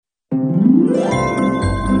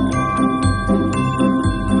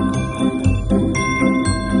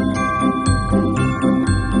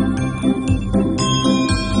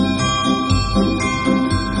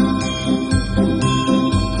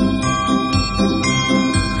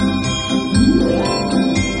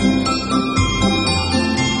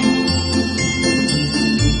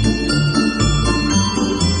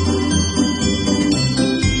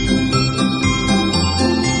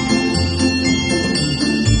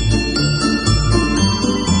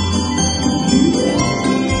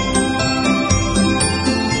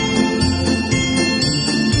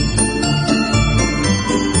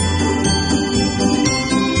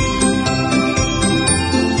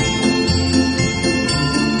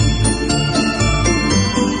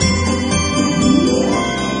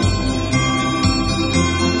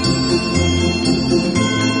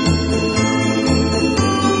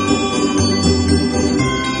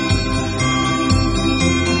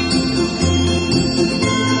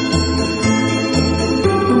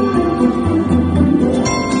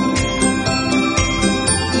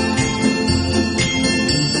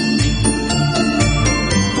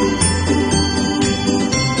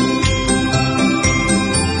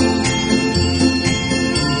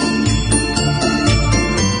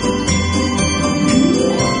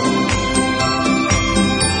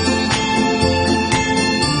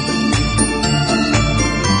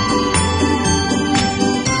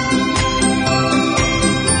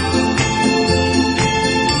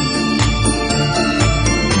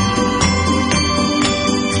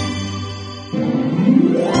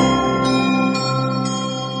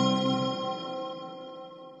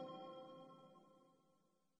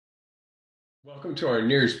Welcome to our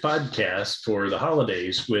NEARS podcast for the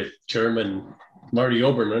holidays with Chairman Marty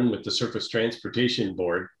Oberman with the Surface Transportation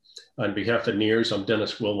Board. On behalf of NEARS, I'm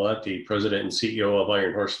Dennis Wilmot, the President and CEO of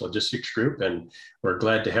Iron Horse Logistics Group, and we're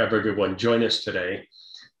glad to have everyone join us today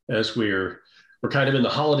as we're kind of in the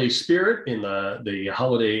holiday spirit, in the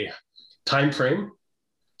holiday timeframe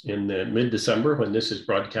in the mid-December when this is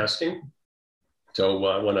broadcasting. So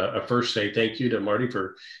I want to first say thank you to Marty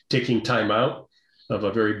for taking time out of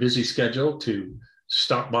a very busy schedule to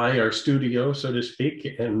stop by our studio, so to speak,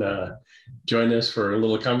 and join us for a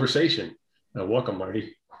little conversation. Welcome,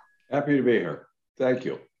 Marty. Happy to be here. Thank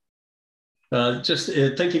you. Just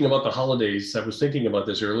thinking about the holidays, I was thinking about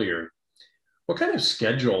this earlier. What kind of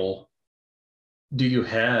schedule do you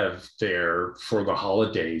have there for the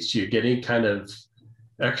holidays? Do you get any kind of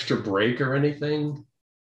extra break or anything?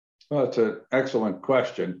 Well, it's an excellent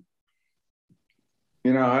question.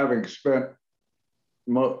 You know, having spent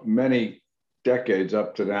many decades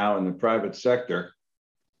up to now in the private sector,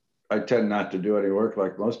 I tend not to do any work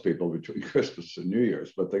like most people between Christmas and New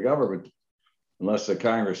Year's, but the government, unless the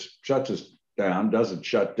Congress shuts us down, doesn't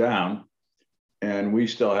shut down, and we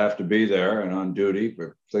still have to be there and on duty. But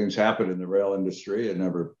things happen in the rail industry. It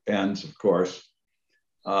never ends, of course.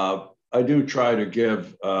 I do try to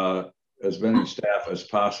give as many staff as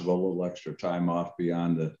possible a little extra time off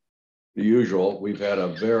beyond the usual. We've had a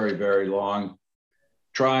very, very long,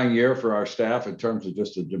 trying year for our staff in terms of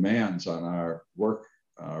just the demands on our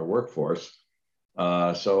workforce.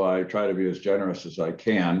 So I try to be as generous as I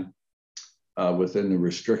can within the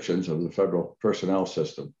restrictions of the federal personnel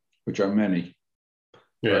system, which are many.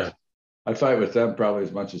 Yeah. But I fight with them probably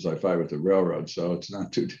as much as I fight with the railroad, so it's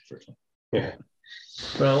not too different. Yeah.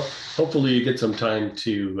 Well, hopefully you get some time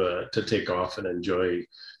to take off and enjoy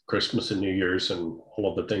Christmas and New Year's and all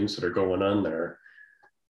of the things that are going on there.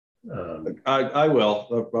 I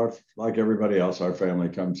will. Like everybody else, our family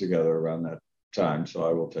comes together around that time, so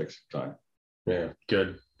I will take some time. Yeah,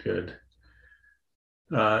 good.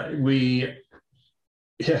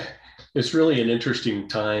 It's really an interesting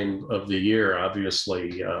time of the year,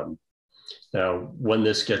 obviously. Now, when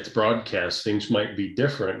this gets broadcast, things might be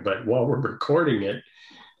different, but while we're recording it,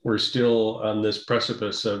 we're still on this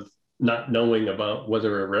precipice of not knowing about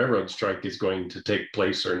whether a railroad strike is going to take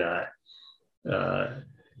place or not.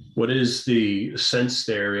 What is the sense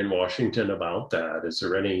there in Washington about that? Is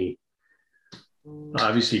there any,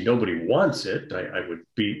 obviously nobody wants it, I would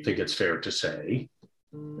think it's fair to say.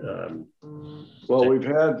 Well,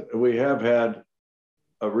 we have had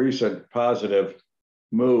a recent positive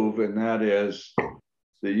move, and that is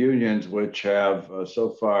the unions, which have so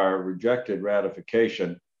far rejected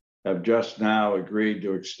ratification, have just now agreed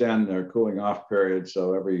to extend their cooling off period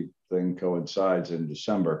so everything coincides in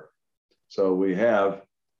December. So we have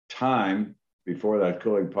time before that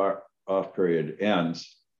cooling off period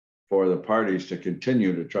ends for the parties to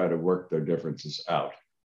continue to try to work their differences out.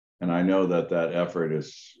 And I know that that effort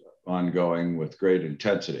is ongoing with great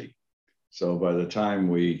intensity. So by the time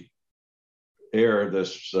we air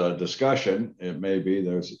this discussion, it may be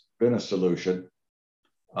there's been a solution.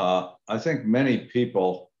 I think many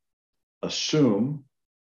people assume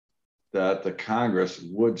that the Congress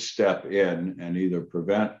would step in and either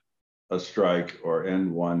prevent a strike or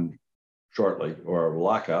end one shortly, or a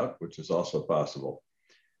lockout, which is also possible.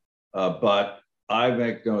 But I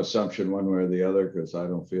make no assumption one way or the other, because I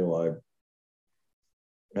don't feel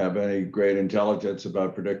I have any great intelligence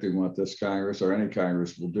about predicting what this Congress or any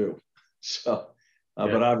Congress will do. So,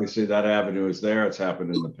 but obviously that avenue is there. It's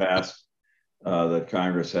happened in the past that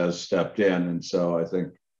Congress has stepped in. And so I think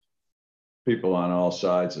people on all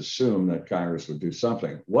sides assume that Congress would do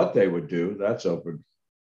something. What they would do, that's open.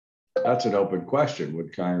 That's an open question.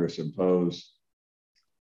 Would Congress impose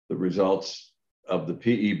the results of the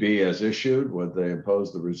PEB as issued? Would they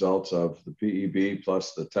impose the results of the PEB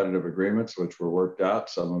plus the tentative agreements, which were worked out,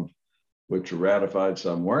 some of which were ratified,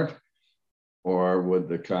 some weren't? Or would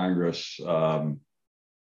the Congress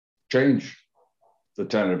change the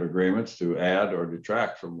tentative agreements to add or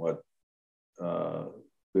detract from what the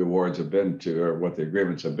awards have been to, or what the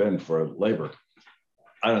agreements have been for labor?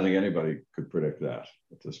 I don't think anybody could predict that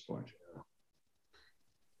at this point.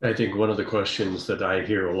 I think one of the questions that I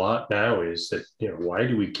hear a lot now is that, why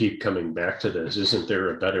do we keep coming back to this? Isn't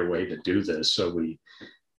there a better way to do this so we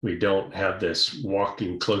don't have this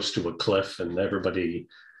walking close to a cliff and everybody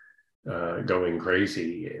going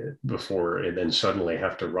crazy before, and then suddenly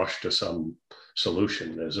have to rush to some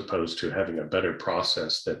solution, as opposed to having a better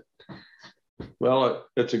process that. Well,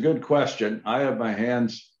 it's a good question. I have my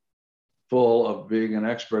hands full of being an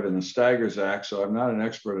expert in the Staggers Act, so I'm not an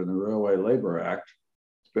expert in the Railway Labor Act.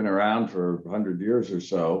 It's been around for 100 years or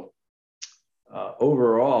so.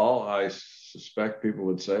 Overall, I suspect people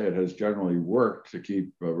would say it has generally worked to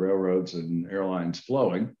keep railroads and airlines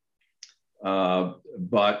flowing.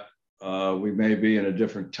 But we may be in a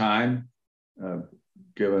different time,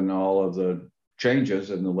 given all of the changes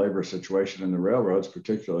in the labor situation in the railroads,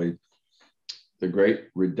 particularly the great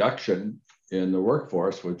reduction in the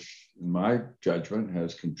workforce, which in my judgment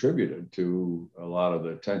has contributed to a lot of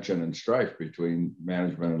the tension and strife between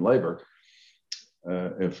management and labor.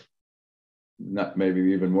 If not, maybe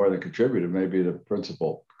even more than contributed, maybe the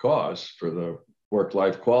principal cause for the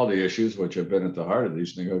work-life quality issues, which have been at the heart of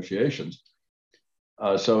these negotiations.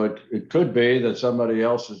 So it could be that somebody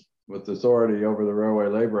else with authority over the Railway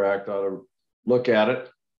Labor Act ought to look at it,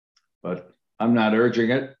 but I'm not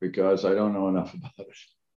urging it because I don't know enough about it.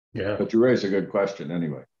 Yeah. But you raise a good question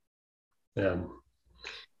anyway. Yeah.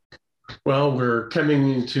 Well, we're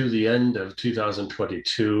coming to the end of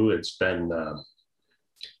 2022. It's been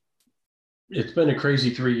a crazy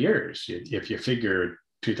 3 years. If you figure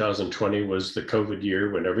 2020 was the COVID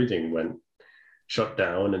year when everything went shut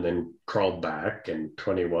down and then crawled back, and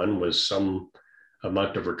 21 was a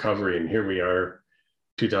month of recovery, and here we are,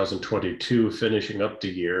 2022, finishing up the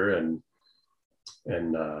year, and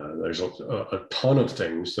there's a ton of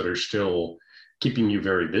things that are still keeping you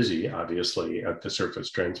very busy, obviously, at the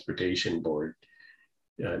Surface Transportation Board.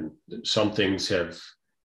 And some things have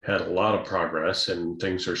had a lot of progress, and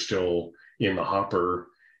things are still in the hopper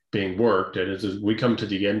being worked. And as we come to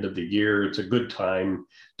the end of the year, it's a good time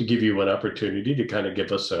to give you an opportunity to kind of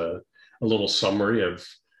give us a little summary of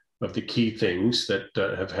the key things that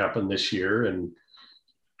have happened this year, and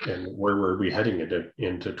where were we heading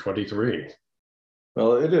into 23.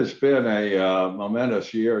 Well, it has been a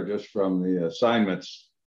momentous year just from the assignments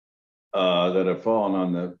that have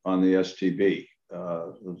fallen on the STB.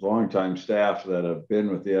 The longtime staff that have been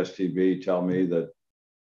with the STB tell me that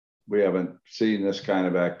we haven't seen this kind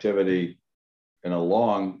of activity in a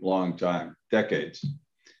long, long time, decades.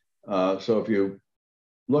 So if you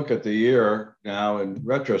look at the year now in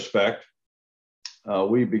retrospect,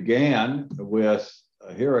 we began with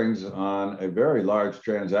hearings on a very large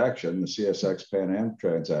transaction, the CSX Pan Am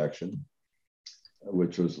transaction,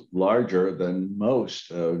 which was larger than most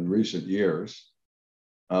in recent years.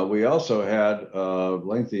 We also had a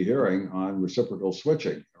lengthy hearing on reciprocal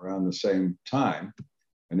switching around the same time,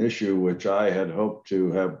 an issue which I had hoped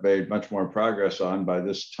to have made much more progress on by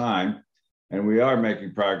this time. And we are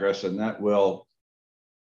making progress, and that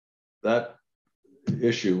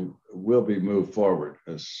issue will be moved forward,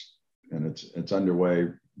 and it's underway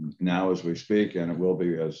now as we speak, and it will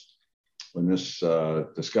be when this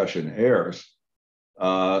discussion airs.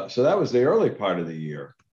 So that was the early part of the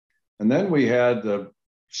year. And then we had the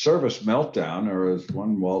service meltdown, or as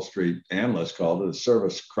one Wall Street analyst called it, a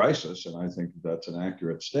service crisis, and I think that's an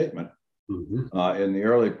accurate statement, in the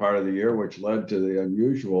early part of the year, which led to the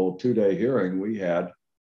unusual 2-day hearing we had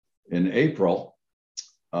in April,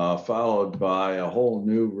 followed by a whole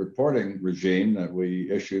new reporting regime that we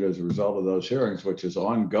issued as a result of those hearings, which is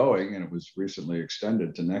ongoing, and it was recently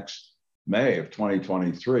extended to next May of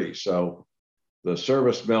 2023. So the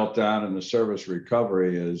service meltdown and the service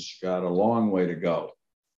recovery has got a long way to go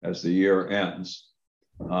as the year ends.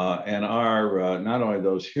 And our, not only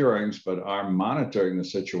those hearings, but our monitoring the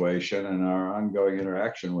situation and our ongoing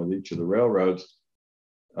interaction with each of the railroads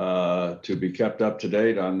to be kept up to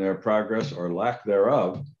date on their progress or lack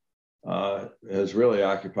thereof has really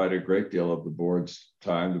occupied a great deal of the board's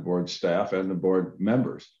time, the board staff and the board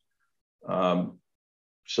members.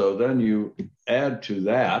 So then you add to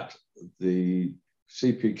that the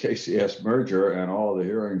CP-KCS merger and all the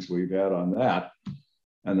hearings we've had on that,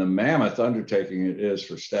 and the mammoth undertaking it is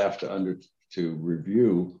for staff to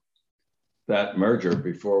review that merger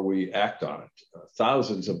before we act on it.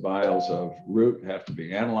 Thousands of miles of route have to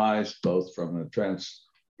be analyzed, both from the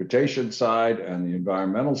transportation side and the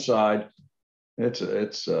environmental side. It's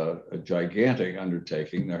a gigantic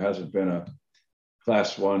undertaking. There hasn't been a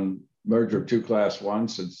class one merger of two class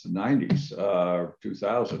ones since the 90s,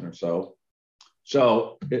 2000 or so.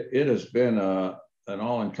 So it has been an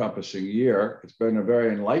all-encompassing year. It's been a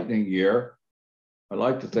very enlightening year. I'd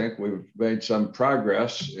like to think we've made some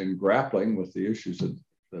progress in grappling with the issues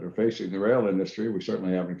that are facing the rail industry. We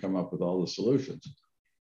certainly haven't come up with all the solutions.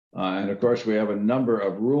 And of course, we have a number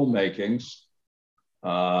of rulemakings.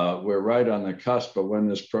 We're right on the cusp of when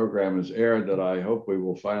this program is aired that I hope we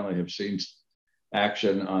will finally have seen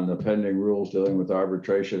action on the pending rules dealing with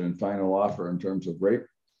arbitration and final offer in terms of rate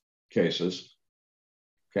cases.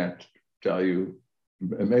 Can't tell you,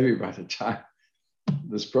 maybe by the time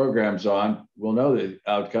this program's on, we'll know the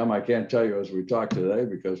outcome. I can't tell you as we talk today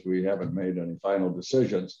because we haven't made any final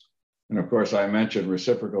decisions. And of course, I mentioned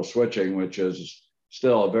reciprocal switching, which is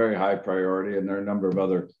still a very high priority, and there are a number of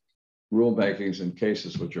other rulemakings and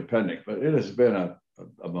cases which are pending. But it has been a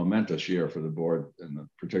momentous year for the board and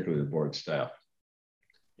particularly the board staff.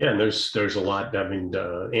 Yeah, and there's a lot. I mean,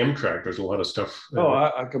 Amtrak. There's a lot of stuff. Oh,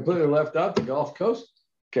 I completely left out the Gulf Coast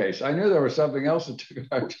case. I knew there was something else that took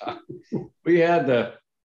our time. We had the.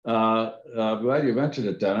 Glad you mentioned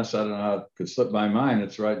it, Dennis. I don't know how it could slip my mind.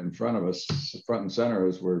 It's right in front of us, front and center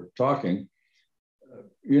as we're talking.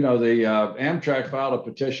 You know, the Amtrak filed a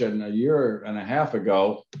petition a year and a half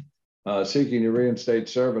ago seeking to reinstate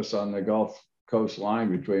service on the Gulf Coast line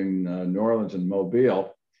between New Orleans and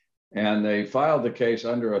Mobile. And they filed the case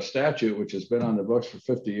under a statute which has been on the books for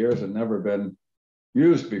 50 years and never been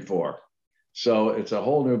used before. So it's a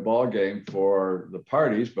whole new ballgame for the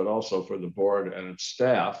parties, but also for the board and its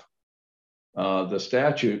staff. The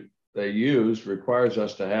statute they use requires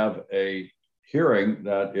us to have a hearing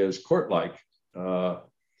that is court-like.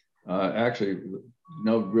 Actually,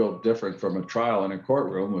 no real different from a trial in a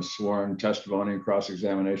courtroom with sworn testimony and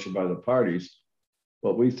cross-examination by the parties.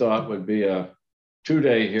 What we thought would be a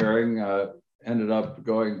 2-day hearing ended up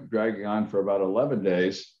dragging on for about 11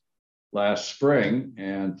 days last spring,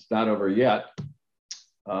 and it's not over yet.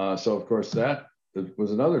 So of course that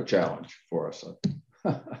was another challenge for us.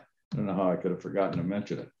 I don't know how I could have forgotten to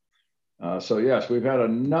mention it. So yes, we've had a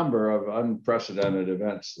number of unprecedented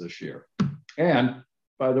events this year. And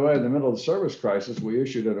by the way, in the middle of the service crisis, we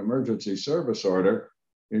issued an emergency service order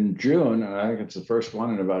in June, and I think it's the first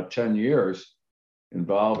one in about 10 years,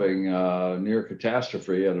 involving near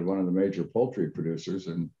catastrophe at one of the major poultry producers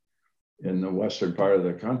in the western part of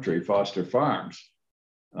the country, Foster Farms,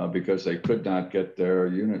 because they could not get their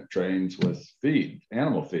unit trains with feed,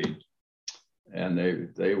 animal feed. And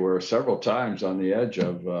they were several times on the edge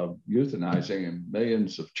of euthanizing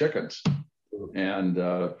millions of chickens. And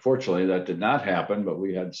fortunately, that did not happen, but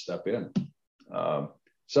we had to step in.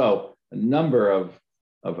 So a number of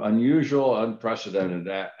unusual, unprecedented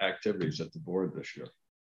activities at the board this year.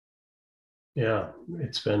 Yeah,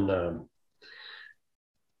 it's been.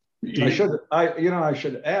 I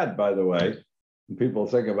should add, by the way, when people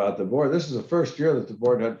think about the board, this is the first year that the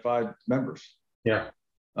board had 5 members. Yeah.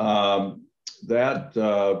 I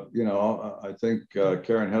think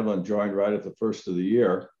Karen Hedlund joined right at the first of the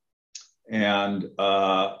year. And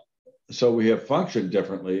so we have functioned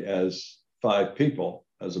differently as 5 people,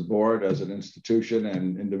 as a board, as an institution,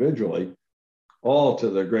 and individually, all to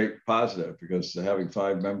the great positive, because having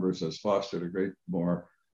 5 members has fostered a great more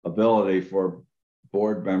ability for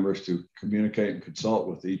board members to communicate and consult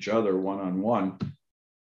with each other one-on-one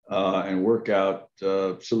and work out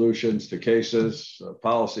solutions to cases,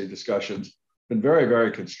 policy discussions. Been very,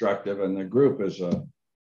 very constructive, and the group is a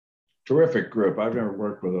terrific group. I've never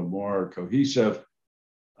worked with a more cohesive,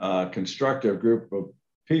 constructive group of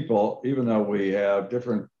people, even though we have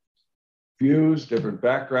different views, different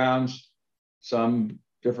backgrounds, some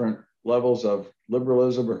different levels of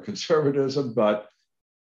liberalism or conservatism, but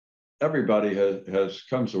everybody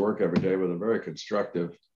comes to work every day with a very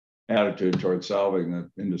constructive attitude towards solving the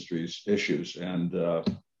industry's issues. And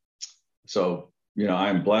so,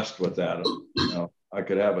 I'm blessed with that. I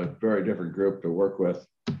could have a very different group to work with,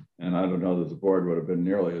 and I don't know that the board would have been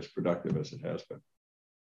nearly as productive as it has been.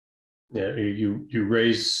 Yeah, you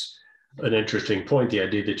raise an interesting point, the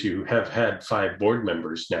idea that you have had 5 board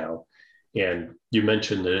members now, and you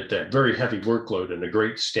mentioned that very heavy workload and a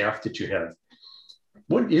great staff that you have.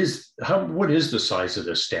 What is the size of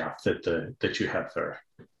the staff that you have there?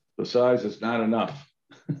 The size is not enough.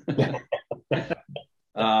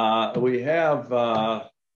 We have,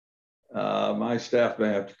 my staff may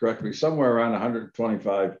have to correct me, somewhere around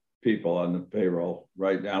 125 people on the payroll.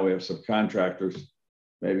 Right now we have some contractors,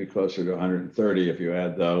 maybe closer to 130 if you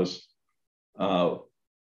add those.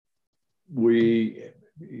 We're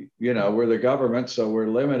the government, so we're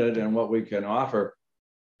limited in what we can offer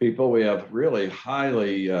people. We have really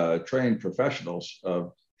highly trained professionals,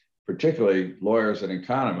 particularly lawyers and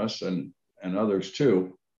economists and others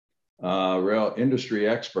too, real industry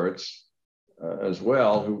experts as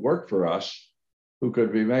well, who work for us, who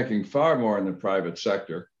could be making far more in the private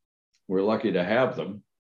sector. We're lucky to have them.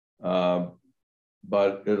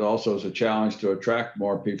 But it also is a challenge to attract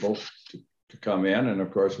more people to come in. And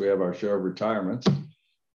of course, we have our share of retirements.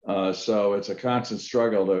 So it's a constant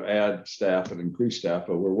struggle to add staff and increase staff,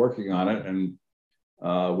 but we're working on it. And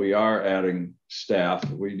we are adding staff.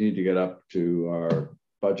 We need to get up to our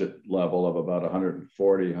budget level of about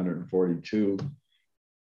 140, 142.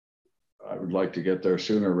 I would like to get there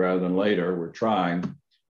sooner rather than later. We're trying.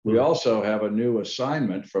 We also have a new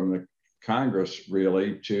assignment from the Congress,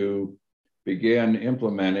 really, to began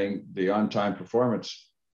implementing the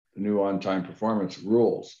new on-time performance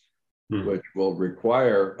rules, which will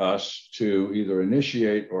require us to either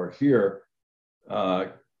initiate or hear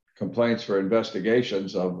complaints for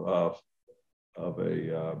investigations of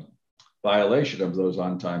a violation of those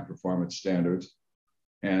on-time performance standards.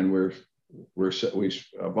 And we've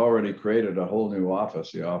already created a whole new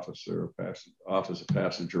office, the Office of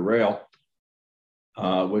Passenger Rail,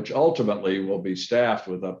 which ultimately will be staffed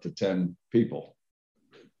with up to 10 people.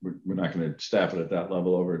 We're not going to staff it at that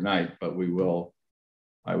level overnight, but we will,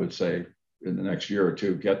 I would say, in the next year or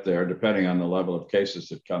two, get there, depending on the level of cases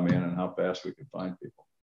that come in and how fast we can find people.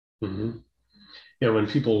 Mm-hmm. Yeah, when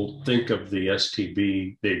people think of the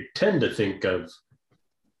STB, they tend to think of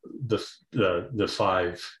the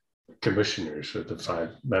five commissioners or the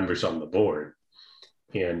five members on the board,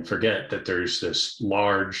 and forget that there's this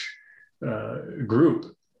large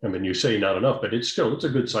group. I mean, you say not enough, but it's a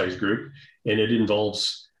good sized group, and it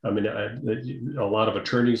involves, I mean, a lot of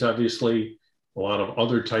attorneys, obviously, a lot of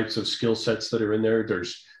other types of skill sets that are in there.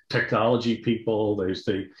 There's technology people, there's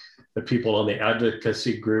the people on the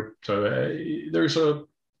advocacy group. So there's a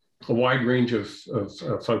wide range of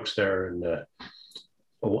folks there, and a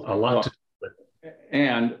lot to.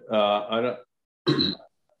 And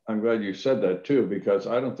I'm glad you said that too, because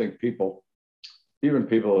I don't think even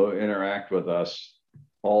people who interact with us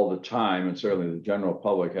all the time, and certainly the general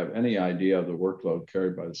public, have any idea of the workload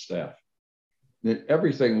carried by the staff.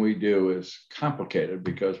 Everything we do is complicated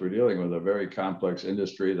because we're dealing with a very complex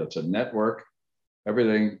industry that's a network.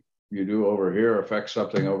 Everything you do over here affects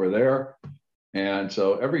something over there. And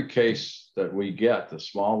so every case that we get, the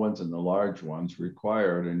small ones and the large ones,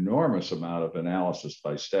 require an enormous amount of analysis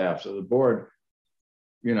by staff. So the board,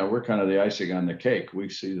 we're kind of the icing on the cake. We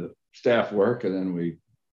see the staff work and then we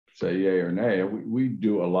say yay or nay. We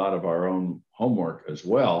do a lot of our own homework as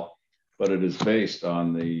well, but it is based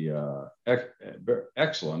on the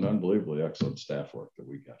unbelievably excellent staff work that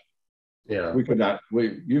we get. Yeah, you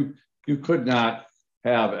could not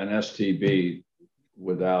have an STB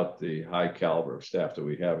without the high caliber of staff that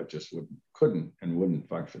we have. It just couldn't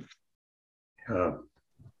function.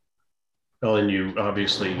 Well, and you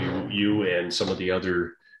obviously you and some of the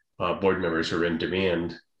other board members are in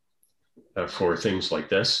demand for things like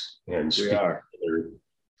this. And we are.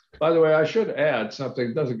 By the way, I should add something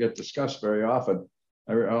that doesn't get discussed very often.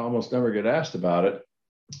 I almost never get asked about it,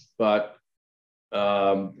 but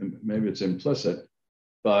maybe it's implicit,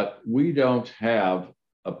 but we don't have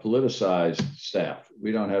a politicized staff.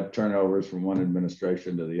 We don't have turnovers from one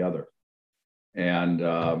administration to the other. And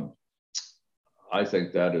I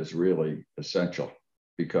think that is really essential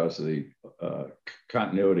because of the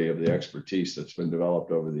continuity of the expertise that's been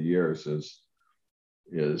developed over the years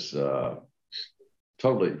is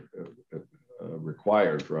totally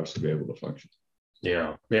required for us to be able to function.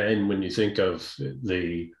 Yeah. And when you think of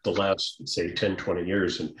the last, say, 10, 20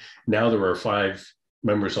 years, and now there are 5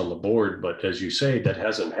 members on the board, but as you say, that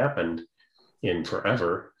hasn't happened in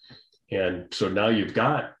forever. And so now you've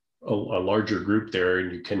got a larger group there,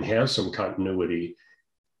 and you can have some continuity,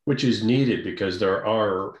 which is needed because there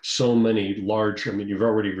are so many you've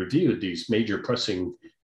already reviewed these major pressing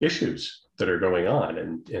issues that are going on,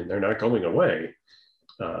 and they're not going away.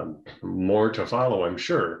 More to follow, I'm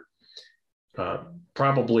sure.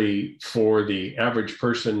 Probably for the average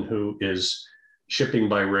person who is shipping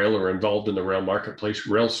by rail or involved in the rail marketplace,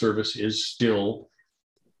 rail service is still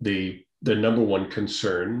the number one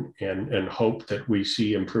concern, and hope that we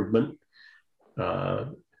see improvement.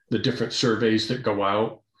 The different surveys that go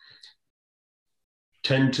out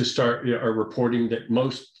tend to are reporting that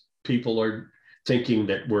most people are thinking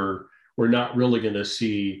that we're not really going to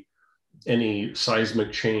see any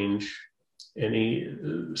seismic change, any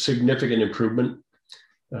significant improvement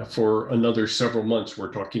for another several months.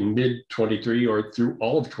 We're talking mid-23 or through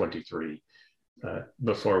all of 23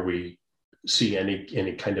 before we see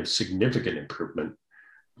any kind of significant improvement.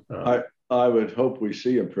 I would hope we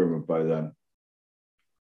see improvement by then.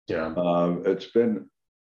 Yeah. It's been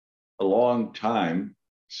a long time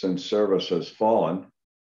since service has fallen.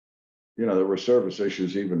 There were service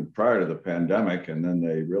issues even prior to the pandemic, and then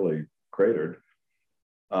they really cratered.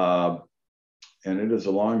 And it is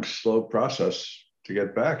a long, slow process to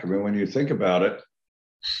get back. I mean, when you think about it,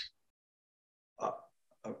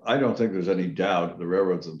 I don't think there's any doubt the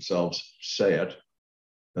railroads themselves say it,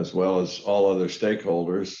 as well as all other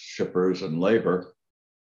stakeholders, shippers and labor,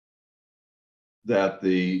 that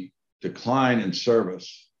the decline in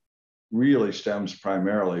service really stems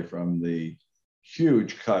primarily from the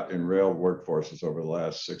huge cut in rail workforces over the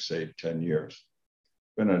last 6, 8, 10 years.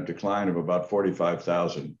 Been a decline of about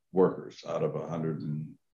 45,000 workers out of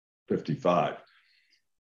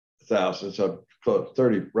 55,000. So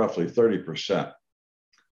roughly 30%.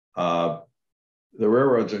 The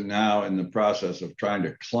railroads are now in the process of trying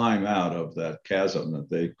to climb out of that chasm that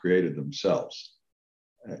they created themselves.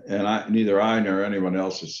 And neither I nor anyone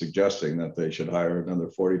else is suggesting that they should hire another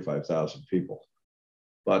 45,000 people.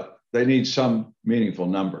 But they need some meaningful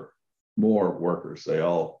number, more workers. They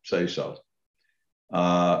all say so.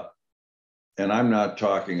 And I'm not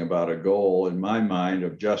talking about a goal in my mind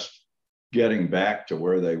of just getting back to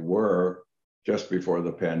where they were just before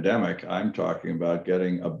the pandemic. I'm talking about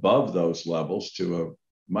getting above those levels to a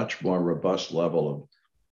much more robust level of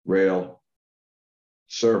rail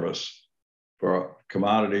service for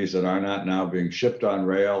commodities that are not now being shipped on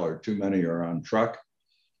rail, or too many are on truck.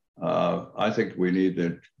 I think we need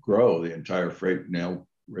to grow the entire freight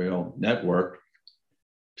rail network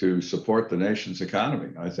to support the nation's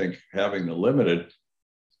economy. I think having the limited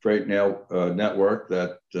freight network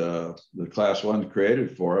that the Class 1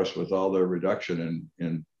 created for us with all their reduction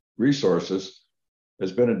in resources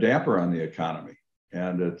has been a damper on the economy.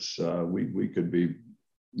 And it's we could be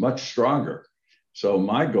much stronger. So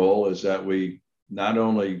my goal is that we not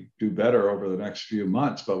only do better over the next few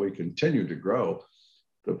months, but we continue to grow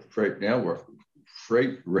the freight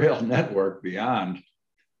rail network beyond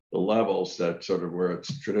the levels that sort of where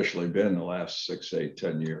it's traditionally been the last 6, 8,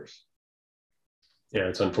 10 years. Yeah,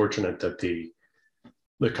 it's unfortunate that the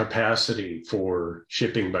capacity for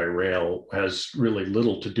shipping by rail has really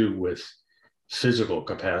little to do with physical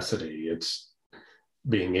capacity. It's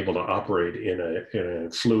being able to operate in a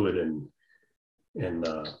fluid and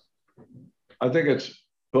I think it's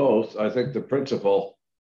both. I think the principal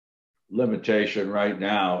limitation right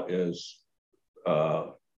now is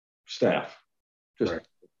staff.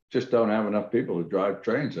 Just don't have enough people to drive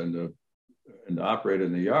trains and to operate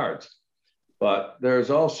in the yards. But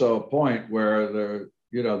there's also a point where the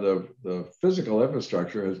physical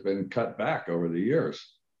infrastructure has been cut back over the years.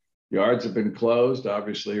 Yards have been closed,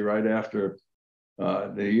 obviously, right after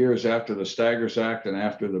the years after the Staggers Act and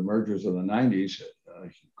after the mergers of the 90s. A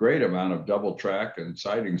great amount of double track and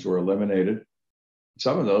sidings were eliminated.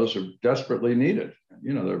 Some of those are desperately needed.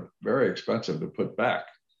 They're very expensive to put back.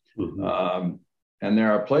 Mm-hmm. And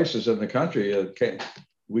there are places in the country that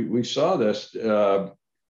we saw this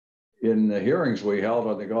in the hearings we held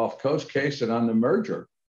on the Gulf Coast case and on the merger.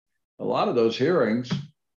 A lot of those hearings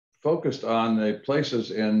focused on the places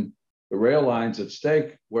in the rail lines at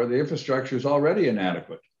stake where the infrastructure is already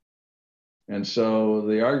inadequate. And so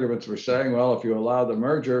the arguments were saying, well, if you allow the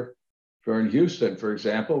merger, in Houston, for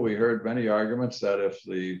example, we heard many arguments that if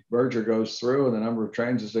the merger goes through and the number of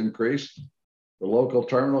trains is increased, the local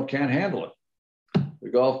terminal can't handle it. The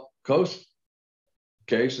Gulf Coast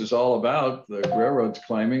case is all about the railroads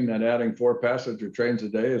claiming that adding 4 passenger trains a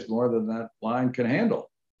day is more than that line can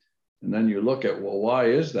handle. And then you look at, well, why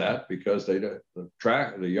is that? Because the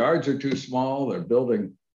yards are too small. They're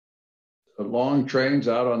building long trains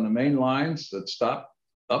out on the main lines that stop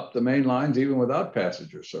up the main lines even without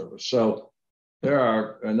passenger service. So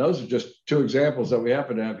and those are just 2 examples that we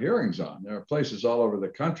happen to have hearings on. There are places all over the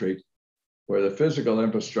country where the physical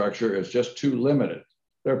infrastructure is just too limited.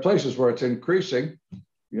 There are places where it's increasing.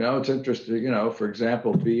 It's interesting, for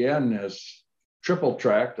example, BN has triple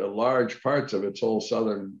tracked a large parts of its whole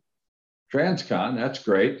southern transcon. That's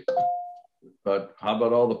great. But how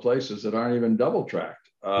about all the places that aren't even double tracked?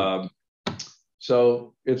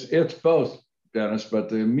 So it's both, Dennis, but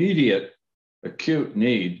the immediate acute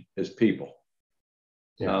need is people.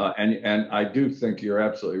 Yeah. And I do think you're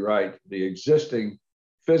absolutely right. The existing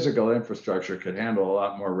physical infrastructure could handle a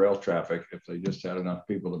lot more rail traffic if they just had enough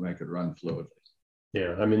people to make it run fluidly.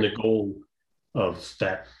 Yeah, I mean, the goal of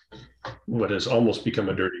that, what has almost become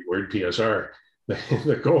a dirty word, PSR,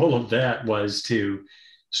 the goal of that was to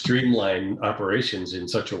streamline operations in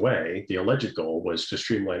such a way, the alleged goal was to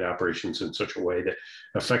streamline operations in such a way that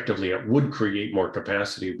effectively it would create more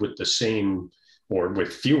capacity with the same or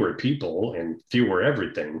with fewer people and fewer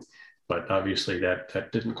everything. But obviously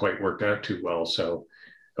that didn't quite work out too well. So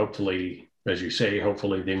hopefully, as you say,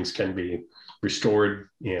 hopefully things can be restored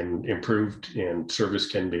and improved and service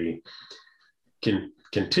can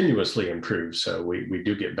continuously improve. So we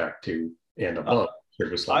do get back to and above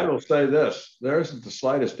service level. I will say this, there isn't the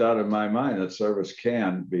slightest doubt in my mind that service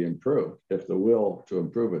can be improved if the will to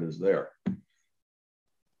improve it is there.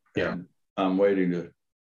 Yeah. And I'm waiting to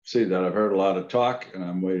see that. I've heard a lot of talk and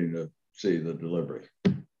I'm waiting to see the delivery.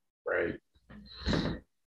 Right.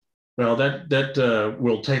 Well, that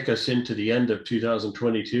will take us into the end of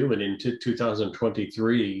 2022 and into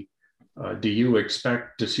 2023. Do you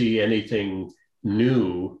expect to see anything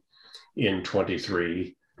new in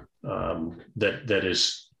 23 that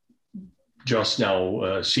is just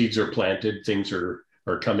now seeds are planted, things are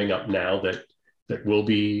coming up now that will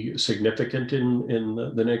be significant in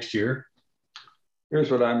the next year?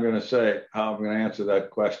 Here's what I'm going to say, how I'm going to answer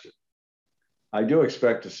that question. I do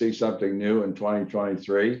expect to see something new in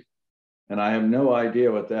 2023, and I have no idea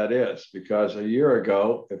what that is, because a year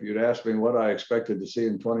ago, if you'd asked me what I expected to see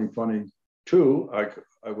in 2022,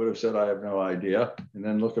 I would have said I have no idea, and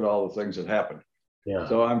then look at all the things that happened. Yeah.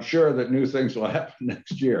 So I'm sure that new things will happen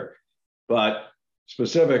next year, but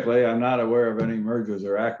specifically, I'm not aware of any mergers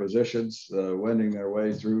or acquisitions wending their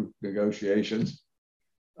way through negotiations,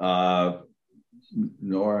 nor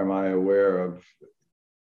am I aware of,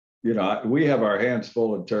 we have our hands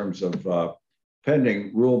full in terms of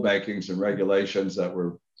pending rule makings and regulations that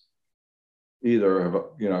were either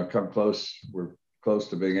we're close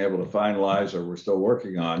to being able to finalize, or we're still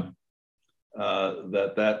working on,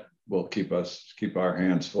 that will keep our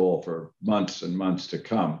hands full for months and months to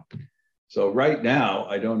come. So right now,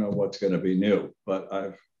 I don't know what's going to be new,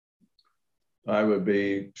 but I would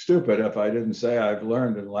be stupid if I didn't say I've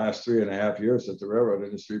learned in the last 3.5 years that the railroad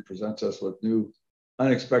industry presents us with new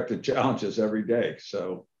unexpected challenges every day.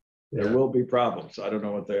 So there will be problems. I don't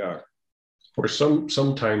know what they are. Or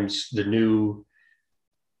sometimes the new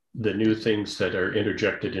things that are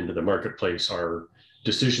interjected into the marketplace are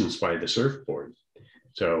decisions by the surf board.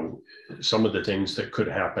 So some of the things that could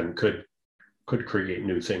happen could create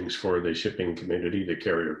new things for the shipping community, the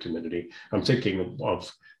carrier community. I'm thinking of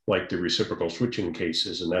like the reciprocal switching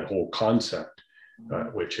cases and that whole concept,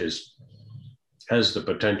 which has the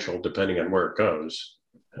potential, depending on where it goes,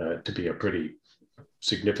 to be a pretty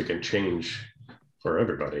significant change for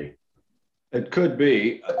everybody. It could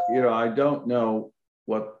be. I don't know,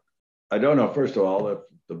 first of all, if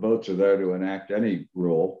the votes are there to enact any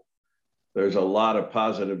rule. There's a lot of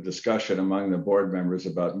positive discussion among the board members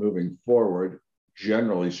about moving forward,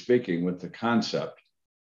 generally speaking, with the concept.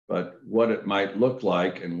 But what it might look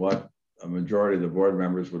like and what a majority of the board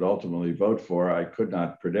members would ultimately vote for, I could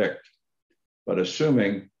not predict. But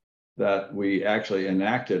assuming that we actually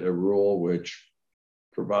enacted a rule which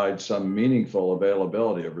provides some meaningful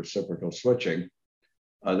availability of reciprocal switching,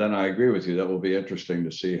 then I agree with you. That will be interesting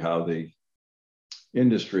to see how the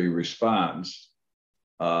industry responds.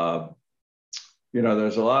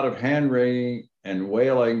 There's a lot of hand-wringing and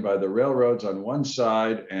wailing by the railroads on one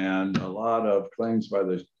side and a lot of claims by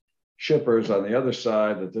the shippers on the other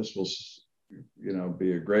side that this will,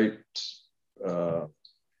 be a great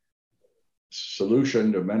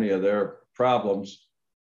solution to many of their problems.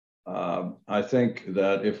 I think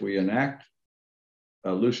that if we enact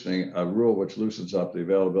a rule which loosens up the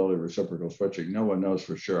availability of reciprocal switching, no one knows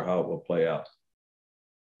for sure how it will play out.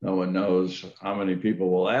 No one knows how many people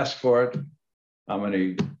will ask for it, how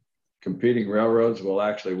many competing railroads will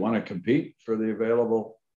actually want to compete for the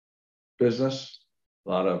available business. A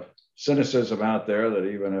lot of cynicism out there that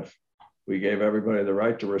even if we gave everybody the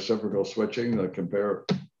right to reciprocal switching, the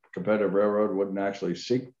competitive railroad wouldn't actually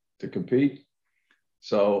seek to compete.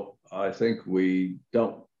 So I think we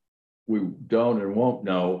don't and won't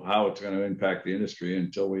know how it's going to impact the industry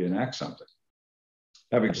until we enact something.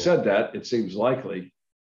 Having said that, it seems likely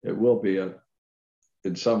it will be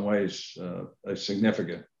in some ways a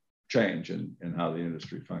significant change in how the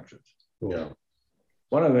industry functions. Yeah.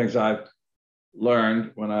 One of the things I've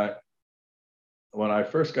learned when I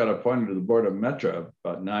first got appointed to the board of Metra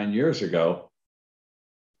about 9 years ago,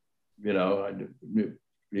 I knew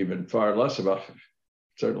even far less about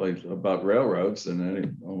railroads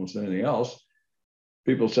than almost anything else.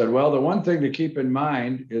 People said, well, the one thing to keep in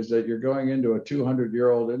mind is that you're going into a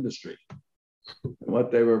 200-year-old industry. And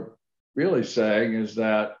what they were really saying is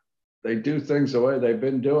that they do things the way they've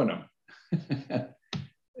been doing them.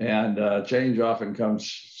 And change often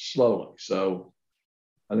comes slowly. So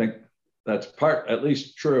I think that's at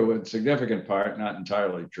least true, in significant part, not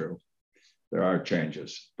entirely true. There are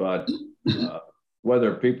changes, but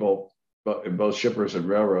whether people, both shippers and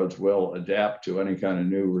railroads, will adapt to any kind of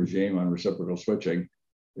new regime on reciprocal switching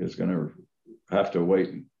is going to have to wait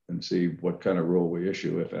and see what kind of rule we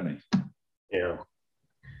issue, if any. Yeah.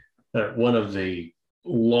 One of the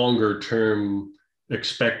longer term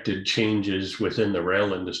expected changes within the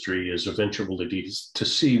rail industry is eventually to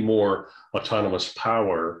see more autonomous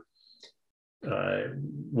power,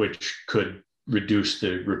 which could reduce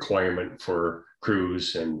the requirement for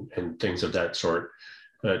crews and things of that sort.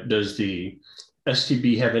 Does the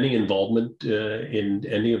STB have any involvement in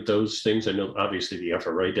any of those things? I know obviously the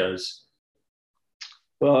FRA does.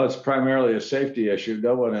 Well, it's primarily a safety issue.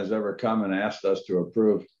 No one has ever come and asked us to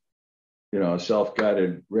approve, a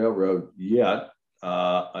self-guided railroad yet.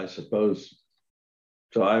 I suppose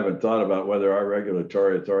So I haven't thought about whether our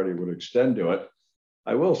regulatory authority would extend to it.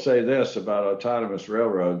 I will say this about autonomous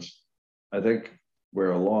railroads. I think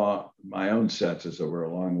my own sense is that we're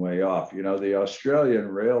a long way off. You know, the Australian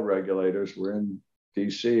rail regulators were in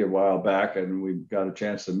DC a while back, and we got a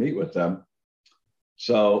chance to meet with them.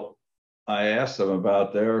 So I asked them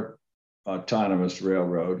about their autonomous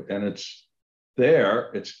railroad, and it's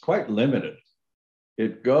quite limited.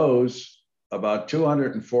 It goes about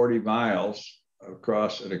 240 miles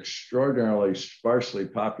across an extraordinarily sparsely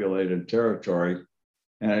populated territory,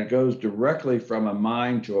 and it goes directly from a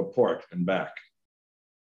mine to a port and back.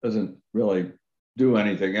 Doesn't really do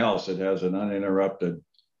anything else. It has an uninterrupted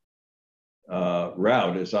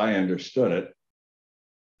route, as I understood it.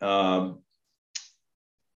 So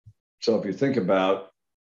if you think about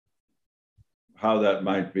how that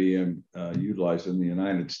might be utilized in the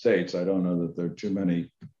United States, I don't know that there are too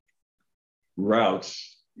many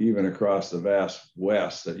routes, even across the vast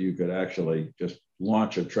West, that you could actually just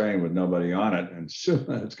launch a train with nobody on it and soon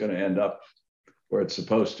it's going to end up where it's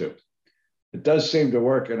supposed to. It does seem to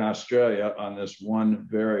work in Australia on this one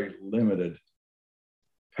very limited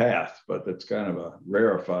path, but it's kind of a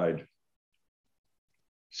rarefied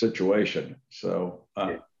situation. So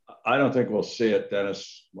I don't think we'll see it,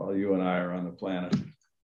 Dennis, while you and I are on the planet.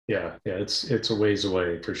 Yeah, it's a ways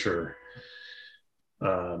away for sure.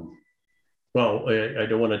 Well, I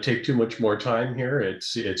don't want to take too much more time here.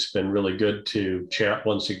 It's been really good to chat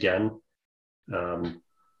once again.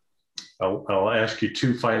 I'll ask you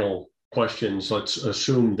two final questions. Let's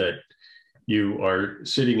assume that you are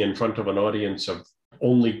sitting in front of an audience of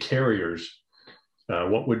only carriers.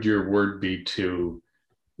 What would your word be to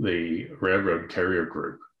the railroad carrier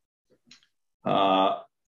group? Well,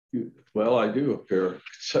 I do appear in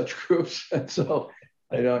such groups, and so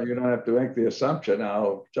you don't have to make the assumption.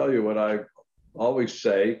 I'll tell you what I always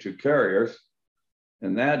say to carriers,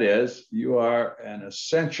 and that is, you are an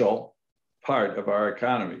essential part of our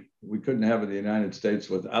economy. We couldn't have the United States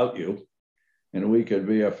without you, and we could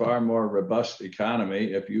be a far more robust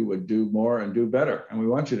economy if you would do more and do better. And we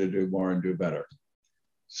want you to do more and do better.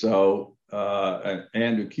 So,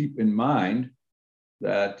 and to keep in mind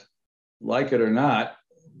that, like it or not,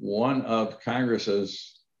 one of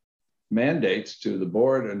Congress's mandates to the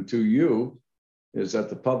board and to you is that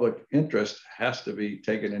the public interest has to be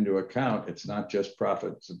taken into account. It's not just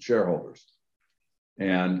profits and shareholders.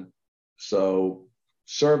 And so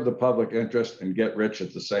serve the public interest and get rich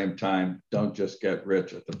at the same time. Don't just get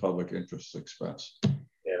rich at the public interest's expense.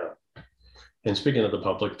 Yeah. And speaking of the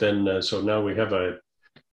public, then, so now we have a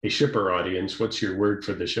shipper audience. What's your word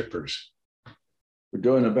for the shippers? We're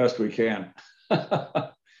doing the best we can.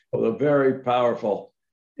 With a very powerful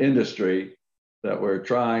industry that we're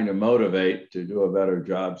trying to motivate to do a better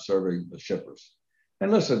job serving the shippers.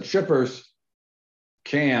 And listen, shippers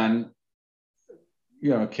can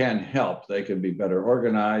help. They can be better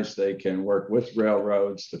organized. They can work with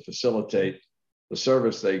railroads to facilitate the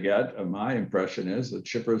service they get. And my impression is that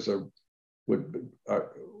shippers are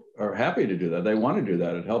happy to do that. They want to do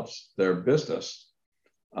that. It helps their business.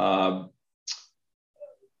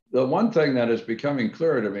 The one thing that is becoming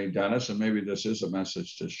clearer to me, Dennis, and maybe this is a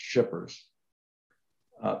message to shippers,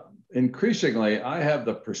 increasingly, I have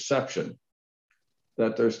the perception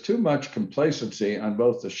that there's too much complacency on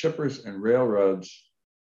both the shippers and railroads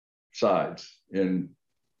sides in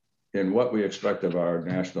what we expect of our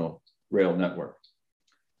national rail network.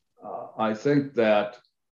 I think that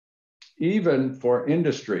even for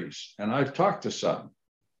industries, and I've talked to some,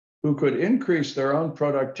 who could increase their own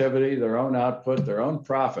productivity, their own output, their own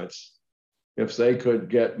profits, if they could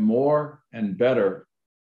get more and better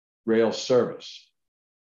rail service.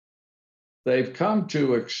 They've come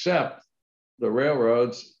to accept the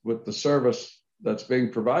railroads with the service that's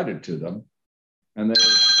being provided to them, and they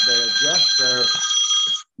adjust their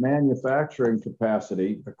manufacturing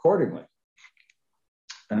capacity accordingly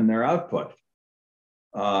and their output.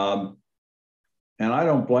 And I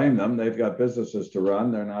don't blame them. They've got businesses to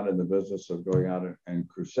run. They're not in the business of going out and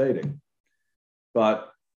crusading.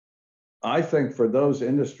 But I think for those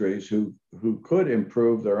industries who could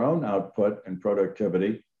improve their own output and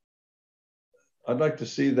productivity, I'd like to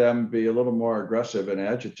see them be a little more aggressive in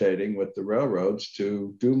agitating with the railroads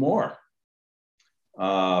to do more.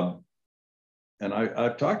 And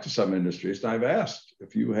I've talked to some industries, and I've asked,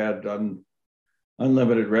 if you had done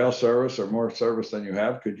unlimited rail service or more service than you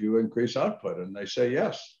have, could you increase output? And they say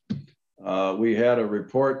yes. We had a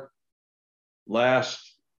report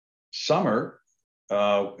last summer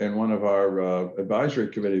in one of our advisory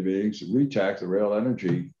committee meetings, RETAC, the Rail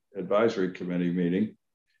Energy Advisory Committee meeting,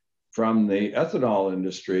 from the ethanol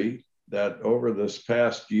industry, that over this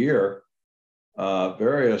past year,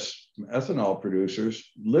 various ethanol producers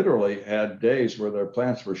literally had days where their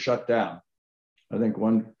plants were shut down. I think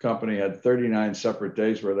one company had 39 separate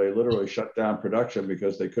days where they literally shut down production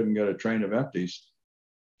because they couldn't get a train of empties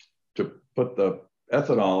to put the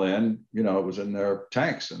ethanol in. You know, it was in their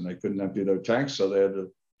tanks and they couldn't empty their tanks, so they had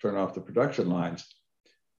to turn off the production lines.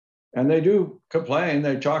 And they do complain,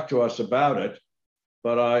 they talk to us about it,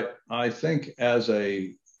 but I think as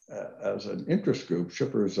an interest group,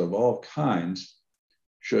 shippers of all kinds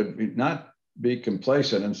should not be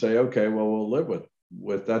complacent and say, okay, well, we'll live with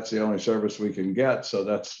that's the only service we can get, so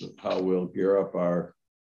that's how we'll gear up our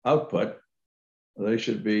output. They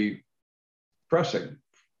should be pressing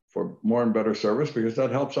for more and better service because that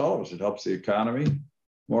helps all of us. It helps the economy.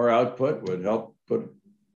 More output would help put,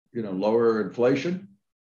 lower inflation.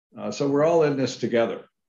 So we're all in this together.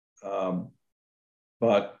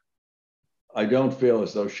 But I don't feel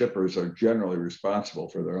as though shippers are generally responsible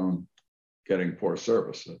for their own getting poor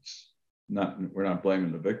service. We're not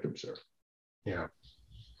blaming the victims there. Yeah.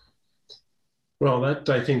 Well, that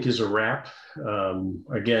I think is a wrap.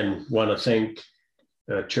 Again, want to thank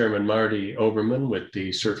Chairman Marty Oberman with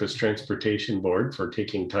the Surface Transportation Board for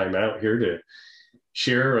taking time out here to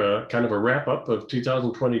share kind of a wrap up of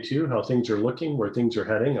 2022, how things are looking, where things are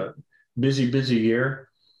heading. A busy year,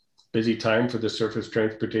 busy time for the Surface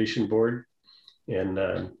Transportation Board,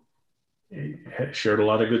 and shared a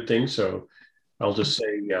lot of good things. So I'll just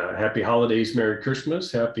say happy holidays, Merry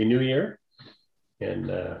Christmas, Happy New Year. And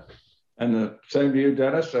the same to you,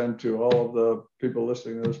 Dennis, and to all of the people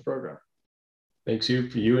listening to this program. Thanks for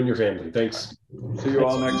you and your family. Thanks. See you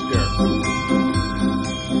all next year.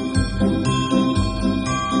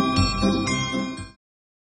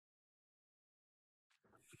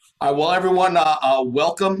 Well, everyone,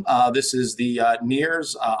 welcome. This is the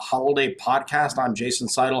NEARS Holiday Podcast. I'm Jason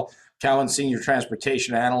Seidel, Cowan Senior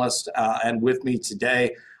Transportation Analyst, and with me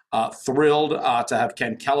today, thrilled to have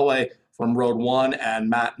Ken Kellaway from Road One and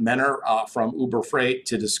Matt Menner from Uber Freight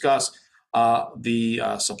to discuss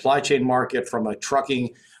the supply chain market from a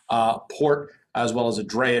trucking, port, as well as a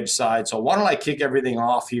drayage side. So why don't I kick everything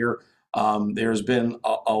off here? There's been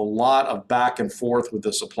a lot of back and forth with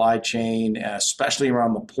the supply chain, especially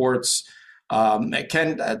around the ports.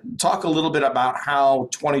 Ken, talk a little bit about how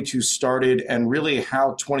 22 started and really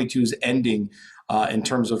how 22 is ending in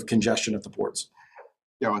terms of congestion at the ports.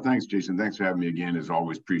 Yeah, well, thanks, Jason. Thanks for having me again. As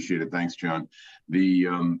always, appreciate it. Thanks, John.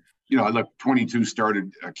 Look, 22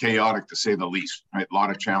 started chaotic to say the least, right? A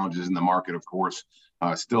lot of challenges in the market, of course.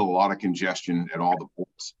 Still a lot of congestion at all the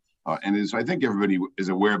ports. And as I think everybody is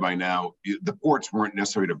aware by now, the ports weren't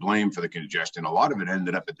necessarily to blame for the congestion. A lot of it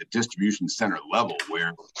ended up at the distribution center level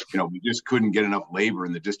where, we just couldn't get enough labor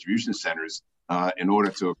in the distribution centers in order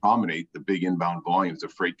to accommodate the big inbound volumes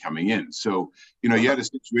of freight coming in. So, you had a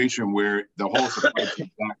situation where the whole supply chain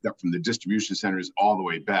backed up from the distribution centers all the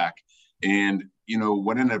way back. And,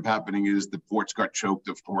 what ended up happening is the ports got choked,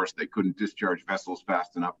 of course. They couldn't discharge vessels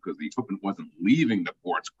fast enough because the equipment wasn't leaving the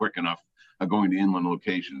ports quick enough going to inland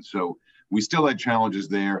locations. So we still had challenges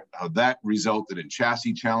there. That resulted in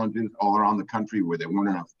chassis challenges all around the country where there weren't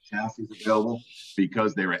enough chassis available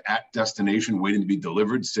because they were at destination waiting to be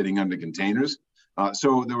delivered, sitting under containers.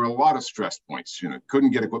 So there were a lot of stress points.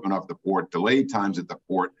 Couldn't get equipment off the port, delayed times at the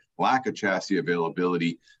port, lack of chassis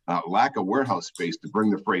availability, lack of warehouse space to bring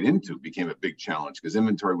the freight into became a big challenge because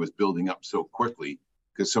inventory was building up so quickly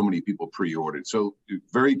because so many people pre-ordered. So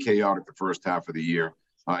very chaotic the first half of the year.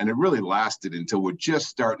 And it really lasted until we're just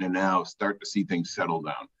starting to see things settle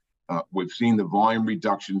down. We've seen the volume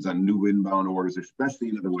reductions on new inbound orders, especially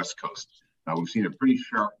into the West Coast. We've seen a pretty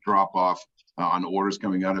sharp drop off on orders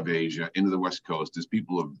coming out of Asia into the West Coast as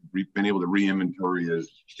people have been able to re-inventory as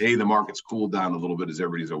A, the market's cooled down a little bit as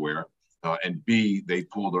everybody's aware, and B, they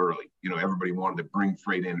pulled early. Everybody wanted to bring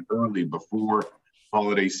freight in early before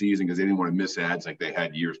holiday season because they didn't want to miss ads like they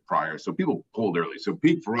had years prior. So people pulled early. So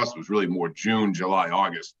peak for us was really more June, July,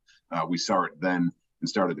 August. We saw it then and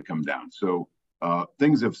started to come down. So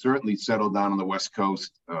things have certainly settled down on the West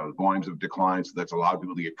Coast. Volumes have declined, so that's allowed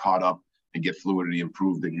people to get caught up and get fluidity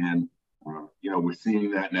improved again. We're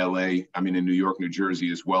seeing that in LA, in New York, New Jersey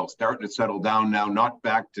as well, starting to settle down now, not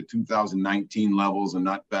back to 2019 levels and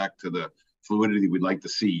not back to the fluidity we'd like to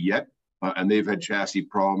see yet. And they've had chassis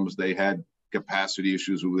problems. They had capacity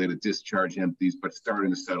issues where they had to discharge empties, but starting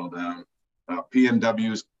to settle down.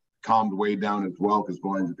 PNW's calmed way down as well because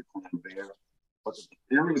volumes have declined there. But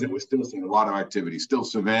the areas that we're still seeing a lot of activity, still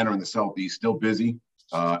Savannah in the Southeast, still busy,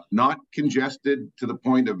 not congested to the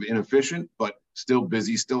point of inefficient, but still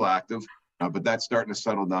busy, still active. But that's starting to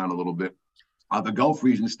settle down a little bit. The Gulf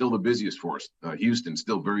region is still the busiest for us. Houston's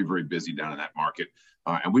still very, very busy down in that market.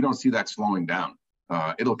 And we don't see that slowing down.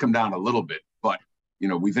 It'll come down a little bit, but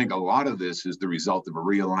we think a lot of this is the result of a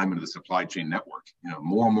realignment of the supply chain network.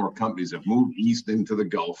 More and more companies have moved east into the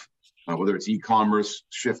Gulf, whether it's e-commerce,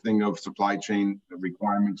 shifting of supply chain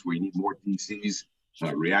requirements, where you need more DCs,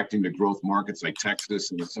 reacting to growth markets like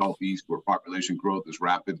Texas and the Southeast, where population growth is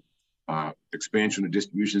rapid, expansion of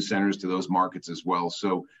distribution centers to those markets as well.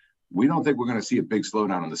 So we don't think we're going to see a big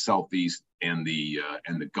slowdown in the Southeast and the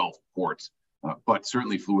Gulf ports, but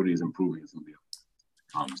certainly fluidity is improving as somebody else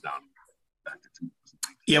calms down. Back to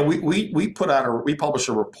 2019. Yeah, we published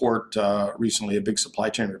a report recently, a big supply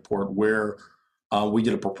chain report, where we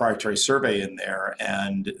did a proprietary survey in there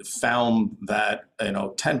and found that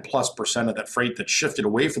 10+% of that freight that shifted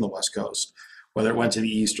away from the West Coast, whether it went to the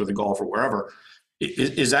East or the Gulf or wherever,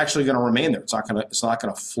 is actually going to remain there. It's not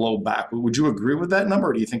going to flow back. Would you agree with that number?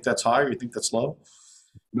 Or do you think that's high, or do you think that's low?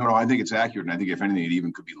 No, I think it's accurate. And I think if anything, it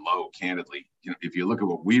even could be low, candidly. If you look at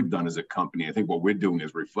what we've done as a company, I think what we're doing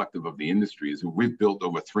is reflective of the industry. Is we've built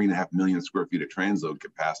over 3.5 million square feet of transload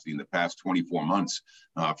capacity in the past 24 months,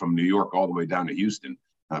 from New York all the way down to Houston,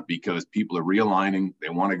 because people are realigning. They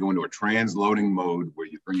want to go into a transloading mode where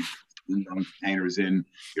you bring containers in,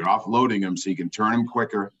 you're offloading them so you can turn them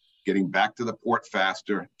quicker, getting back to the port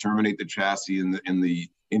faster, terminate the chassis in the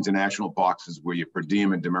international boxes where your per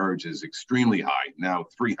diem and demurrage is extremely high. Now,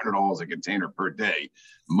 $300 a container per day,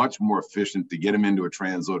 much more efficient to get them into a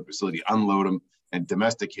transload facility, unload them, and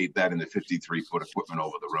domesticate that in the 53-foot equipment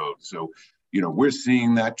over the road. So, we're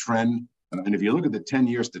seeing that trend. And if you look at the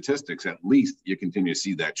 10-year statistics, at least you continue to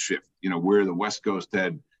see that shift. Where the West Coast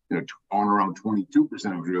had, on around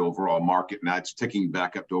 22% of the overall market, now it's ticking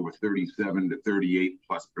back up to over 37 to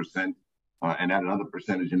 38+%. And add another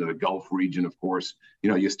percentage into the Gulf region, of course.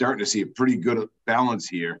 You're starting to see a pretty good balance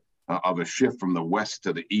here of a shift from the West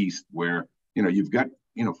to the East, where, you've got,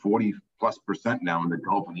 40+% now in the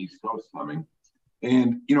Gulf and East Coast coming.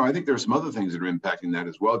 And, I think there's some other things that are impacting that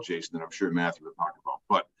as well, Jason, that I'm sure Matthew will talk about.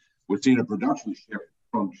 But we're seeing a production shift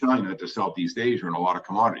from China to Southeast Asia in a lot of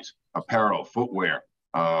commodities, apparel, footwear.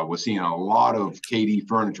 We're seeing a lot of KD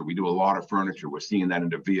furniture. We do a lot of furniture. We're seeing that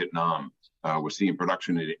into Vietnam. We're seeing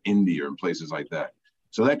production in India and places like that.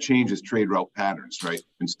 So that changes trade route patterns, right?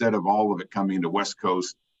 Instead of all of it coming into West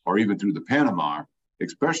Coast or even through the Panama,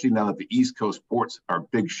 especially now that the East Coast ports are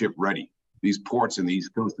big ship ready. These ports in the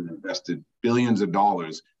East Coast have invested billions of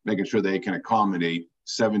dollars making sure they can accommodate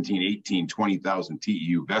 17, 18, 20,000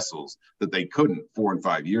 TEU vessels that they couldn't 4 and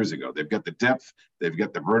 5 years ago. They've got the depth, they've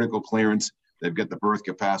got the vertical clearance, they've got the berth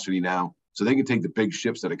capacity now. So they can take the big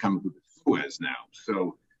ships that are coming through the Suez now.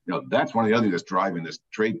 So that's one of the other things that's driving this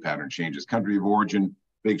trade pattern changes. Country of origin,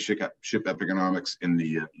 big ship economics in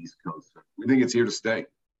the East Coast. We think it's here to stay.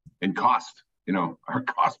 And cost, our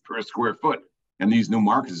cost per square foot in these new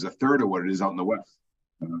markets is a third of what it is out in the West.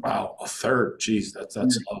 Wow, a third. Geez, that's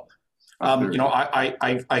low.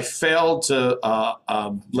 I failed to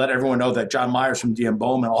let everyone know that John Myers from DM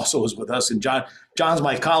Bowman also was with us. And John's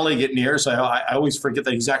my colleague at NEARS, so I always forget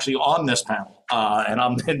that he's actually on this panel. And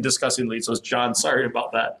I'm discussing leads. So John, sorry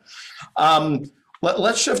about that.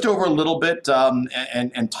 Let's shift over a little bit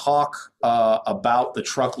and talk about the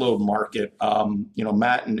truckload market.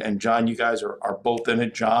 Matt and John, you guys are both in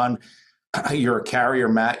it. John, you're a carrier.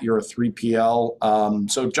 Matt, you're a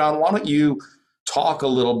 3PL. So John, why don't you talk a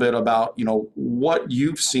little bit about, what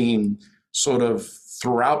you've seen sort of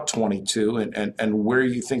throughout 22 and where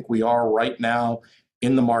you think we are right now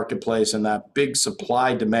in the marketplace and that big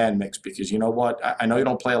supply demand mix, because you know what, I know you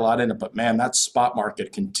don't play a lot in it, but man, that spot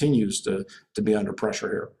market continues to be under pressure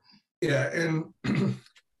here. Yeah. And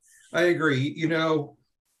I agree,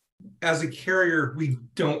 as a carrier, we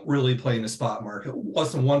don't really play in the spot market.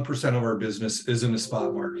 Less than 1% of our business is in the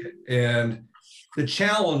spot market. And the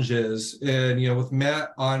challenge is, and with Matt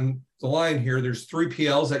on the line here, there's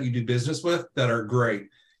 3PLs that you do business with that are great.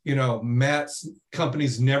 Matt's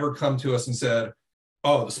companies never come to us and said,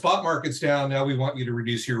 oh, the spot market's down, now we want you to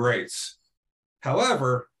reduce your rates.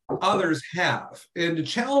 However, others have. And the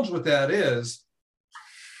challenge with that is,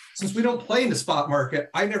 since we don't play in the spot market,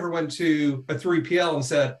 I never went to a 3PL and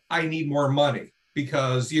said, I need more money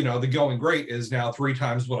because, the going rate is now 3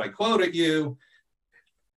 times what I quoted you.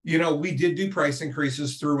 We did do price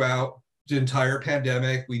increases throughout the entire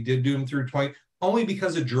pandemic. We did do them through 20, only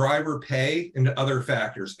because of driver pay and other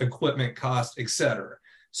factors, equipment cost, et cetera.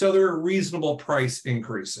 So there were reasonable price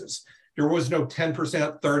increases. There was no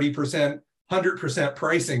 10%, 30%, 100%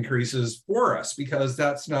 price increases for us because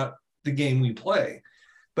that's not the game we play.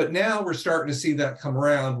 But now we're starting to see that come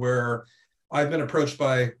around where I've been approached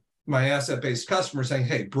by my asset-based customers saying,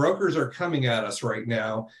 hey, brokers are coming at us right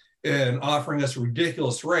now and offering us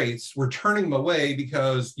ridiculous rates. We're turning them away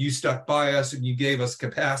because you stuck by us and you gave us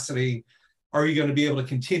capacity. Are you going to be able to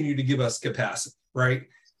continue to give us capacity, right?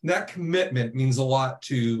 And that commitment means a lot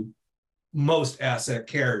to most asset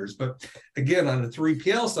carriers. But again, on the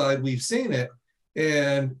 3PL side, we've seen it,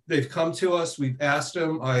 and they've come to us. We've asked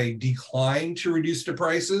them. I declined to reduce the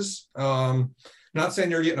prices. Not saying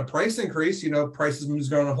they're getting a price increase. Prices is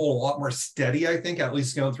going to hold a lot more steady, I think, at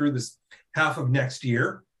least going through this half of next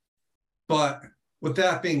year. But with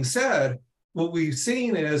that being said, what we've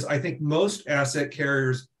seen is I think most asset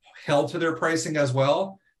carriers held to their pricing as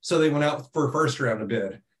well. So they went out for a first round of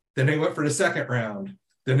bid. Then they went for the second round.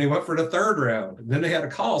 Then they went for the third round. And then they had a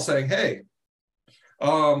call saying, hey,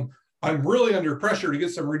 I'm really under pressure to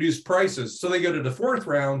get some reduced prices. So they go to the fourth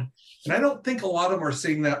round. And I don't think a lot of them are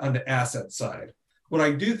seeing that on the asset side. What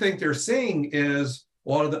I do think they're seeing is a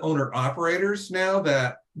lot of the owner operators now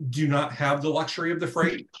that do not have the luxury of the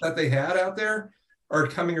freight that they had out there are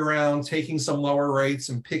coming around, taking some lower rates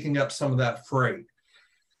and picking up some of that freight.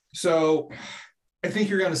 So I think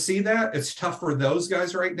you're going to see that. It's tough for those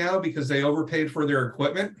guys right now because they overpaid for their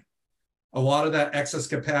equipment. A lot of that excess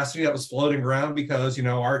capacity that was floating around because,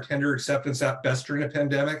 our tender acceptance at best during the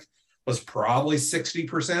pandemic was probably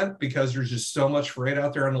 60% because there's just so much freight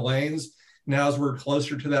out there on the lanes. Now, as we're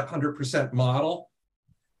closer to that 100% model,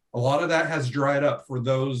 a lot of that has dried up for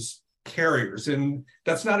those carriers. And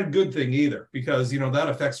that's not a good thing either because, that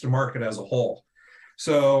affects the market as a whole.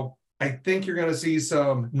 So I think you're going to see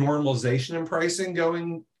some normalization in pricing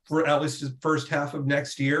going for at least the first half of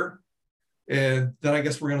next year. And then I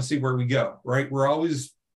guess we're going to see where we go, right? We're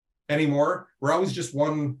always just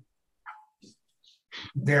one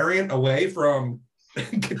variant away from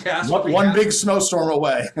catastrophe. One big snowstorm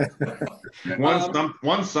away.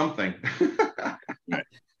 One something.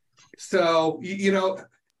 So,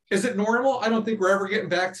 is it normal? I don't think we're ever getting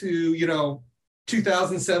back to,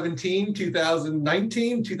 2017,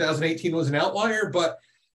 2019, 2018 was an outlier, but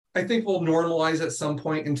I think we'll normalize at some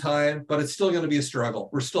point in time, but it's still going to be a struggle.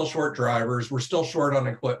 We're still short drivers. We're still short on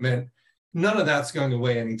equipment. None of that's going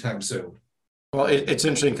away anytime soon. Well, it's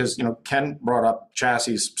interesting because, Ken brought up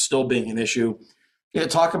chassis still being an issue.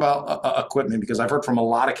 Talk about equipment, because I've heard from a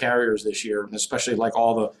lot of carriers this year, and especially like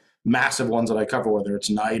all the massive ones that I cover, whether it's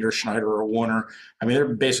Knight or Schneider or Warner. I mean,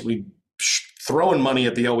 they're basically throwing money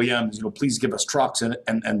at the OEMs, please give us trucks, and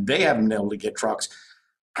they haven't been able to get trucks.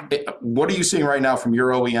 What are you seeing right now from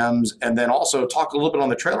your OEMs? And then also talk a little bit on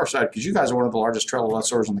the trailer side, because you guys are one of the largest trailer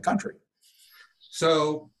lessors in the country.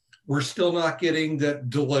 So we're still not getting the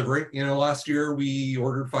delivery. Last year we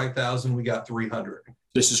ordered 5,000, we got 300.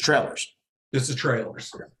 This is trailers. This is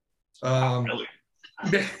trailers. Really?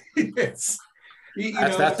 It's,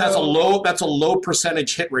 that's a low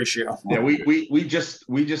percentage hit ratio. Yeah, we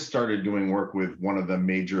just started doing work with one of the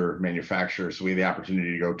major manufacturers. So we had the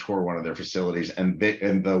opportunity to go tour one of their facilities, and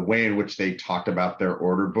the way in which they talked about their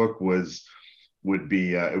order book would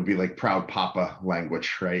be like proud papa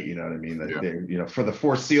language, right? You know what I mean? That they, for the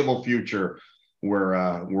foreseeable future, we're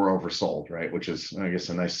oversold, right? Which is, I guess,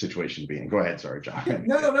 a nice situation to be in. Go ahead, sorry, John.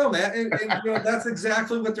 No, Matt, and that's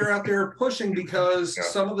exactly what they're out there pushing, because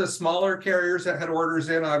some of the smaller carriers that had orders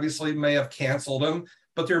in obviously may have canceled them,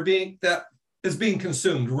 but that is being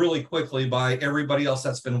consumed really quickly by everybody else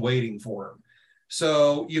that's been waiting for them.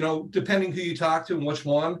 So, depending who you talk to and which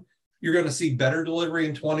one, you're going to see better delivery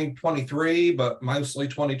in 2023, but mostly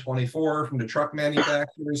 2024 from the truck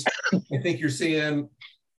manufacturers. I think you're seeing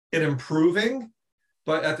it improving,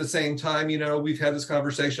 but at the same time, we've had this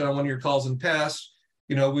conversation on one of your calls in the past.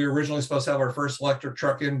 We were originally supposed to have our first electric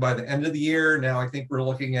truck in by the end of the year. Now I think we're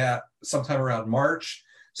looking at sometime around March.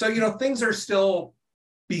 So, things are still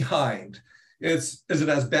behind. Is it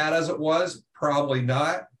as bad as it was? Probably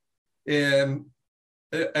not. And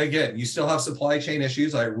again, you still have supply chain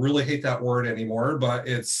issues. I really hate that word anymore, but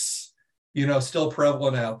it's, still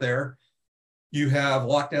prevalent out there. You have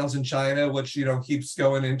lockdowns in China, which, keeps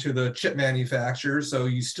going into the chip manufacturers. So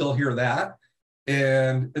you still hear that.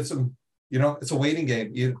 And it's a waiting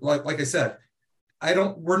game. Like I said,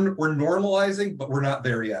 we're normalizing, but we're not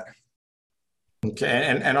there yet. Okay.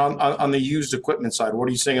 And on the used equipment side, what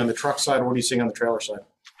are you seeing on the truck side? What are you seeing on the trailer side?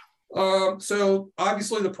 So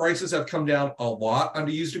obviously the prices have come down a lot on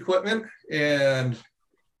the used equipment, and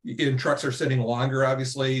trucks are sitting longer.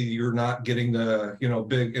 Obviously, you're not getting the,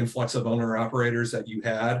 big influx of owner operators that you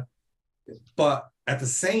had, but at the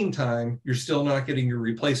same time, you're still not getting your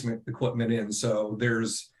replacement equipment in. So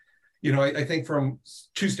there's, I think from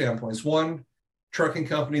two standpoints. One, trucking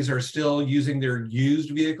companies are still using their used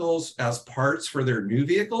vehicles as parts for their new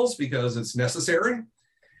vehicles because it's necessary.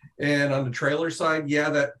 And on the trailer side, yeah,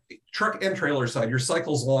 that truck and trailer side, your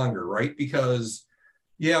cycle's longer, right? Because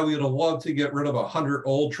yeah, we would have loved to get rid of 100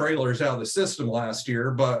 old trailers out of the system last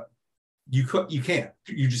year, but you can't,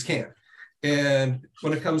 you just can't. And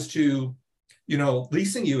when it comes to,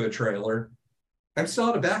 leasing you a trailer, I'm still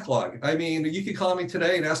out of backlog. I mean, you could call me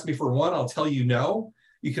today and ask me for one, I'll tell you no.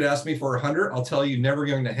 You could ask me for 100, I'll tell you never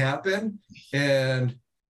going to happen. And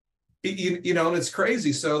and it's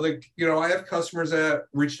crazy. So I have customers that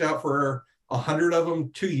reached out for 100 of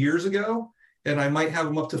them 2 years ago, and I might have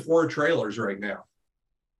them up to 4 trailers right now.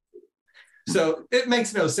 So it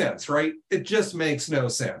makes no sense, right? It just makes no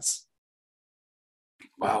sense.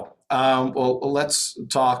 Wow. Well, let's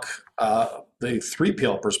talk the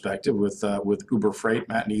 3PL perspective with Uber Freight.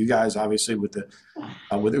 Matt, and you guys, obviously, with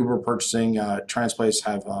Uber purchasing, Transplace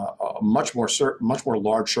have a much more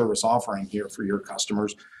large service offering here for your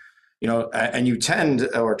customers. And you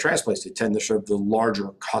Transplace, they tend to serve the larger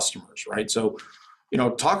customers, right? So,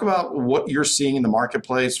 talk about what you're seeing in the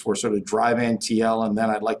marketplace for sort of dry van TL, and then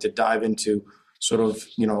I'd like to dive into sort of,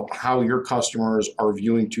 how your customers are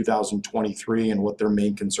viewing 2023 and what their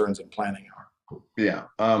main concerns and planning are. Yeah.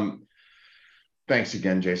 Thanks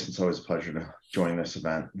again, Jason. It's always a pleasure to join this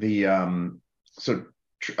event.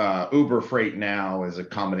 Uber Freight now is a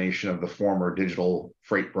combination of the former digital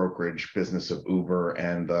freight brokerage business of Uber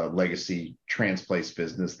and the legacy Transplace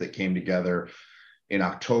business that came together in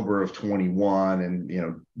October of 21. And,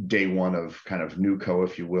 day one of kind of NewCo,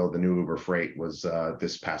 if you will, the new Uber Freight was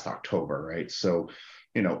this past October, right? So,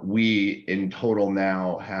 we in total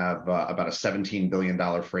now have about a $17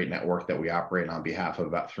 billion freight network that we operate on behalf of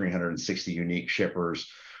about 360 unique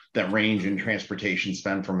shippers that range in transportation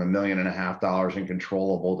spend from $1.5 million in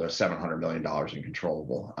controllable to $700 million in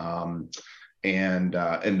controllable. And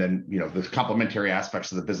then, the complementary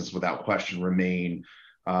aspects of the business without question remain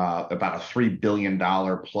about a $3 billion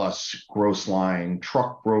plus gross line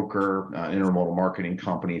truck broker, intermodal marketing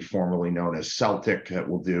company, formerly known as Celtic, that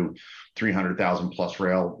will do 300,000 plus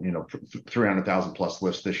 300,000 plus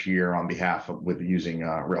lifts this year on behalf of using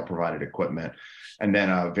rail provided equipment. And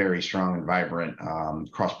then a very strong and vibrant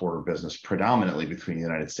cross-border business, predominantly between the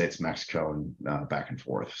United States, Mexico, and back and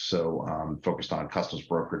forth. So focused on customs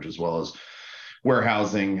brokerage as well as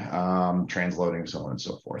warehousing, transloading, so on and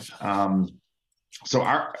so forth. So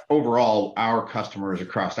our customers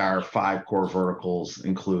across our 5 core verticals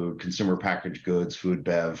include consumer packaged goods, food,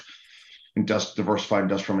 bev, diversified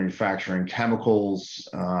industrial manufacturing, chemicals,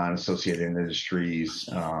 and associated industries,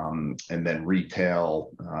 and then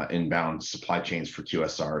retail, inbound supply chains for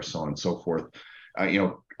QSR, so on and so forth.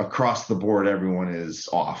 Across the board, everyone is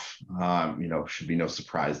off. Should be no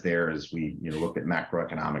surprise there as we look at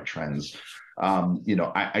macroeconomic trends.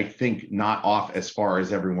 I think not off as far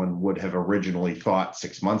as everyone would have originally thought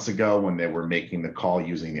 6 months ago when they were making the call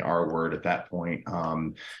using the R word at that point.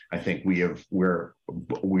 I think we are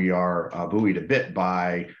buoyed a bit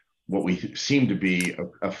by what we seem to be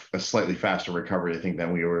a slightly faster recovery, I think,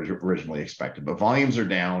 than we originally expected. But volumes are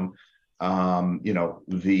down.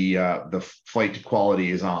 The flight to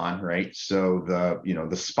quality is on, right? So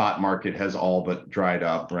the spot market has all but dried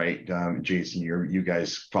up, right? Jason, you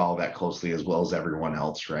guys follow that closely as well as everyone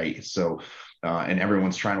else, right? So, and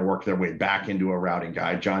everyone's trying to work their way back into a routing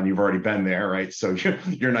guide. John, you've already been there, right? So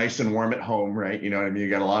you're nice and warm at home, right? You know what I mean? You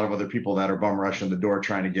got a lot of other people that are bum rushing the door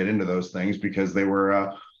trying to get into those things because they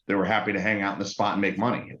were happy to hang out in the spot and make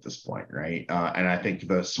money at this point, right? And I think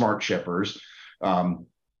the smart shippers,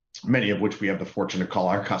 many of which we have the fortune to call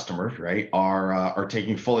our customers, right, are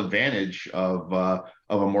taking full advantage of a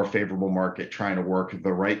more favorable market, trying to work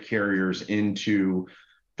the right carriers into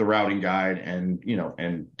the routing guide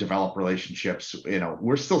and develop relationships.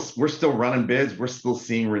 We're still running bids. We're still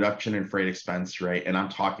seeing reduction in freight expense, right? And I'm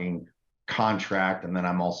talking contract, and then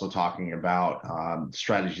I'm also talking about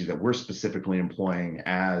strategies that we're specifically employing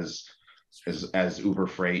as Uber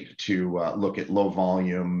Freight to look at low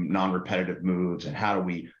volume, non-repetitive moves, and how do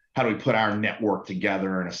we put our network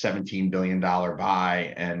together in a $17 billion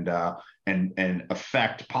buy and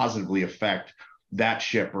positively affect that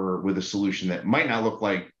shipper with a solution that might not look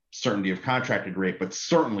like certainty of contracted rate, but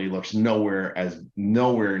certainly looks nowhere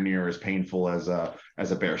near as painful as a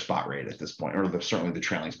bare spot rate at this point, or certainly the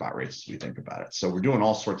trailing spot rates as we think about it. So we're doing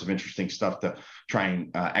all sorts of interesting stuff to try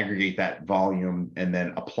and aggregate that volume and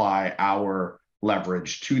then apply our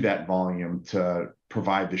leverage to that volume to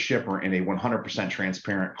provide the shipper in a 100%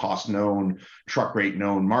 transparent, cost known, truck rate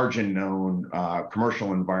known, margin known,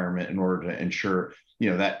 commercial environment in order to ensure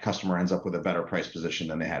that customer ends up with a better price position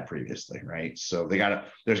than they had previously, right? So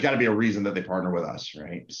there's got to be a reason that they partner with us,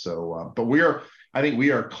 right? So, but I think we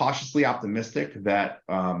are cautiously optimistic that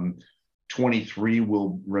 23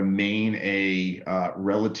 will remain a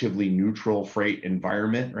relatively neutral freight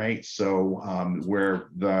environment, right? So where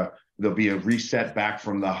there'll be a reset back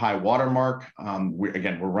from the high water mark.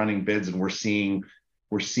 We're running bids, and we're seeing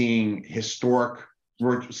returns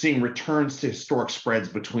to historic spreads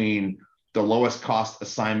between the lowest cost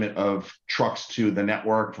assignment of trucks to the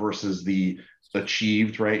network versus the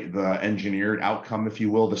achieved, right? The engineered outcome, if you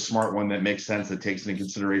will, the smart one that makes sense, that takes into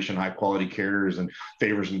consideration high quality carriers and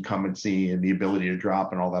favors incumbency and the ability to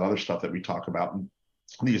drop and all that other stuff that we talk about, and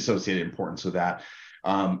the associated importance of that.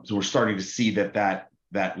 So we're starting to see that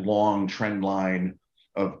long trend line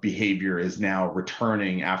of behavior is now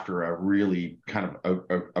returning after a really kind of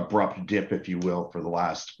a abrupt dip, if you will, for the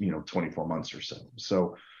last 24 months or so.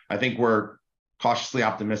 So I think we're cautiously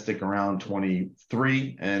optimistic around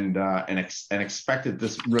 23 and expect that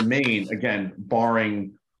this remain, again,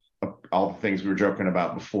 barring all the things we were joking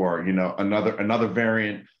about before, another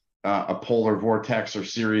variant, a polar vortex or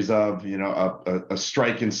series of, a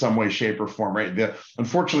strike in some way, shape, or form, right?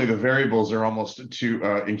 Unfortunately, the variables are almost too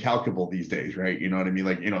incalculable these days, right? You know what I mean?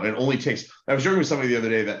 Like, it only takes, I was joking with somebody the other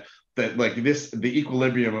day that like the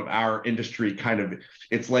equilibrium of our industry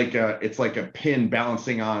it's like a pin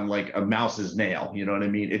balancing on like a mouse's nail. You know what I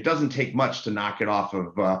mean? It doesn't take much to knock it off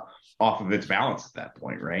of its balance at that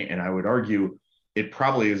point, right? And I would argue it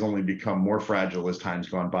probably has only become more fragile as time's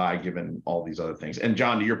gone by, given all these other things. And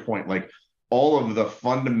John, to your point, like all of the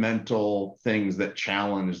fundamental things that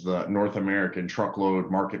challenge the North American truckload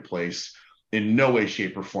marketplace in no way,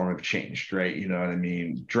 shape, or form have changed, right? You know what I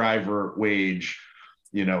mean? Driver wage,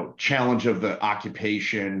 challenge of the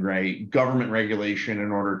occupation, right? Government regulation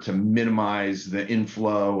in order to minimize the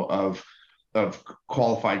inflow of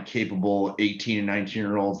qualified, capable 18 and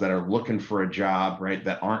 19-year-olds that are looking for a job, right?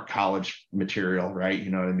 That aren't college material, right?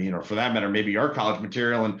 You know what I mean? Or for that matter, maybe are college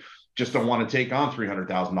material and just don't want to take on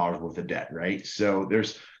 $300,000 worth of debt, right? So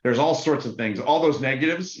there's all sorts of things. All those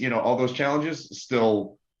negatives, all those challenges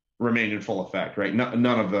still remain in full effect, right? None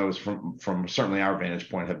of those from certainly our vantage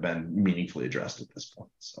point have been meaningfully addressed at this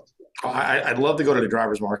point. So I'd love to go to the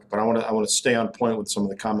driver's market, but I want to stay on point with some of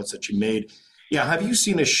the comments that you made. Yeah, have you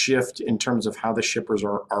seen a shift in terms of how the shippers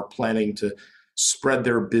are planning to spread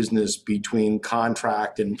their business between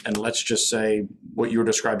contract and let's just say what you're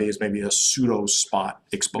describing as maybe a pseudo spot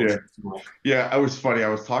exposure? Yeah, it was funny. I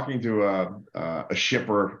was talking to a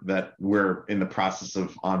shipper that we're in the process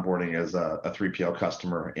of onboarding as a 3PL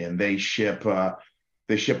customer, and they ship a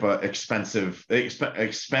expensive,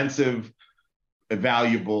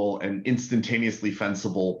 valuable, and instantaneously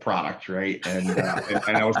fensible product, right? And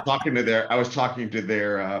I was talking to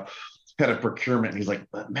their head of procurement, and he's like,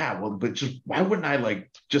 Matt, well, but just why wouldn't I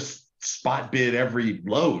like just spot bid every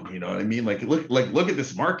load? You know what I mean? Like look at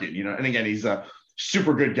this market, And again, he's a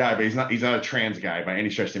super good guy, but he's not a trans guy by any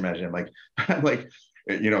stretch of the imagination. I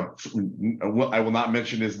will not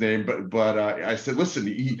mention his name, but I said, listen,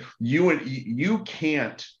 you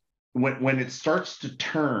can't, when it starts to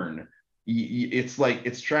turn, it's like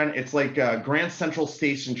Grand Central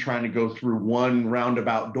Station trying to go through one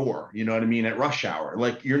roundabout door, you know what I mean, at rush hour.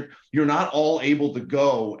 Like you're not all able to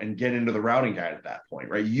go and get into the routing guide at that point,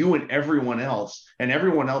 right? You and everyone else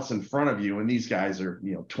in front of you, and these guys are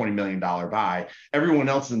 $20 million buy, everyone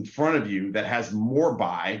else in front of you that has more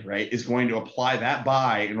buy, right, is going to apply that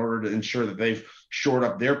buy in order to ensure that they've shored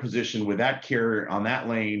up their position with that carrier on that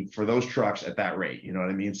lane for those trucks at that rate. You know what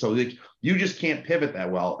I mean? So you just can't pivot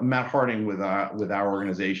that well. Matt Harding with our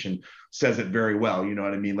organization says it very well. You know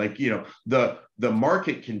what I mean? Like, the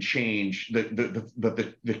market can change,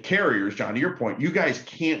 the carriers, John, to your point, you guys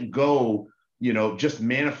can't go, just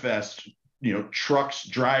manifest, trucks,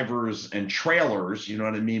 drivers, and trailers, you know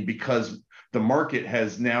what I mean? Because the market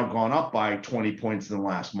has now gone up by 20 points in the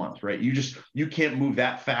last month, right? You can't move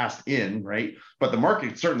that fast in, right? But the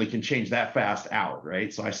market certainly can change that fast out,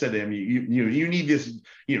 right? So I said to him, you need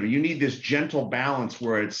this gentle balance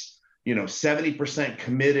where it's 70%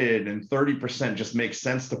 committed and 30% just makes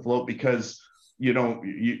sense to float, because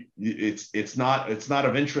it's not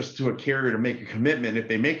of interest to a carrier to make a commitment. If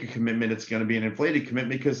they make a commitment, it's going to be an inflated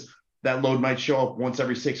commitment because that load might show up once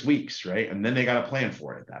every 6 weeks, right? And then they got to plan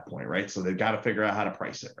for it at that point, right? So they've got to figure out how to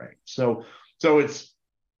price it, right? So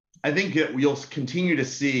I think that you'll continue to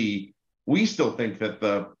see, we still think that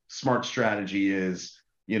the smart strategy is,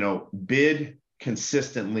 bid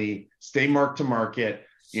consistently, stay mark to market,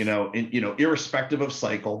 irrespective of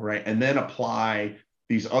cycle, right? And then apply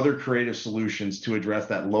these other creative solutions to address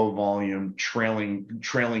that low volume trailing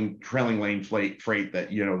lane freight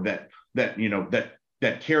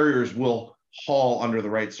that carriers will haul under the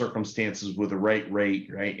right circumstances with the right rate,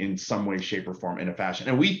 right, in some way, shape, or form, in a fashion.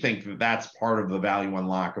 And we think that that's part of the value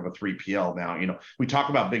unlock of a 3PL now. You know, we talk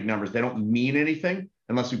about big numbers. They don't mean anything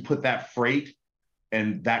unless we put that freight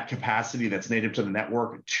and that capacity that's native to the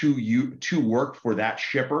network to work for that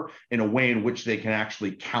shipper in a way in which they can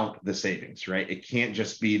actually count the savings, right? It can't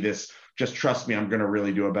just be this, just trust me, I'm going to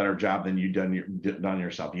really do a better job than you've done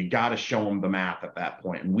yourself. You got to show them the math at that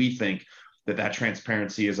point. And we think that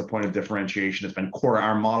transparency is a point of differentiation. It's been core to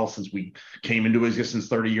our model since we came into existence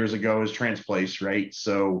 30 years ago as Transplace, right?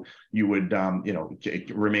 So you would,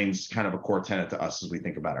 it remains kind of a core tenet to us as we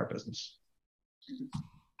think about our business.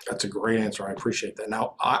 That's a great answer. I appreciate that.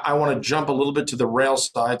 Now, I want to jump a little bit to the rail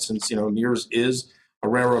side since, NEARS is a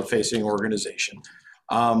railroad-facing organization.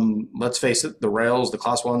 Let's face it, the rails, the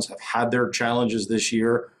Class 1s have had their challenges this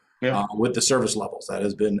year with the service levels. That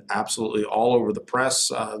has been absolutely all over the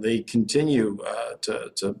press. They continue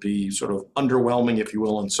to be sort of underwhelming, if you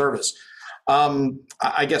will, in service.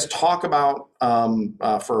 I guess talk about,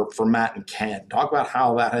 for Matt and Ken, talk about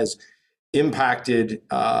how that has impacted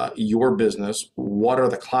your business. What are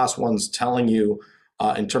the Class 1s telling you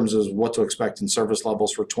in terms of what to expect in service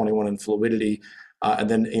levels for 21 and fluidity? And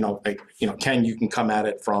then, Ken, you can come at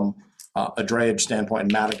it from a drayage standpoint,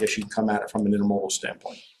 and Matt, I guess you can come at it from an intermodal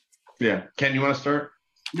standpoint. Yeah. Ken, you want to start?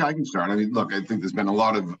 Yeah, I can start. I mean, look, I think there's been a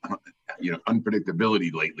lot of,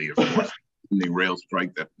 unpredictability lately, of course, in the rail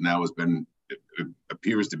strike that now has been, it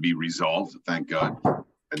appears to be resolved, thank God.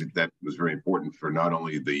 I think that was very important for not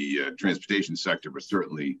only the transportation sector, but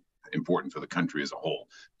certainly important for the country as a whole.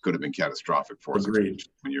 Could have been catastrophic for us when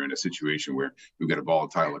you're in a situation where we've got a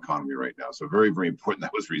volatile economy right now. So very, very important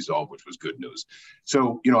that was resolved, which was good news.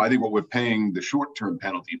 So, I think what we're paying the short-term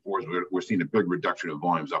penalty for is we're seeing a big reduction of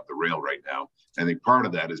volumes off the rail right now. I think part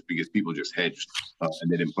of that is because people just hedged and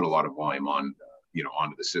they didn't put a lot of volume on,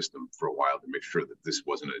 onto the system for a while to make sure that this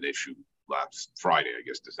wasn't an issue last Friday, I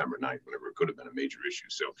guess, December 9th, whenever it could have been a major issue.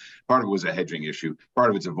 So part of it was a hedging issue. Part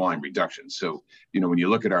of it's a volume reduction. So, when you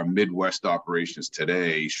look at our Midwest operations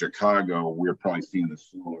today, Chicago, we're probably seeing the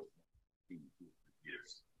slower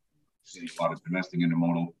years. Seeing a lot of domestic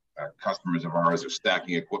intermodal customers of ours are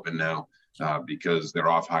stacking equipment now because they're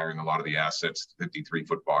off hiring a lot of the assets,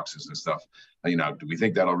 53-foot boxes and stuff. Do we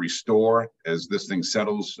think that'll restore as this thing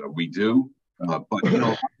settles? We do. But,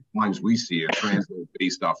 times we see a transload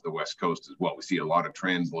based off the West Coast as well. We see a lot of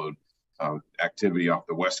transload activity off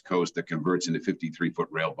the West Coast that converts into 53-foot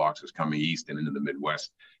rail boxes coming east and into the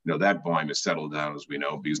Midwest. That volume has settled down, as we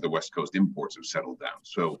know, because the West Coast imports have settled down.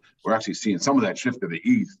 So we're actually seeing some of that shift to the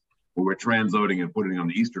east, where we're transloading and putting on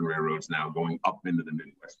the eastern railroads now, going up into the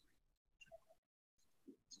Midwest.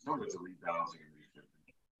 Some of it's a rebalancing and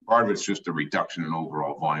reshifting. Part of it's just a reduction in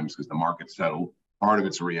overall volumes because the market settled. Part of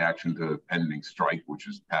it's a reaction to the pending strike, which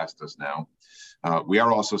is past us now. We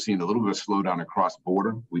are also seeing a little bit of slowdown across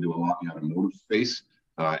border. We do a lot in the automotive space,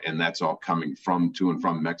 and that's all coming to and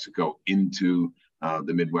from Mexico into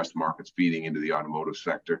the Midwest markets, feeding into the automotive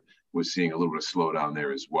sector. We're seeing a little bit of slowdown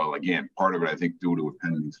there as well. Again, part of it, I think, due to a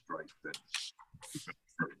pending strike.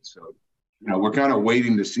 So, we're kind of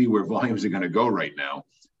waiting to see where volumes are going to go right now.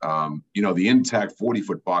 The intact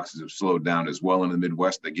 40-foot boxes have slowed down as well in the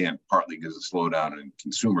Midwest, again, partly because of slowdown in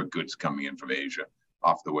consumer goods coming in from Asia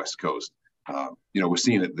off the West Coast. We're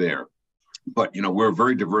seeing it there. But, we're a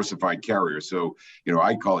very diversified carrier. So,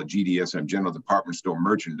 I call it GDSM, General Department Store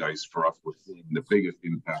Merchandise. For us, we're seeing the biggest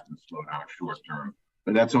impact and slowdown short term.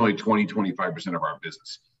 But that's only 25% of our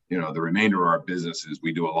business. The remainder of our business is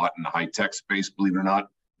we do a lot in the high-tech space, believe it or not,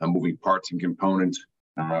 moving parts and components.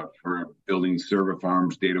 For building server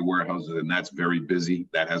farms, data warehouses, and that's very busy.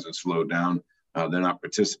 That hasn't slowed down. They're not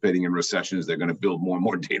participating in recessions. They're going to build more and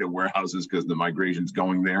more data warehouses because the migration's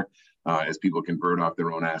going there as people convert off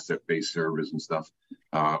their own asset-based servers and stuff.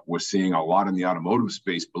 We're seeing a lot in the automotive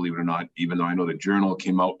space, believe it or not, even though I know the Journal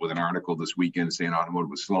came out with an article this weekend saying automotive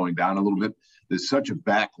was slowing down a little bit. There's such a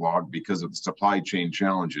backlog because of the supply chain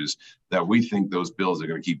challenges that we think those bills are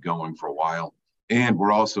going to keep going for a while. And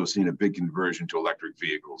we're also seeing a big conversion to electric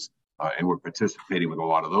vehicles. And we're participating with a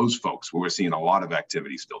lot of those folks where we're seeing a lot of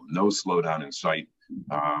activity still, no slowdown in sight,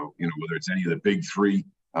 whether it's any of the big three.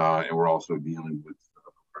 And we're also dealing with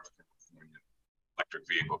electric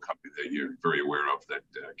vehicle company that you're very aware of that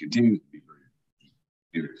continues to be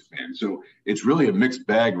very expanded. So it's really a mixed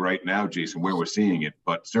bag right now, Jason, where we're seeing it,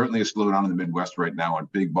 but certainly a slowdown in the Midwest right now on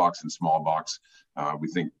big box and small box. We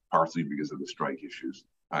think partially because of the strike issues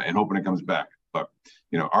and hoping it comes back. But,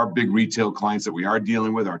 our big retail clients that we are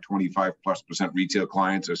dealing with, our 25+% retail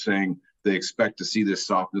clients are saying they expect to see this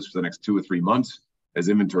softness for the next 2 or 3 months as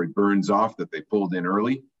inventory burns off that they pulled in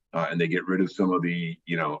early. and they get rid of some of the,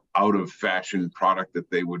 out of fashion product that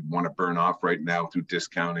they would want to burn off right now through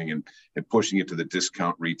discounting and pushing it to the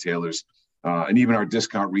discount retailers. And even our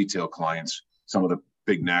discount retail clients, some of the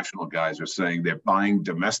big national guys are saying they're buying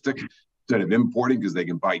domestic instead of importing because they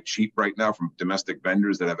can buy cheap right now from domestic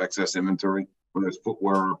vendors that have excess inventory, whether it's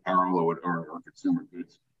footwear or apparel or consumer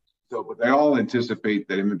goods. So, but they all anticipate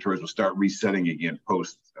that inventories will start resetting again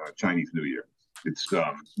post Chinese New Year. It's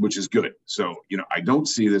which is good. So, I don't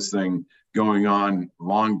see this thing going on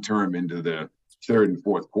long term into the third and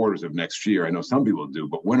fourth quarters of next year. I know some people do,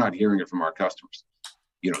 but we're not hearing it from our customers.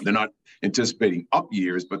 They're not anticipating up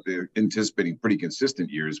years, but they're anticipating pretty consistent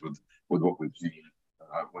years with what we've seen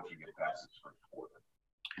once you get past this first quarter.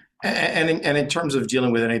 And in terms of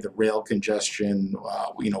dealing with any of the rail congestion,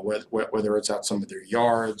 whether it's at some of their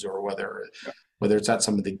yards or whether it's at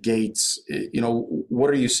some of the gates,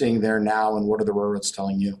 what are you seeing there now, and what are the railroads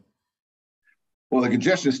telling you? Well, the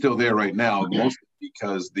congestion is still there right now, mostly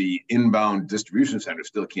because the inbound distribution center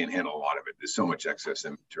still can't handle a lot of it. There's so much excess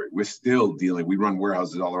inventory. We're still dealing. We run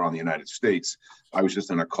warehouses all around the United States. I was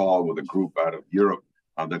just on a call with a group out of Europe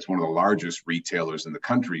that's one of the largest retailers in the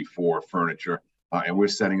country for furniture. And we're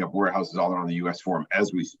setting up warehouses all around the U.S. for them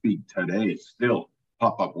as we speak today. Still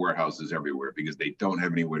pop-up warehouses everywhere because they don't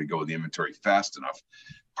have anywhere to go with the inventory fast enough.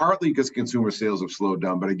 Partly because consumer sales have slowed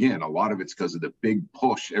down, but again, a lot of it's because of the big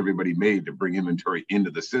push everybody made to bring inventory into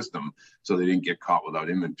the system so they didn't get caught without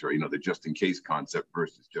inventory, the just-in-case concept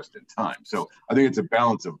versus just-in-time. So I think it's a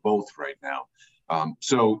balance of both right now.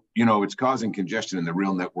 It's causing congestion in the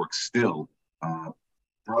rail network still,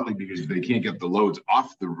 partly because they can't get the loads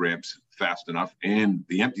off the ramps fast enough, and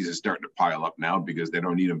the empties are starting to pile up now because they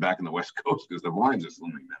don't need them back in the West Coast because the volumes are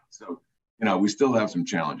slowing down. So, we still have some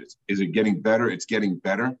challenges. Is it getting better? It's getting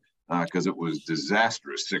better because it was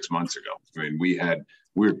disastrous 6 months ago. I mean, we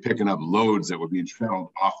were picking up loads that were being shuttled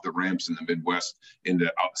off the ramps in the Midwest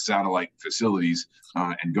into satellite facilities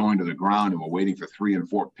and going to the ground, and we're waiting for 3 and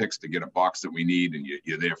 4 picks to get a box that we need, and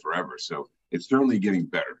you're there forever. So it's certainly getting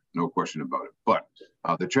better, no question about it. But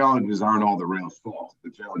the challenges aren't all the rail's fault. The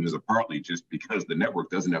challenges are partly just because the network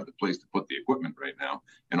doesn't have the place to put the equipment right now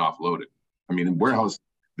and offload it. I mean, in warehouse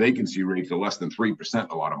vacancy rates are less than 3% in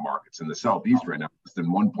a lot of markets. In the Southeast right now, less than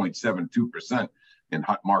 1.72% in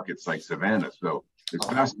hot markets like Savannah. So as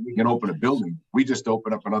fast as we can open a building, we just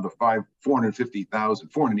opened up another 480,000,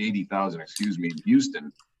 in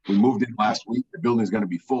Houston. We moved in last week. The building's going to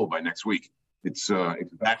be full by next week. It's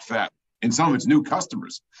that fast. And some of it's new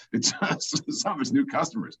customers. Some of it's new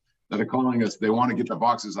customers that are calling us. They want to get the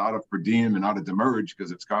boxes out of per diem and out of demurrage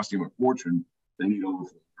because it's costing them a fortune. They need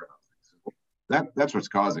overflow. That's what's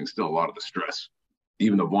causing still a lot of the stress,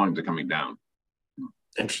 even though volumes are coming down.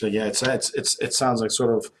 Interesting. Yeah, it sounds like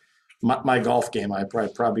sort of my golf game. I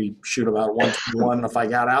probably shoot about 121. If I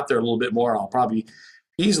got out there a little bit more, I'll probably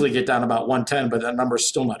easily get down about 110, but that number is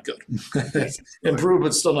still not good. Improved,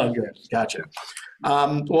 but still not good. Gotcha.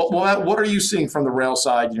 What are you seeing from the rail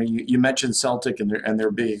side? You mentioned Celtic and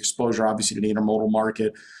their big exposure, obviously, to the intermodal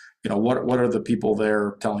market. What are the people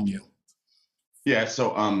there telling you? Yeah,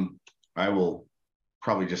 so I will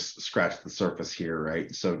probably just scratch the surface here,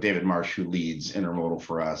 right? So David Marsh, who leads intermodal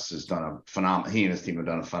for us, has done a phenomenal. He and his team have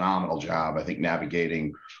done a phenomenal job, I think,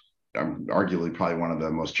 navigating arguably probably one of the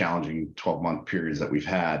most challenging 12-month periods that we've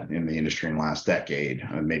had in the industry in the last decade,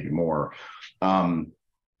 maybe more.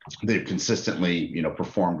 They've consistently,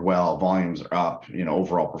 performed well. Volumes are up.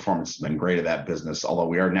 Overall performance has been great of that business. Although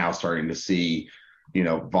we are now starting to see,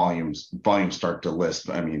 volumes start to list.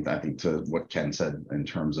 I mean, I think to what Ken said in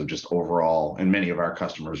terms of just overall, and many of our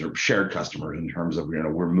customers are shared customers in terms of,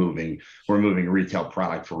 we're moving retail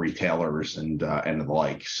product for retailers and the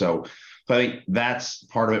like. So I think that's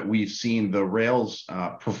part of it. We've seen the rail's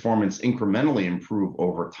performance incrementally improve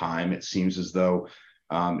over time. It seems as though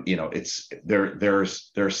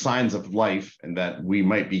there's signs of life and that we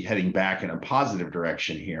might be heading back in a positive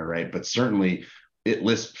direction here, right? But certainly it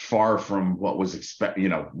lists far from what was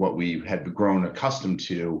what we had grown accustomed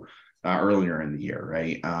to earlier in the year,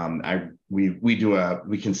 right?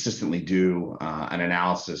 We consistently do an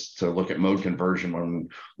analysis to look at mode conversion when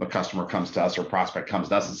a customer comes to us or prospect comes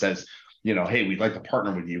to us and says, hey, we'd like to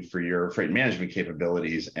partner with you for your freight management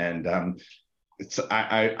capabilities, and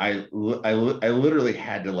I literally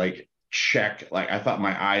had to check. I thought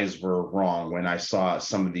my eyes were wrong when I saw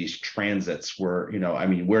some of these transits where,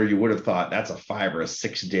 where you would have thought that's a 5 or a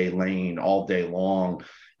 6 day lane all day long.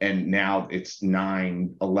 And now it's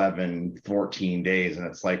 9, 11, 14 days. And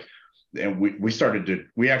it's like, and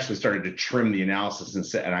we actually started to trim the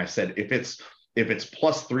analysis and I said, if it's if it's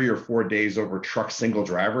plus 3 or 4 days over truck single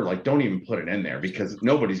driver, like don't even put it in there because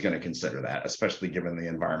nobody's going to consider that, especially given the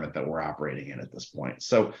environment that we're operating in at this point.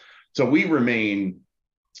 So we remain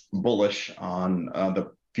bullish on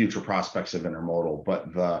the future prospects of intermodal, but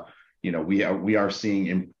we are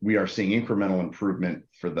seeing incremental improvement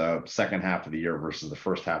for the second half of the year versus the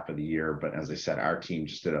first half of the year. But as I said, our team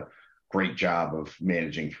just did a great job of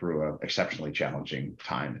managing through an exceptionally challenging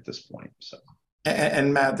time at this point. So.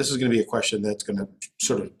 And Matt, this is going to be a question that's going to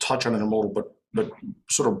sort of touch on intermodal, but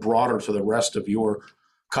sort of broader to the rest of your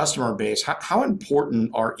customer base. How important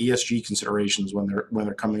are ESG considerations when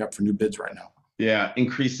they're coming up for new bids right now? Yeah,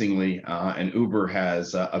 increasingly, and Uber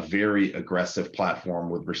has a very aggressive platform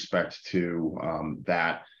with respect to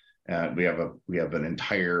that. We have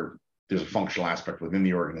there's a functional aspect within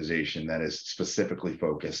the organization that is specifically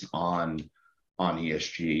focused on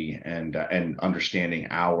ESG and understanding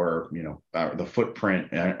the footprint,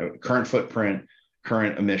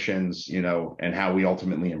 current emissions, and how we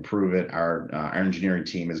ultimately improve it. Our engineering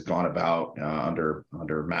team has gone about under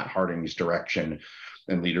Matt Harding's direction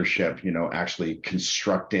and leadership, actually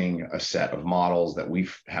constructing a set of models that we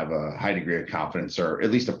have a high degree of confidence are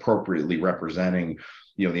at least appropriately representing,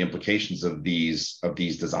 the implications of these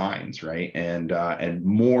designs, right? And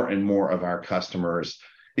more of our customers.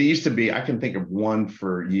 It used to be, I can think of one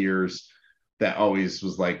for years that always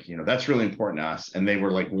was like, that's really important to us. And they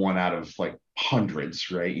were like one out of like hundreds,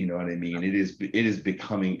 right? You know what I mean? It is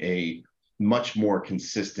becoming a much more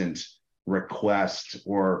consistent request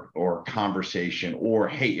or conversation, or,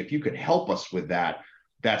 hey, if you could help us with that,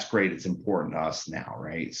 that's great. It's important to us now,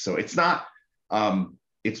 right? So it's not,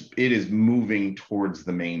 it is moving towards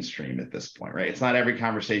the mainstream at this point, right? It's not every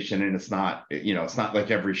conversation, and it's not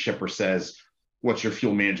like every shipper says, what's your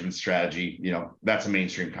fuel management strategy? That's a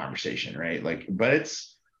mainstream conversation, right? But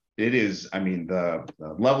it is, I mean, the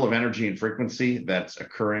level of energy and frequency that's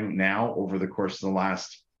occurring now over the course of the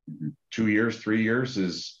last 2 years, 3 years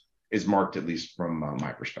is marked, at least from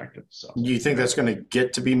my perspective. So, do you think that's going to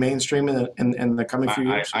get to be mainstream in the coming few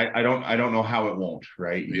years? I don't know how it won't,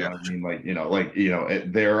 right? You know what I mean?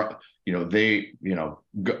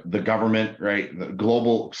 The government, right? The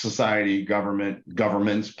global society,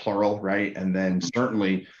 governments, plural, right? And then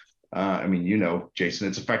certainly, Jason,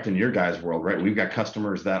 it's affecting your guys' world, right? We've got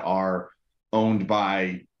customers that are owned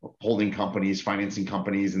by holding companies, financing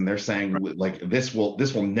companies, and they're saying like this will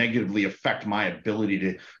negatively affect my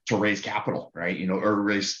ability to raise capital, right? Or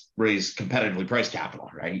raise competitively priced capital,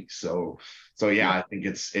 right? So yeah, I think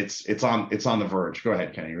it's on the verge. Go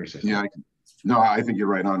ahead, Kenny. No, I think you're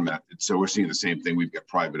right on, Matt. So we're seeing the same thing. We've got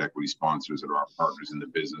private equity sponsors that are our partners in the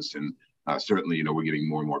business, and certainly, we're getting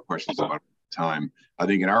more and more questions about it time. I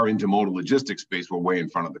think in our intermodal logistics space, we're way in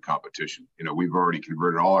front of the competition. We've already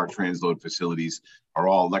converted all our transload facilities are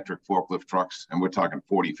all electric forklift trucks, and we're talking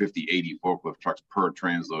 40, 50, 80 forklift trucks per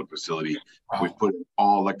transload facility. Wow. We've put in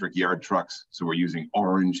all electric yard trucks, so we're using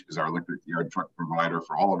Orange as our electric yard truck provider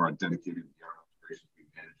for all of our dedicated yard operations we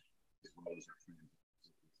manage, as well as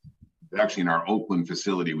our actually in our Oakland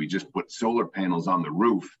facility, we just put solar panels on the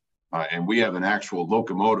roof. And we have an actual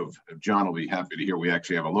locomotive. John will be happy to hear. We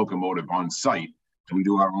actually have a locomotive on site, and we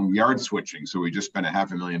do our own yard switching. So we just spent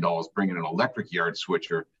 $500,000 bringing an electric yard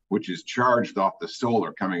switcher, which is charged off the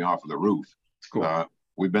solar coming off of the roof. Cool.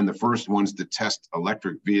 We've been the first ones to test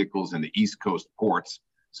electric vehicles in the East Coast ports.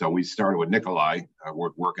 So we started with Nikolai.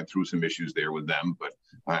 We're working through some issues there with them,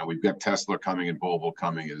 but we've got Tesla coming and Volvo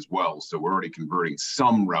coming as well. So we're already converting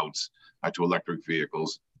some routes to electric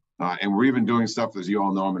vehicles. And we're even doing stuff, as you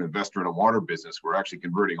all know, I'm an investor in a water business. We're actually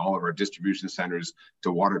converting all of our distribution centers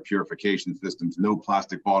to water purification systems, no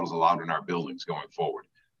plastic bottles allowed in our buildings going forward.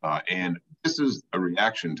 And this is a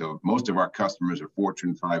reaction to most of our customers are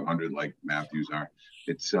Fortune 500, like Matthews are.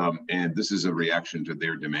 It's and this is a reaction to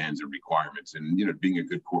their demands and requirements, and being a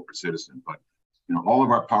good corporate citizen. But all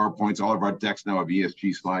of our PowerPoints, all of our decks now have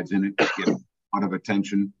ESG slides in it, get a lot of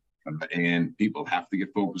attention. And people have to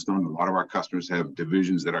get focused on. A lot of our customers have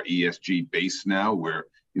divisions that are ESG based now, where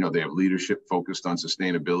they have leadership focused on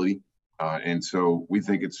sustainability, and so we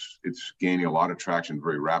think it's gaining a lot of traction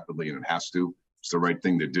very rapidly, and it has to. It's the right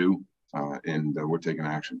thing to do, and we're taking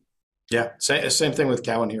action. Yeah, same thing with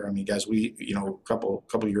Cowan here. I mean, guys, we a couple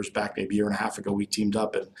of years back, maybe a year and a half ago, we teamed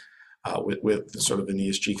up and with sort of an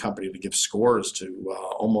ESG company to give scores to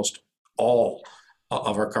almost all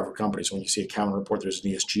of our covered companies. When you see a Cowan report, there's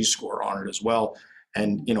an ESG score on it as well.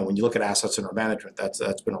 And when you look at assets under management, that's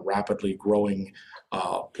been a rapidly growing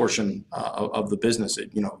portion of the business.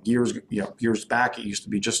 Years back, it used to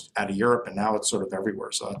be just out of Europe, and now it's sort of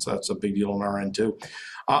everywhere. So that's a big deal on our end too.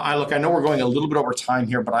 I know we're going a little bit over time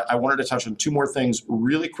here, but I wanted to touch on two more things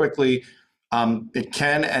really quickly.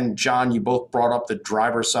 Ken and John, you both brought up the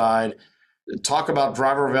driver side. Talk about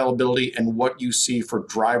driver availability and what you see for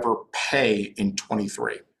driver pay in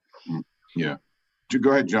 23. Yeah.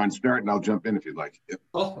 Go ahead, John. Start, and I'll jump in if you'd like. Yep.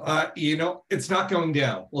 Well, it's not going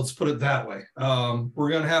down. Let's put it that way. We're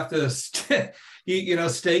going to have to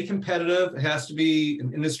stay competitive. It has to be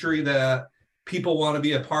an industry that people want to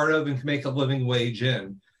be a part of and can make a living wage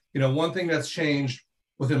in. One thing that's changed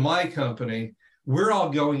within my company, we're all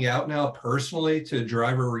going out now personally to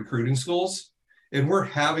driver recruiting schools, and we're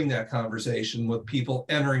having that conversation with people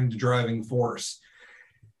entering the driving force,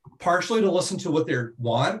 partially to listen to what they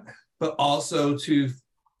want, but also to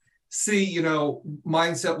see,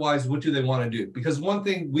 mindset wise, what do they want to do? Because one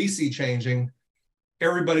thing we see changing,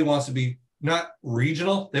 everybody wants to be not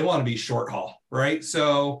regional, they want to be short haul, right?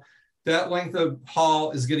 So that length of haul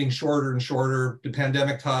is getting shorter and shorter. The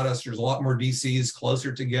pandemic taught us there's a lot more DCs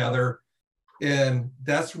closer together. And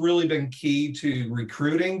that's really been key to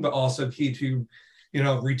recruiting, but also key to,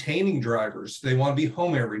 retaining drivers. They want to be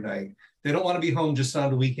home every night. They don't want to be home just on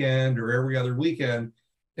the weekend or every other weekend.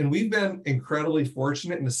 And we've been incredibly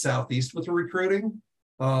fortunate in the Southeast with the recruiting.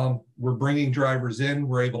 We're bringing drivers in.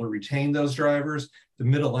 We're able to retain those drivers. The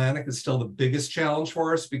Mid-Atlantic is still the biggest challenge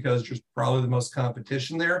for us because there's probably the most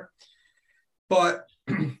competition there. But,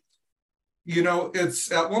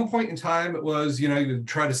 it's at one point in time, it was, you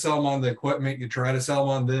try to sell them on the equipment, you try to sell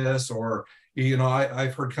them on this, or,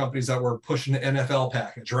 I've heard companies that were pushing the NFL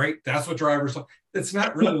package, right? That's what drivers want. It's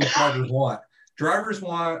not really what drivers want. Drivers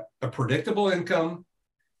want a predictable income.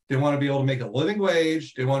 They want to be able to make a living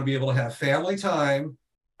wage. They want to be able to have family time.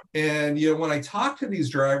 And, when I talk to these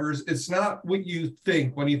drivers, it's not what you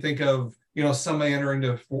think when you think of, somebody entering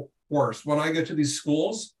the force. When I go to these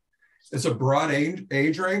schools, it's a broad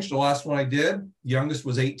age range. The last one I did, youngest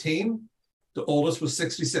was 18. The oldest was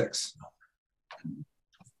 66.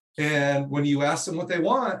 And when you ask them what they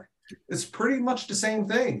want, it's pretty much the same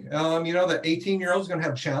thing. The 18-year-old is going to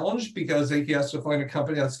have challenge because he has to find a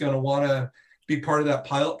company that's going to want to be part of that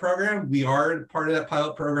pilot program. We are part of that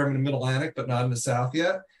pilot program in the Mid-Atlantic, but not in the South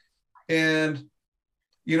yet. And,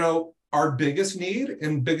 our biggest need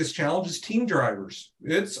and biggest challenge is team drivers.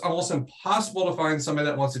 It's almost impossible to find somebody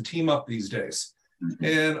that wants to team up these days.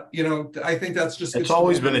 And, I think that's just... It's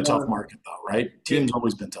always been a tough market though, right? Team's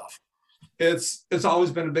always been tough. It's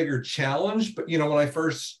always been a bigger challenge. But, when I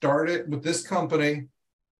first started with this company,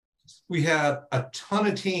 we had a ton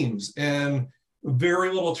of teams and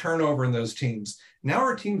very little turnover in those teams. Now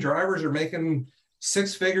our team drivers are making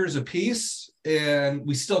 6 figures a piece and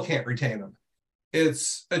we still can't retain them.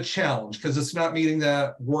 It's a challenge because it's not meeting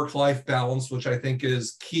that work-life balance, which I think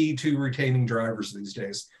is key to retaining drivers these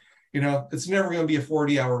days. It's never going to be a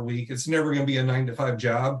 40-hour week. It's never going to be a 9-to-5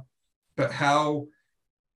 job. But how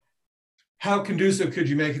conducive could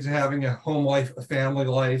you make it to having a home life, a family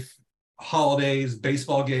life, holidays,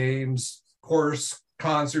 baseball games, course,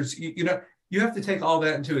 concerts? You have to take all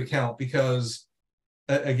that into account because,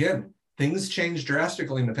 again, things changed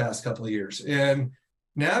drastically in the past couple of years. And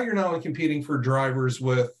now you're not only competing for drivers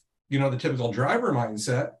with, the typical driver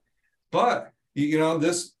mindset, but,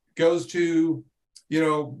 this goes to,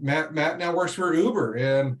 Matt now works for Uber.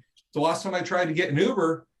 And the last time I tried to get an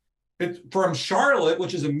Uber, from Charlotte,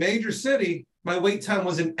 which is a major city, my wait time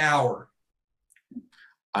was an hour.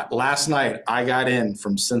 Last night, I got in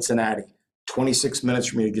from Cincinnati, 26 minutes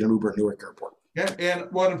for me to get an Uber at Newark Airport. Yeah, and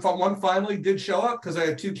when one finally did show up, because I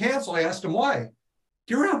had 2 cancel, I asked him why.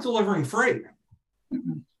 You're out delivering freight.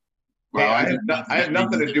 Well, I had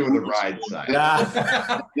nothing to do with the ride side.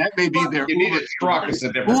 That may be their. You need a truck is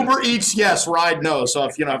a different. Uber Eats, yes. Ride, no. So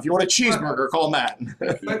if you want a cheeseburger, call Matt.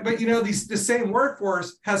 but the same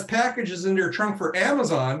workforce has packages in their trunk for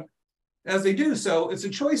Amazon, as they do. So it's a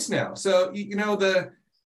choice now. So the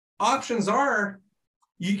options are,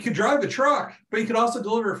 you could drive a truck, but you could also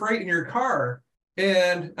deliver freight in your car.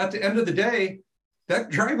 And at the end of the day, that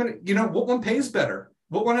driving, what one pays better?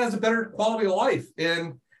 What one has a better quality of life?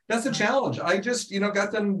 And that's a challenge. I just,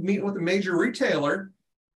 got them meeting with a major retailer.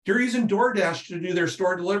 They're using DoorDash to do their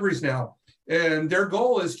store deliveries now. And their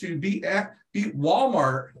goal is to beat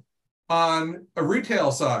Walmart on a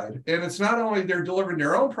retail side. And it's not only they're delivering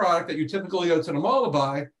their own product that you typically go to the mall to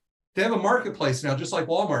buy, they have a marketplace now, just like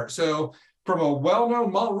Walmart. So from a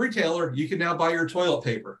well-known mall retailer, you can now buy your toilet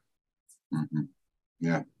paper. Mm-hmm.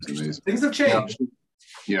 Yeah, it's amazing. Things have changed.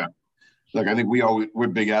 Yeah. Look, I think we're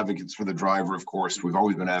big advocates for the driver, of course. We've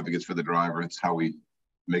always been advocates for the driver. It's how we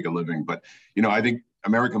make a living. But, I think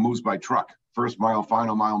America moves by truck. first mile,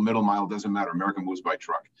 final mile, middle mile, doesn't matter. America moves by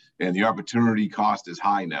truck. And the opportunity cost is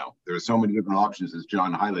high now. There are so many different options, as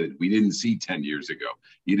John highlighted, we didn't see 10 years ago.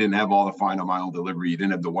 You didn't have all the final mile delivery. You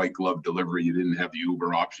didn't have the white glove delivery. You didn't have the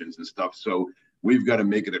Uber options and stuff. So we've got to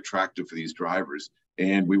make it attractive for these drivers.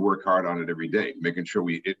 And we work hard on it every day, making sure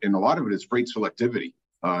and a lot of it is freight selectivity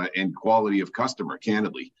and quality of customer,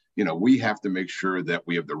 candidly. We have to make sure that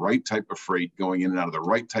we have the right type of freight going in and out of the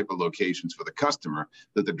right type of locations for the customer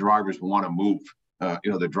that the drivers want to move.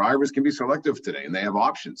 The drivers can be selective today and they have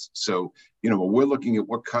options. So, when we're looking at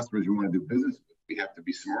what customers we want to do business with, we have to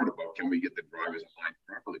be smart about, can we get the drivers aligned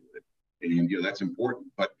properly with it? And, that's important.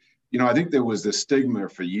 But, I think there was this stigma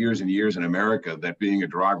for years and years in America that being a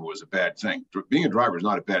driver was a bad thing. Being a driver is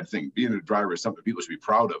not a bad thing. Being a driver is something people should be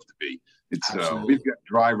proud of to be. It's we've got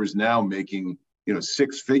drivers now making,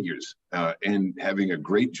 6 figures and having a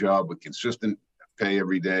great job with consistent pay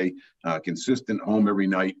every day, consistent home every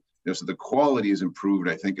night. So the quality is improved,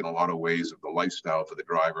 I think, in a lot of ways of the lifestyle for the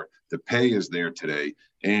driver. The pay is there today.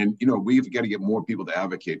 And, we've got to get more people to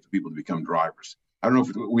advocate for people to become drivers. I don't know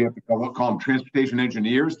if we have to call them transportation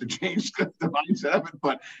engineers to change the mindset of it,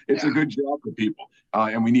 but it's a good job for people,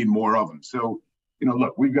 and we need more of them. So,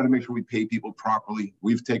 look, we've got to make sure we pay people properly.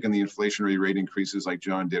 We've taken the inflationary rate increases like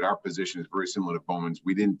John did. Our position is very similar to Bowman's.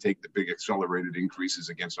 We didn't take the big accelerated increases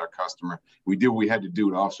against our customer. We did what we had to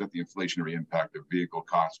do to offset the inflationary impact of vehicle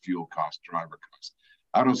costs, fuel costs, driver costs.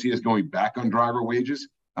 I don't see us going back on driver wages.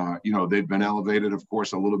 They've been elevated, of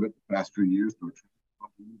course, a little bit the past few years.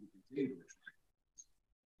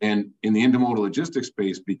 And in the intermodal logistics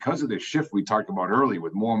space, because of the shift we talked about earlier,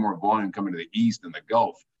 with more and more volume coming to the East and the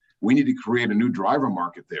Gulf, we need to create a new driver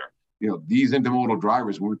market there. These intermodal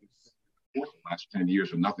drivers were the last 10 years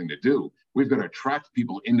with nothing to do. We've got to attract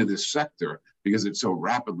people into this sector because it's so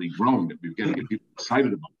rapidly growing that we've got to get people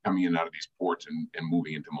excited about coming in and out of these ports and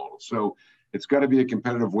moving into modal. So it's got to be a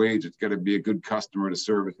competitive wage. It's got to be a good customer to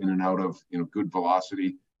service in and out of, good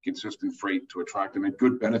velocity, consistent freight to attract them, and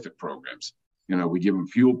good benefit programs. We give them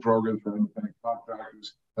fuel programs for independent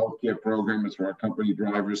contractors, healthcare programs for our company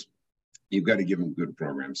drivers. You've got to give them good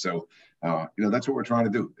programs. So, that's what we're trying to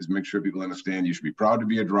do, is make sure people understand you should be proud to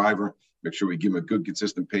be a driver, make sure we give them a good,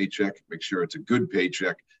 consistent paycheck, make sure it's a good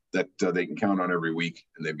paycheck that they can count on every week,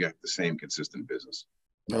 and they've got the same consistent business.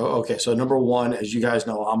 Okay. So number one, as you guys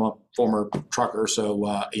know, I'm a former trucker. So,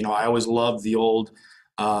 I always loved the old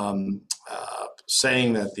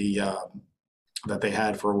saying that that they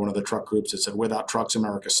had for one of the truck groups that said, "Without trucks,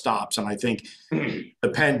 America stops." And I think the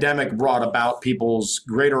pandemic brought about people's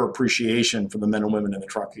greater appreciation for the men and women in the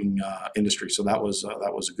trucking industry. So that was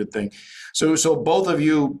a good thing. So both of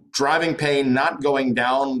you, driving pain not going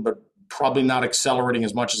down, but probably not accelerating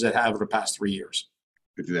as much as it have over the past 3 years.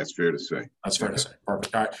 I think that's fair to say. That's fair to say.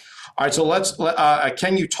 Perfect. All right. So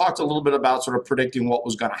Ken, you talked a little bit about sort of predicting what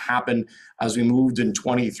was going to happen as we moved in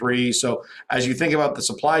 23. So as you think about the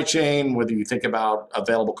supply chain, whether you think about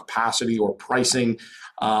available capacity or pricing,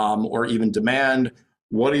 or even demand,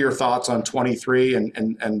 what are your thoughts on 23?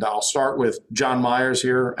 And I'll start with John Myers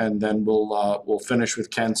here, and then we'll finish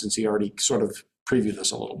with Ken, since he already sort of previewed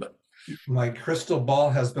this a little bit. My crystal ball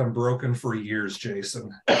has been broken for years,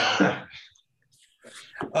 Jason.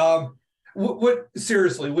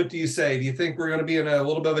 Seriously, what do you say? Do you think we're going to be in a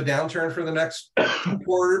little bit of a downturn for the next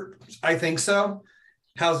quarter? I think so.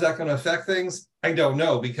 How's that going to affect things? I don't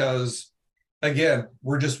know, because again,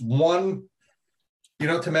 we're just one,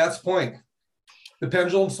 to Matt's point, the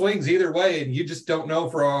pendulum swings either way, and you just don't know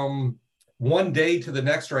from one day to the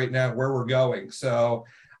next right now where we're going. So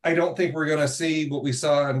I don't think we're going to see what we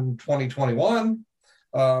saw in 2021.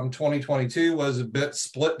 2022 was a bit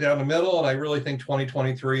split down the middle, and I really think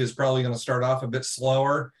 2023 is probably going to start off a bit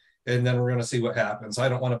slower, and then we're going to see what happens. I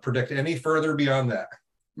don't want to predict any further beyond that.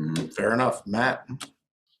 Fair enough. Matt?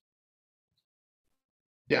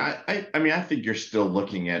 Yeah, I think you're still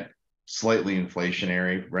looking at slightly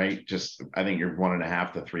inflationary, right? I think you're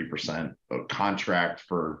 1.5% to 3% of contract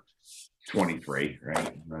for 23, right?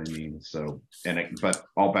 You know what I mean? So, but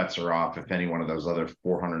all bets are off if any one of those other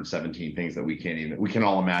 417 things that we can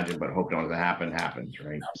all imagine, but hope don't happens,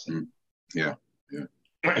 right? So. Yeah.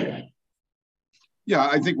 Yeah,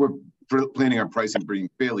 I think we're planning on pricing being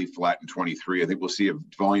fairly flat in 23. I think we'll see a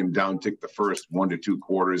volume downtick the first 1 to 2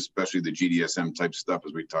 quarters, especially the GDSM type stuff,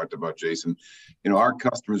 as we talked about, Jason. Our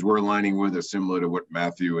customers we're aligning with are similar to what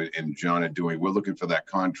Matthew and John are doing. We're looking for that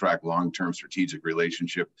contract, long-term strategic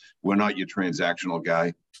relationship. We're not your transactional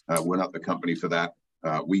guy. We're not the company for that.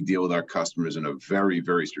 We deal with our customers in a very,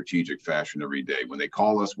 very strategic fashion every day. When they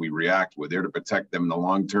call us, we react. We're there to protect them in the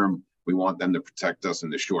long term. We want them to protect us in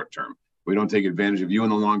the short term. We don't take advantage of you in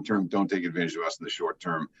the long term. Don't take advantage of us in the short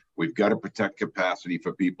term. We've got to protect capacity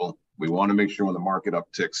for people. We want to make sure when the market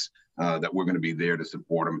upticks that we're going to be there to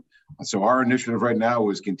support them. So our initiative right now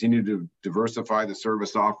is continue to diversify the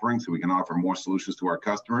service offering so we can offer more solutions to our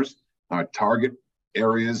customers, target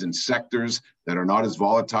areas and sectors that are not as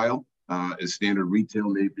volatile as standard retail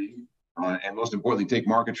may be, and most importantly, take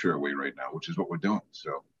market share away right now, which is what we're doing.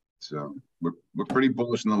 So we're pretty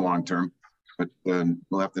bullish in the long term, but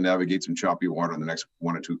we'll have to navigate some choppy water in the next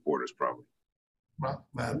 1 or 2 quarters probably. Well,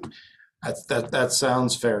 that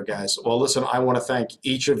sounds fair, guys. Well, listen, I want to thank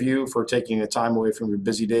each of you for taking the time away from your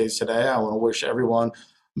busy days today. I want to wish everyone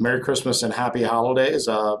Merry Christmas and Happy Holidays,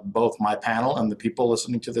 both my panel and the people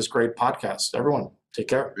listening to this great podcast. Everyone, take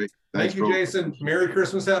care. Great. Thank you, Jason. Merry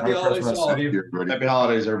Christmas, Happy Holidays to all of you. Happy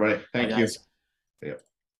holidays, everybody. Thank you. Yeah.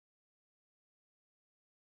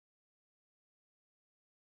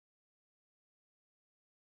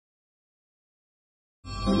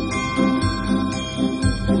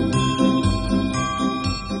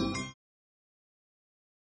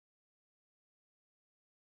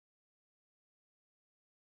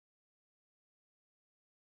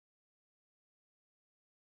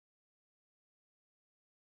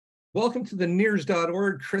 Welcome to the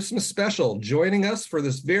NEARS.org Christmas special. Joining us for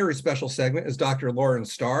this very special segment is Dr. Lauren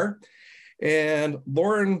Starr. And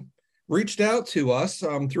Lauren reached out to us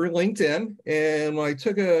through LinkedIn. And when I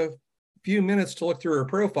took a few minutes to look through her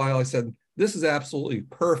profile, I said, this is absolutely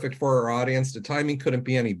perfect for our audience. The timing couldn't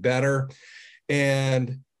be any better.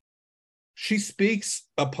 And she speaks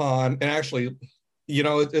upon, and actually,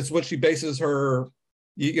 it's what she bases her,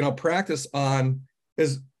 practice on,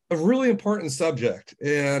 is a really important subject,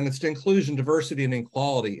 and it's inclusion, diversity, and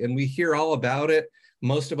equality. And we hear all about it.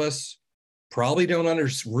 Most of us probably don't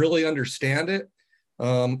really understand it.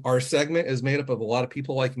 Our segment is made up of a lot of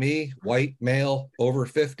people like me, white, male, over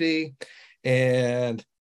 50. And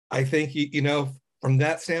I think, from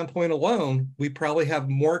that standpoint alone, we probably have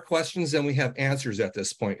more questions than we have answers at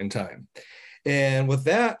this point in time. And with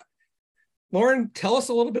that, Lauren, tell us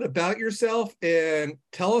a little bit about yourself and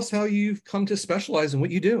tell us how you've come to specialize in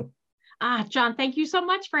what you do. John, thank you so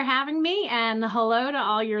much for having me, and hello to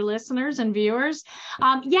all your listeners and viewers.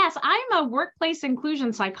 Yes, I'm a workplace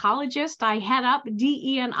inclusion psychologist. I head up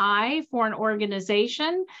DE&I for an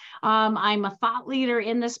organization. I'm a thought leader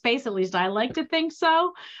in this space, at least I like to think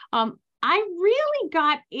so. I really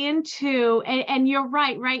got into, and you're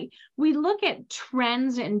right? We look at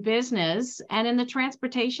trends in business and in the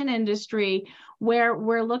transportation industry where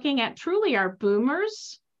we're looking at truly our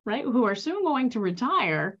boomers, right, who are soon going to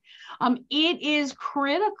retire. It is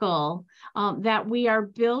critical that we are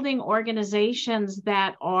building organizations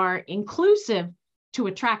that are inclusive to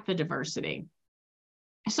attract the diversity.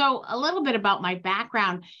 So a little bit about my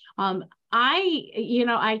background. I'm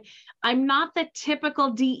not the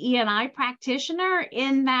typical DE&I practitioner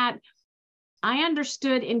in that I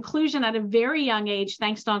understood inclusion at a very young age,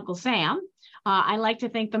 thanks to Uncle Sam. I like to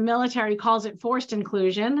think the military calls it forced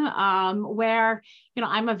inclusion, where,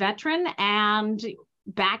 I'm a veteran, and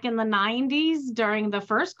back in the 90s during the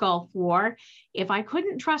first Gulf War, if I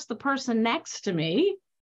couldn't trust the person next to me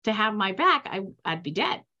to have my back, I'd be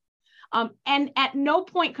dead. And at no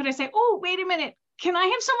point could I say, oh, wait a minute, can I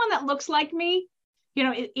have someone that looks like me?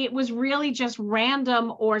 It was really just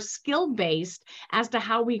random or skill-based as to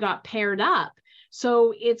how we got paired up.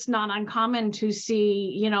 So it's not uncommon to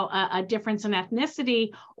see, a difference in ethnicity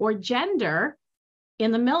or gender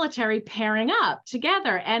in the military pairing up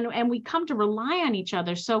together. And we come to rely on each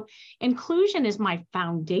other. So inclusion is my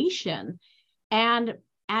foundation. And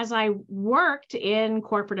as I worked in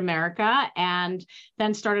corporate America and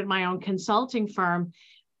then started my own consulting firm,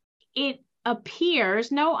 it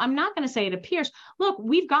appears, no, I'm not going to say it appears, look,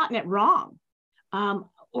 we've gotten it wrong.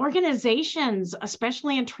 Organizations,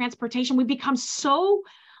 especially in transportation, we become so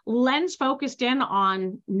lens focused in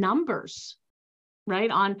on numbers, right?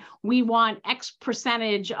 On we want X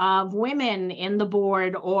percentage of women in the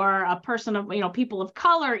board or a person of, people of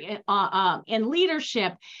color in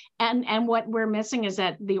leadership. And what we're missing is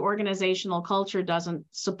that the organizational culture doesn't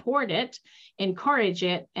support it, encourage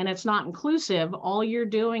it, and it's not inclusive. All you're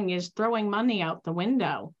doing is throwing money out the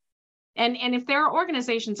window. And if there are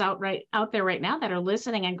organizations out there right now that are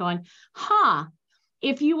listening and going,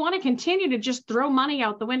 if you want to continue to just throw money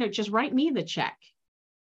out the window, just write me the check.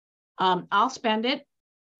 I'll spend it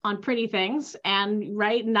on pretty things and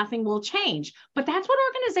nothing will change. But that's what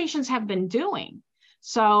organizations have been doing.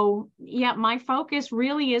 So yeah, my focus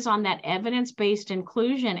really is on that evidence-based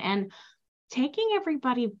inclusion and taking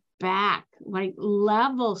everybody back, like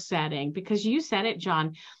level setting, because you said it,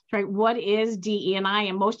 John, right? What is DE&I?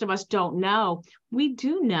 And most of us don't know. We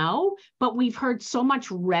do know, but we've heard so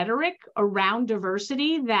much rhetoric around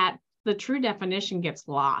diversity that the true definition gets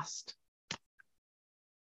lost.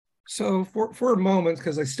 So for a moment,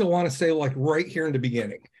 because I still want to say, like, right here in the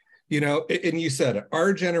beginning, and you said it,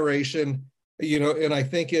 our generation, and I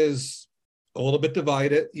think is a little bit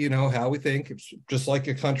divided, how we think. It's just like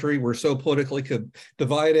a country, we're so politically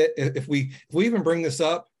divided. If we even bring this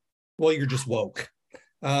up, well, you're just woke.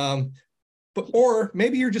 Or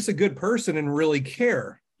maybe you're just a good person and really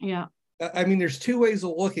care. Yeah. I mean, there's two ways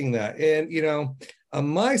of looking at that. And, on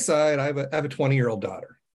my side, I have a 20-year-old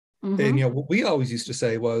daughter. Mm-hmm. And, what we always used to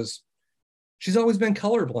say was, she's always been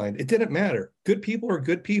colorblind. It didn't matter. Good people are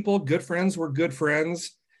good people. Good friends were good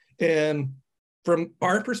friends. And from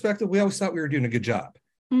our perspective, we always thought we were doing a good job.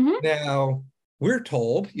 Mm-hmm. Now, we're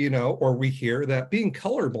told, or we hear that being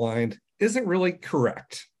colorblind isn't really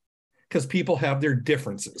correct because people have their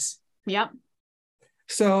differences. Yep.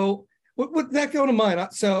 So with that going to mind,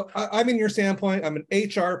 so I'm in your standpoint, I'm an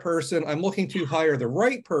HR person. I'm looking to hire the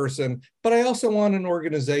right person, but I also want an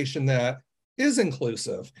organization that is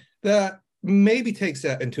inclusive, that maybe takes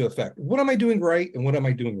that into effect. What am I doing right and what am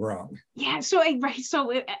I doing wrong? Yeah. So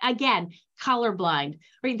again, colorblind,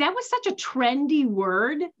 right? That was such a trendy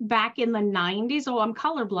word back in the 90s. Oh, I'm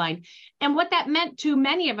colorblind. And what that meant to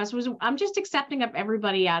many of us was, I'm just accepting of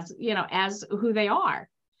everybody as, as who they are.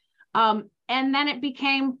 And then it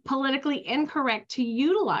became politically incorrect to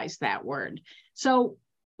utilize that word. So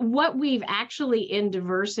what we've actually in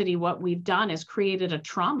diversity, what we've done is created a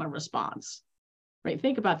trauma response. Right.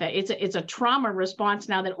 Think about that. It's a trauma response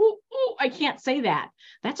now that, oh, I can't say that.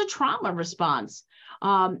 That's a trauma response.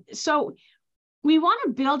 So we want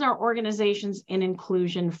to build our organizations in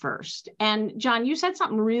inclusion first. And John, you said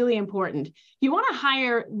something really important. You want to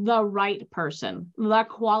hire the right person, the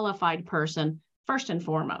qualified person, first and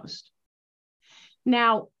foremost.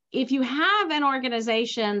 Now, if you have an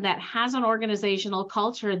organization that has an organizational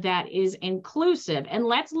culture that is inclusive, and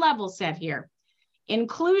let's level set here.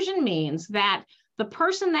 Inclusion means that the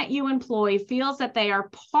person that you employ feels that they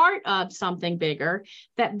are part of something bigger,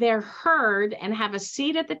 that they're heard and have a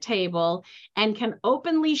seat at the table and can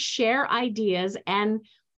openly share ideas. And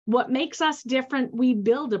what makes us different, we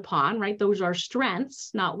build upon, right? Those are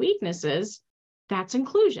strengths, not weaknesses. That's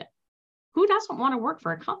inclusion. Who doesn't want to work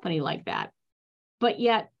for a company like that? But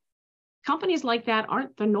yet, companies like that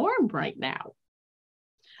aren't the norm right now.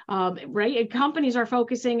 Right? Companies are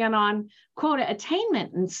focusing on quota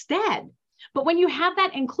attainment instead. But when you have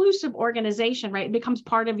that inclusive organization, right, it becomes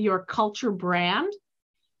part of your culture brand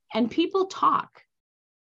and people talk,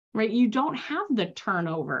 right? You don't have the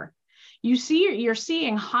turnover. You're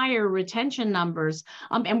seeing higher retention numbers,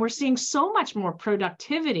 and we're seeing so much more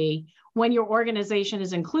productivity when your organization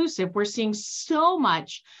is inclusive. We're seeing so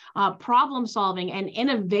much problem solving and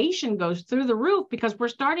innovation goes through the roof because we're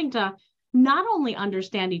starting to not only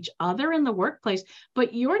understand each other in the workplace,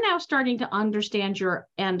 but you're now starting to understand your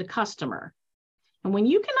end customer. And when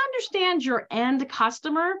you can understand your end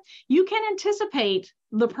customer, you can anticipate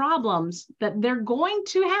the problems that they're going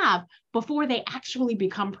to have before they actually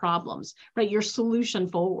become problems, right? Your solution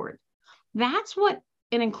forward. That's what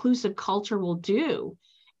an inclusive culture will do.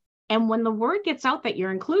 And when the word gets out that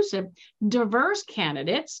you're inclusive, diverse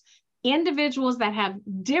candidates, individuals that have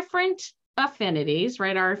different affinities,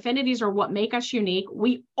 right? Our affinities are what make us unique.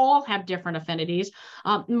 We all have different affinities.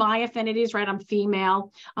 My affinities, right? I'm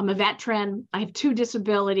female. I'm a veteran. I have 2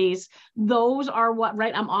 disabilities. Those are what,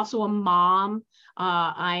 right? I'm also a mom.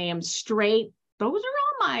 I am straight. Those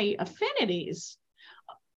are all my affinities.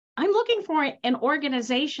 I'm looking for an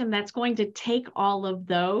organization that's going to take all of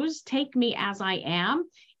those, take me as I am,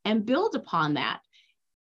 and build upon that.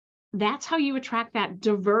 That's how you attract that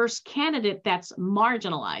diverse candidate that's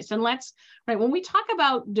marginalized. And right, when we talk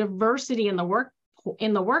about diversity in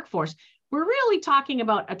the workforce, we're really talking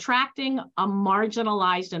about attracting a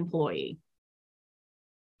marginalized employee.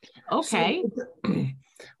 Okay. So,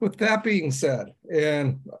 with that being said,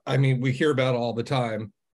 and I mean, we hear about it all the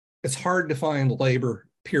time, it's hard to find labor,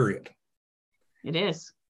 period. It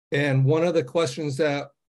is. And one of the questions that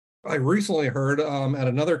I recently heard at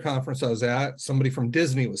another conference I was at, somebody from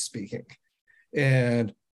Disney was speaking.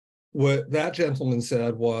 And what that gentleman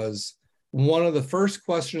said was one of the first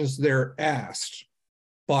questions they're asked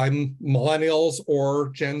by millennials or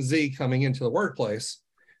Gen Z coming into the workplace,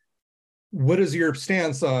 what is your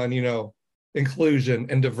stance on, inclusion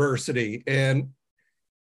and diversity? And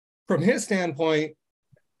from his standpoint,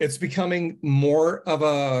 it's becoming more of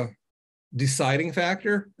a deciding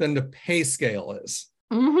factor than the pay scale is.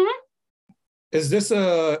 Mm-hmm. Is this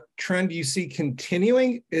a trend you see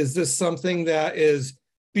continuing? Is this something that is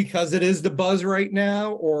because it is the buzz right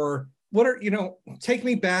now? Or what are, take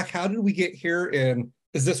me back. How did we get here? And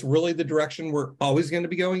is this really the direction we're always going to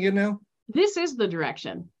be going in now? This is the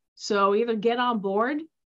direction. So either get on board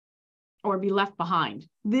or be left behind.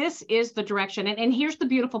 This is the direction. And here's the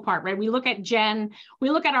beautiful part, right? We look at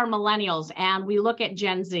our millennials and we look at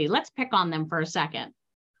Gen Z. Let's pick on them for a second.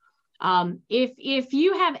 If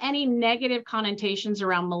you have any negative connotations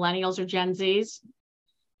around millennials or Gen Zs,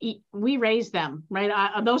 we raised them,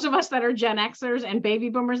 right? Those of us that are Gen Xers and baby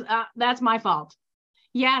boomers, that's my fault.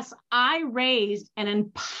 Yes, I raised an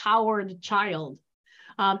empowered child.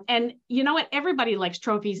 And you know what? Everybody likes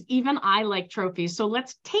trophies. Even I like trophies. So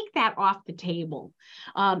let's take that off the table.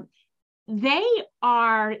 They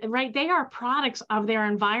are products of their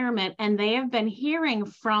environment, and they have been hearing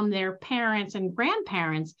from their parents and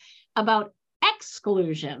grandparents about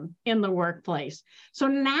exclusion in the workplace. So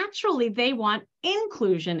naturally, they want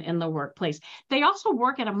inclusion in the workplace. They also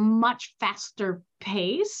work at a much faster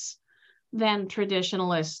pace than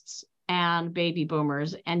traditionalists and baby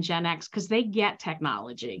boomers and Gen X, because they get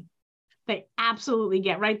technology. They absolutely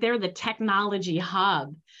get, right? They're the technology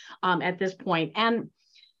hub at this point. And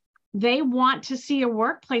they want to see a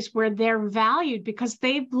workplace where they're valued, because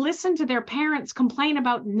they've listened to their parents complain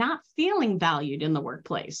about not feeling valued in the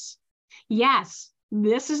workplace. Yes,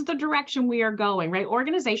 this is the direction we are going, right?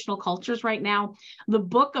 Organizational cultures right now, the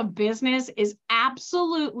book of business is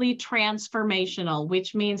absolutely transformational,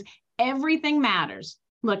 which means everything matters.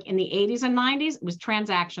 Look, in the 80s and 90s, it was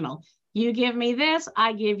transactional. You give me this,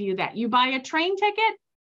 I give you that. You buy a train ticket,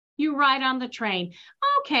 you ride on the train.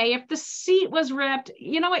 Okay, if the seat was ripped,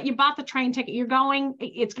 you know what? You bought the train ticket, you're going,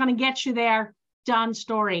 it's going to get you there. Done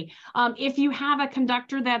story. If you have a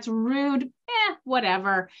conductor that's rude,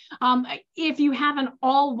 whatever. If you have an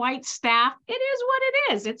all-white staff, it is what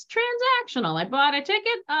it is. It's transactional. I bought a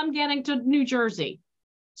ticket, I'm getting to New Jersey.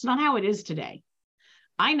 It's not how it is today.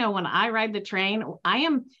 I know when I ride the train, I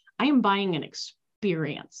am buying an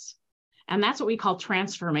experience. And that's what we call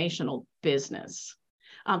transformational business.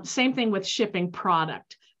 Same thing with shipping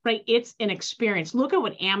product, right? It's an experience. Look at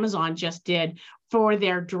what Amazon just did for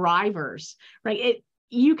their drivers, right?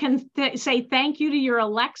 You can say thank you to your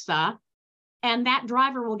Alexa, and that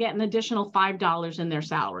driver will get an additional $5 in their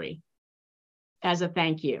salary as a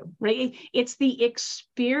thank you, right? It's the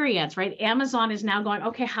experience, right? Amazon is now going,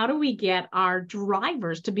 okay, how do we get our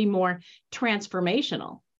drivers to be more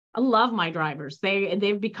transformational? I love my drivers.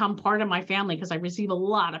 They've become part of my family because I receive a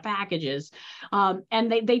lot of packages.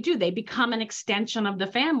 And they become an extension of the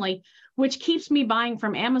family, which keeps me buying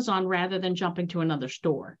from Amazon rather than jumping to another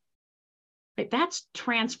store. Right? That's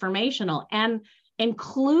transformational. And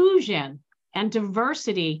inclusion and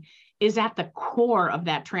diversity is at the core of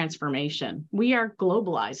that transformation. We are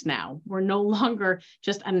globalized now. We're no longer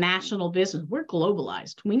just a national business. We're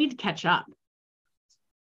globalized. We need to catch up.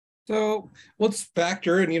 So let's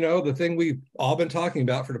factor in, the thing we've all been talking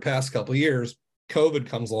about for the past couple of years. COVID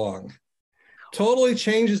comes along, totally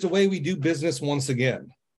changes the way we do business once again.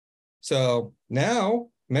 So now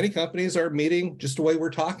many companies are meeting just the way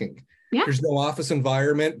we're talking. Yeah. There's no office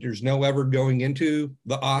environment. There's no ever going into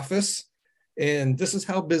the office. And this is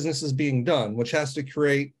how business is being done, which has to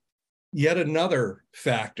create yet another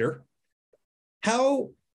factor.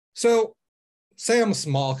 Say I'm a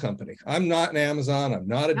small company. I'm not an Amazon. I'm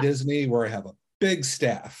not a Disney where I have a big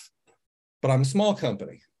staff, but I'm a small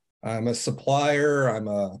company. I'm a supplier. I'm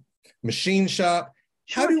a machine shop.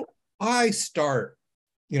 How do I start,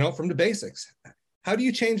 from the basics? How do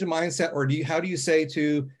you change the mindset? Or how do you say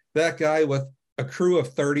to that guy with a crew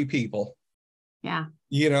of 30 people? Yeah.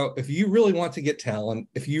 If you really want to get talent,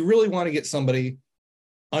 if you really want to get somebody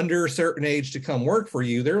under a certain age to come work for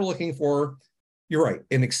you, they're looking for, you're right,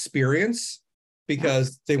 an experience,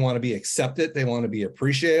 because they want to be accepted. They want to be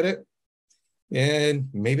appreciated. And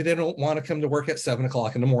maybe they don't want to come to work at 7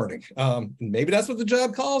 o'clock in the morning. Maybe that's what the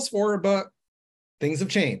job calls for, but things have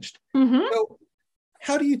changed. Mm-hmm. So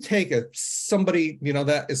how do you take somebody,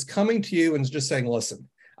 that is coming to you and is just saying, listen,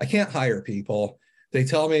 I can't hire people. They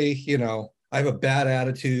tell me, I have a bad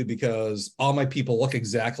attitude because all my people look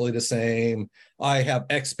exactly the same. I have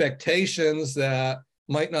expectations that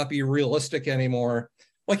might not be realistic anymore.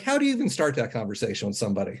 Like, how do you even start that conversation with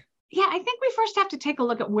somebody? Yeah, I think we first have to take a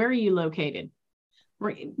look at where are you located,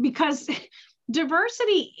 right? Because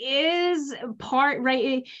diversity is part,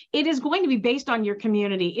 right? It is going to be based on your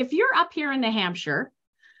community. If you're up here in New Hampshire,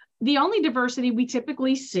 the only diversity we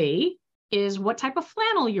typically see is what type of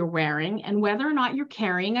flannel you're wearing and whether or not you're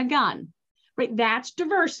carrying a gun. Right? That's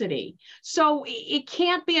diversity. So it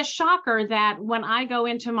can't be a shocker that when I go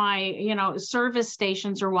into my, service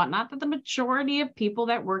stations or whatnot, that the majority of people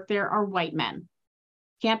that work there are white men.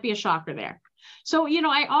 Can't be a shocker there. So,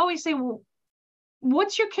 I always say, well,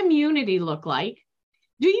 what's your community look like?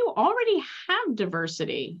 Do you already have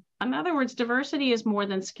diversity? In other words, diversity is more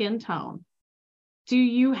than skin tone. Do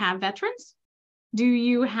you have veterans? Do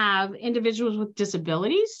you have individuals with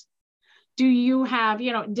disabilities? Do you have,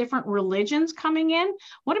 different religions coming in?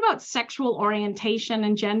 What about sexual orientation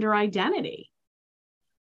and gender identity?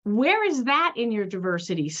 Where is that in your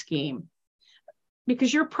diversity scheme?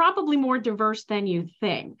 Because you're probably more diverse than you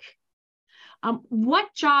think.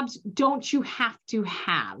 What jobs don't you have to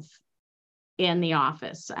have in the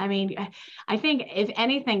office? I mean, I think if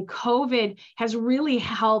anything, COVID has really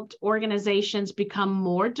helped organizations become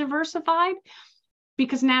more diversified,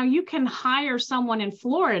 because now you can hire someone in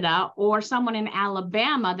Florida or someone in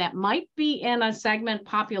Alabama that might be in a segment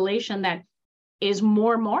population that is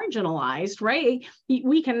more marginalized, right?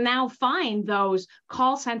 We can now find those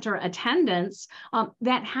call center attendants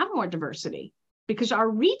that have more diversity because our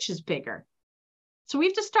reach is bigger. So we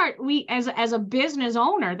have to start, as a business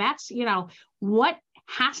owner, that's, what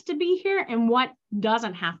has to be here and what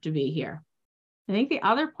doesn't have to be here. I think the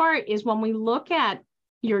other part is when we look at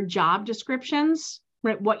your job descriptions,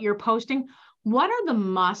 right, what you're posting, what are the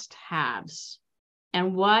must-haves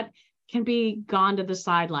and what can be gone to the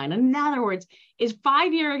sideline? In other words, is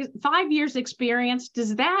 5 years experience,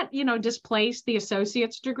 does that, displace the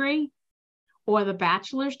associate's degree or the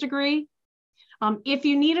bachelor's degree? If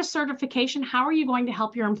you need a certification, how are you going to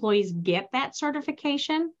help your employees get that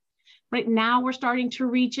certification? Right now, we're starting to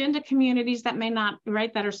reach into communities that may not,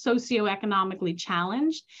 right, that are socioeconomically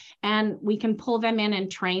challenged, and we can pull them in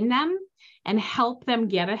and train them and help them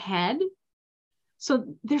get ahead. So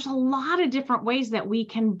there's a lot of different ways that we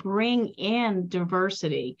can bring in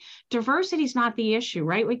diversity. Diversity is not the issue,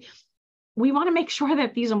 right? We want to make sure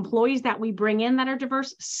that these employees that we bring in that are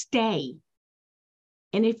diverse stay.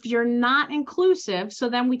 And if you're not inclusive, so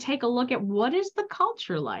then we take a look at what is the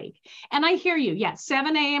culture like. And I hear you,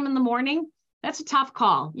 7 a.m. in the morning, that's a tough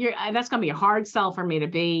call. That's going to be a hard sell for me to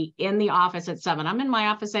be in the office at 7. I'm in my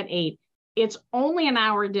office at 8. It's only an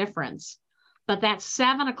hour difference, but that's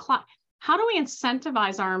 7 o'clock. How do we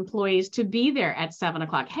incentivize our employees to be there at 7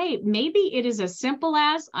 o'clock? Hey, maybe it is as simple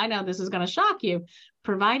as, I know this is going to shock you,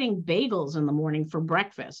 providing bagels in the morning for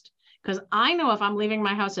breakfast. Because I know if I'm leaving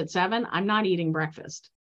my house at 7, I'm not eating breakfast.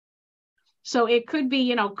 So it could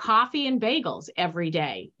be, coffee and bagels every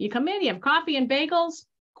day. You come in, you have coffee and bagels,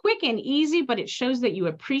 quick and easy, but it shows that you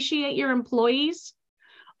appreciate your employees,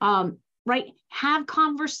 right? Have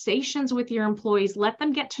conversations with your employees, let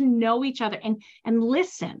them get to know each other and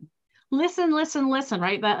listen,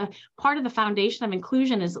 right? Part of the foundation of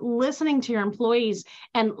inclusion is listening to your employees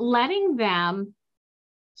and letting them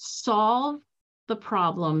solve the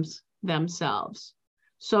problems themselves.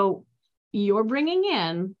 So you're bringing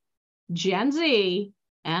in Gen Z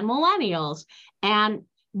and millennials, and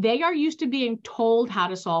they are used to being told how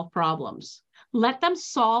to solve problems. Let them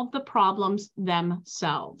solve the problems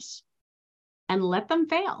themselves and let them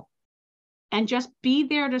fail, and just be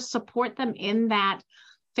there to support them in that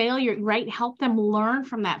failure, right? Help them learn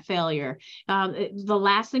from that failure. The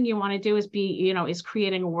last thing you want to do is is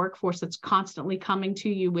creating a workforce that's constantly coming to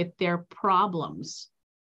you with their problems.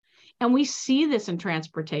 And we see this in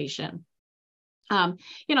transportation.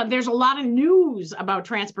 There's a lot of news about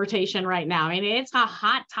transportation right now. I mean, it's a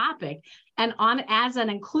hot topic. And as an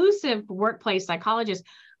inclusive workplace psychologist,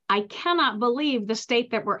 I cannot believe the state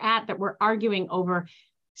that we're at, that we're arguing over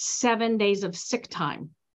 7 days of sick time.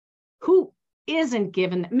 Who isn't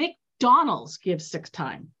given? McDonald's gives sick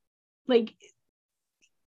time. Like,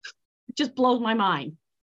 it just blows my mind,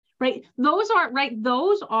 right? Those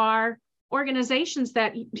are organizations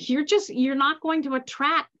that you're not going to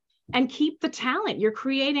attract and keep the talent. You're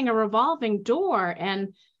creating a revolving door.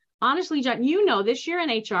 And honestly, John, this year in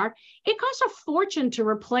HR, it costs a fortune to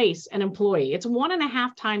replace an employee. It's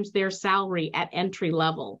 1.5 times their salary at entry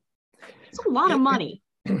level. It's a lot of money.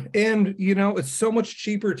 And, it's so much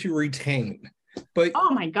cheaper to retain. But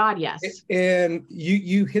oh my God, yes. And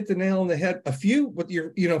you hit the nail on the head. A few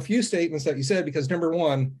statements that you said, because number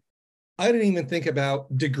one, I didn't even think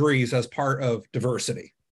about degrees as part of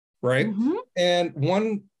diversity, right? Mm-hmm. And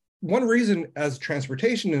one reason as a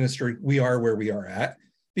transportation industry, we are where we are at,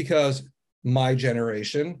 because my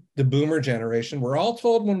generation, the boomer generation, we're all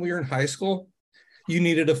told when we were in high school, you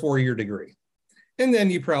needed a 4-year degree. And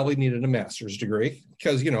then you probably needed a master's degree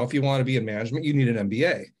because, if you want to be in management, you need an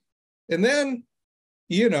MBA. And then,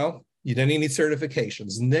 then you need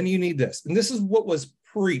certifications, and then you need this. And this is what was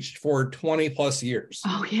preached for 20 plus years.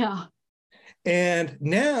 Oh, yeah. And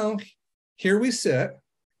now here we sit.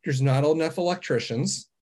 There's not enough electricians.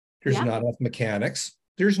 There's not enough mechanics.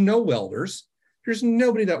 There's no welders. there's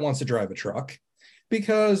nobody that wants to drive a truck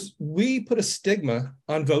because we put a stigma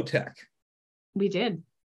on VOTEC. We did.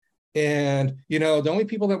 And, the only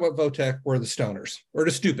people that went VOTEC were the stoners or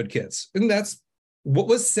the stupid kids. And that's what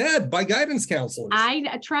was said by guidance counselors.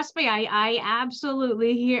 Trust me, I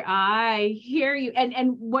absolutely hear you.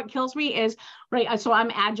 And what kills me is, right, so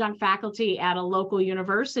I'm adjunct faculty at a local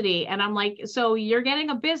university, and I'm like, so you're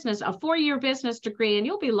getting a 4-year business degree, and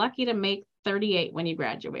you'll be lucky to make 38 when you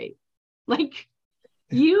graduate. Like,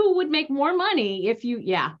 you would make more money if you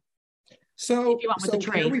went with the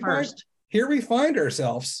trade first. Here we find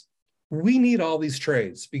ourselves. We need all these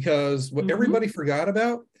trades because what everybody forgot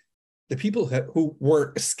about, the people who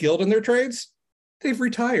were skilled in their trades, they've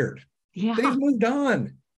retired. Yeah. They've moved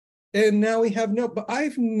on. And now we have but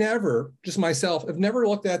I've never, just myself, I've never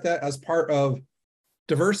looked at that as part of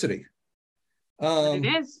diversity. It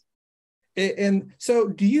is. And so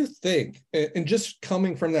do you think, and just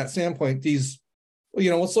coming from that standpoint,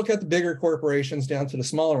 let's look at the bigger corporations down to the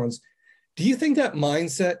smaller ones. Do you think that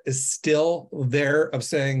mindset is still there of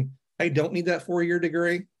saying, I don't need that 4-year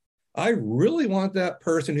degree? I really want that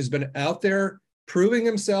person who's been out there proving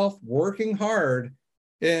himself, working hard.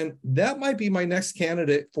 And that might be my next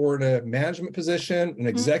candidate for the management position, an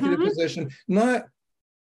executive position. Not,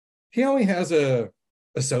 he only has a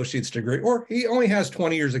associate's degree or he only has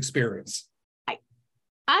 20 years experience.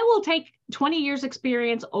 I will take 20 years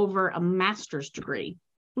experience over a master's degree.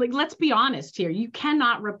 Like, let's be honest here. You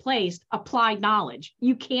cannot replace applied knowledge.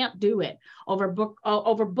 You can't do it over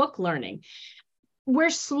book learning.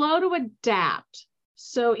 We're slow to adapt.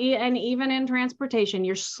 So, and even in transportation,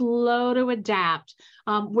 you're slow to adapt.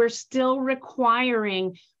 We're still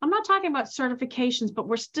requiring, I'm not talking about certifications, but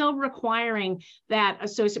we're still requiring that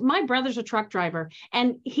associate. My brother's a truck driver,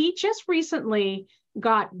 and he just recently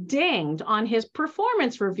got dinged on his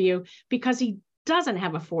performance review because he doesn't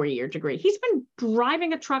have a 4-year degree. He's been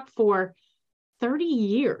driving a truck for 30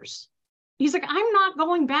 years. He's like, I'm not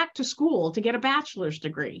going back to school to get a bachelor's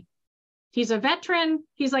degree. He's a veteran.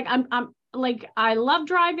 He's like, I'm like, I love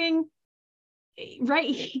driving.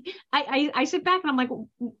 Right. I sit back and I'm like,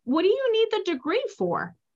 what do you need the degree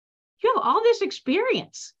for? You have all this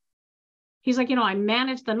experience. He's like, I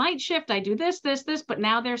manage the night shift. I do this, but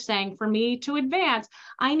now they're saying for me to advance,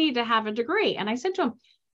 I need to have a degree. And I said to him,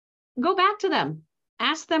 go back to them,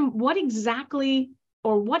 ask them what exact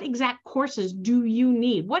courses do you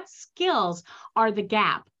need? What skills are the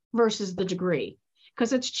gap versus the degree?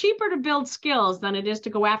 Because it's cheaper to build skills than it is to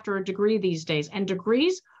go after a degree these days. And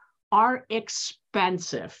degrees are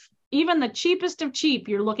expensive. Even the cheapest of cheap,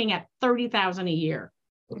 you're looking at $30,000 a year.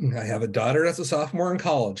 I have a daughter that's a sophomore in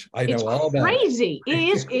college. I know all about it. It's crazy. It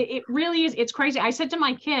is. It really is. It's crazy. I said to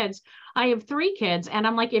my kids, I have 3 kids, and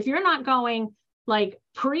I'm like, if you're not going like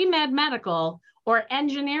pre-med medical or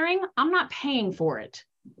engineering, I'm not paying for it.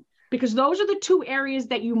 Because those are the 2 areas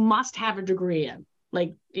that you must have a degree in.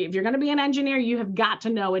 Like, if you're going to be an engineer, you have got to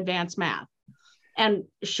know advanced math. And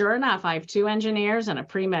sure enough, I have 2 engineers and a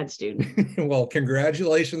pre-med student. Well,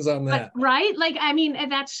 congratulations on that. But, right? Like, I mean,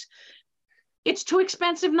 it's too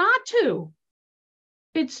expensive not to.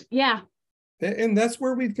 And that's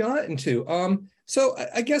where we've gotten to. So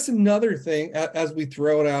I guess another thing, as we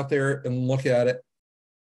throw it out there and look at it,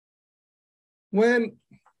 when,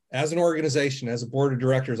 as an organization, as a board of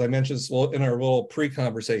directors, I mentioned this in our little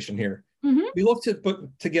pre-conversation here, we look to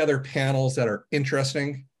put together panels that are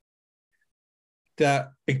interesting,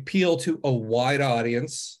 that appeal to a wide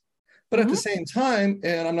audience, but at the same time,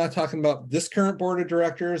 and I'm not talking about this current board of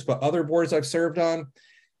directors, but other boards I've served on,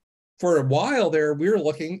 for a while there, we were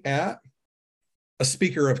looking at a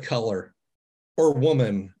speaker of color or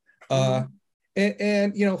woman.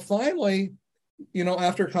 And finally,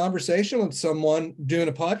 after a conversation with someone doing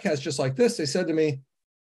a podcast just like this, they said to me,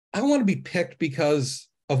 I want to be picked because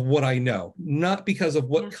of what I know, not because of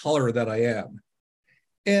what color that I am.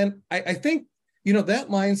 And I think, that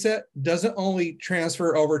mindset doesn't only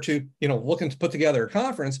transfer over to, looking to put together a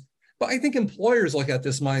conference, but I think employers look at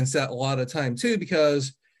this mindset a lot of time too,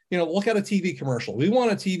 because, look at a TV commercial. We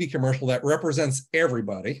want a TV commercial that represents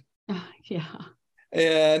everybody. Yeah.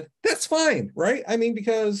 And that's fine, right? I mean,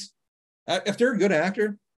 because if they're a good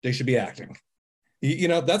actor, they should be acting.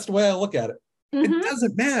 That's the way I look at it. It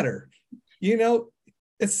doesn't matter.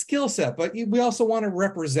 It's skill set, but we also want to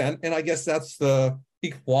represent, and I guess that's the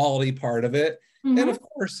equality part of it. And of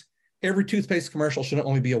course, every toothpaste commercial shouldn't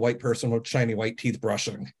only be a white person with shiny white teeth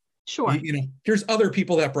brushing. Sure. There's other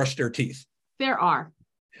people that brush their teeth. There are.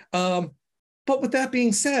 But with that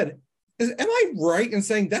being said, am I right in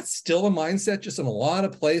saying that's still a mindset just in a lot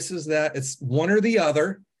of places that it's one or the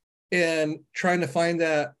other, and trying to find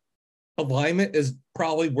that alignment is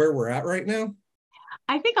probably where we're at right now?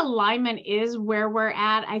 I think alignment is where we're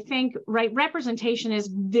at. I think, right, representation is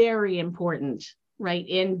very important, right?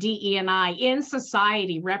 In DE&I, in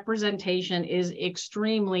society, representation is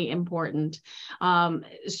extremely important,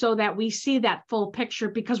 so that we see that full picture,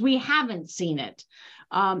 because we haven't seen it.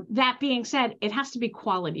 That being said, it has to be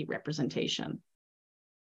quality representation.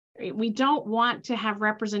 We don't want to have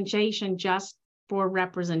representation just for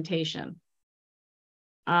representation.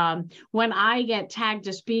 When I get tagged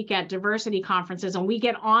to speak at diversity conferences and we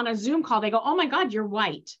get on a Zoom call, they go, "Oh my God, you're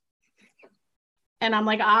white." And I'm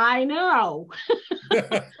like, "I know."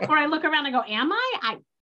 Or I look around and go, "Am I?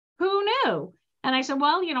 Who knew?" And I said,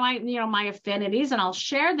 "Well, my affinities, and I'll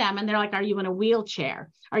share them." And they're like, "Are you in a wheelchair?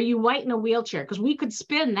 Are you white in a wheelchair?" Because we could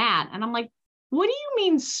spin that. And I'm like, "What do you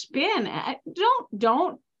mean spin?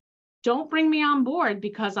 Don't bring me on board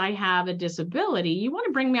because I have a disability. You want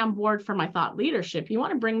to bring me on board for my thought leadership. You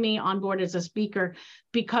want to bring me on board as a speaker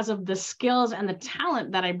because of the skills and the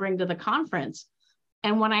talent that I bring to the conference."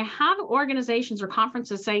 And when I have organizations or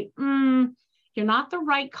conferences say, "You're not the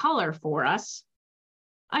right color for us,"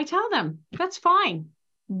 I tell them, "That's fine.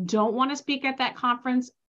 Don't want to speak at that conference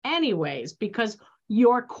anyways, because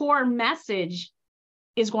your core message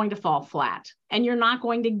is going to fall flat, and you're not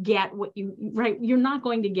going to get what you're not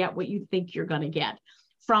going to get what you think you're going to get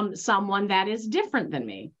from someone that is different than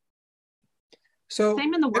me." So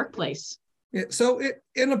same in the workplace.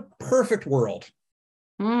 In a perfect world,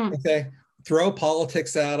 okay, throw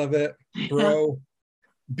politics out of it, throw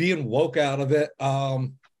being woke out of it.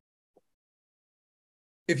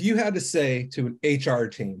 If you had to say to an HR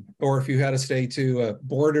team, or if you had to say to a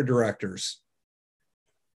board of directors,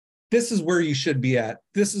 this is where you should be at,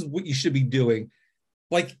 this is what you should be doing,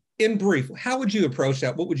 like in brief, how would you approach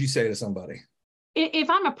that? What would you say to somebody? If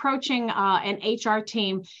I'm approaching an HR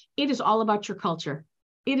team, it is all about your culture.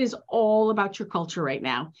 It is all about your culture right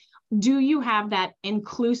now. Do you have that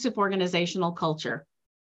inclusive organizational culture?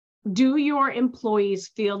 Do your employees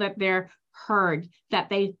feel that they're heard, that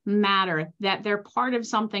they matter, that they're part of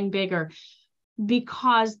something bigger?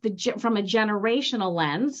 Because from a generational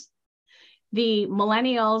lens, the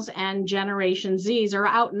millennials and Generation Zs are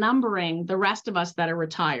outnumbering the rest of us that are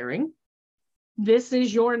retiring. This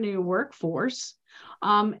is your new workforce.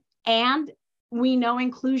 And we know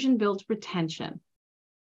inclusion builds retention.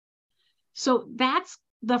 So that's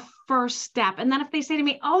the first step. And then if they say to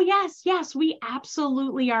me, "Oh, yes, we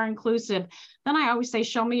absolutely are inclusive," then I always say,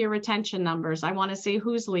 "Show me your retention numbers. I want to see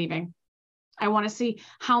who's leaving. I want to see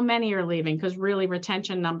how many are leaving," because really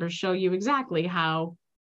retention numbers show you exactly how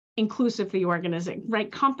inclusive the organization,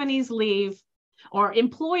 right? Companies leave, or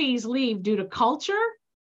employees leave, due to culture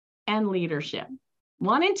and leadership.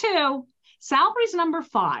 1 and 2, salary's number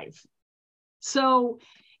 5. So,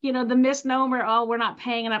 the misnomer, "Oh, we're not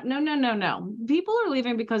paying enough." No. People are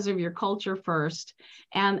leaving because of your culture first,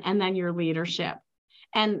 and then your leadership.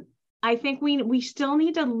 And I think we still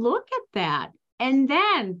need to look at that and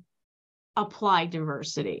then apply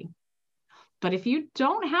diversity. But if you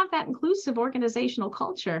don't have that inclusive organizational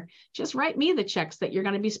culture, just write me the checks that you're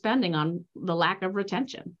going to be spending on the lack of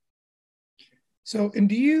retention. So, and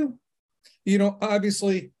do you,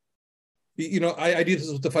 obviously, I do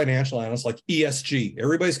this with the financial analysts, like ESG.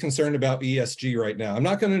 Everybody's concerned about ESG right now. I'm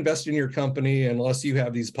not going to invest in your company unless you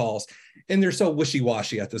have these policies. And they're so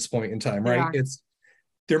wishy-washy at this point in time, right?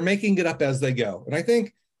 They're making it up as they go. And I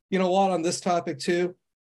think, a lot on this topic too.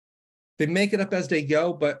 They make it up as they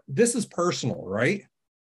go, but this is personal, right?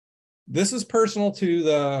 This is personal to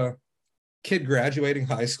the kid graduating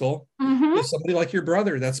high school. To somebody like your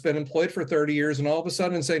brother that's been employed for 30 years and all of a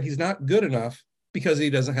sudden saying he's not good enough because he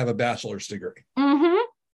doesn't have a bachelor's degree.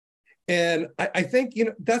 And I think,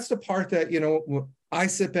 that's the part that, I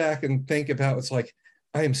sit back and think about. It's like,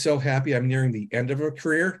 I am so happy I'm nearing the end of a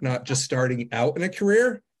career, not just starting out in a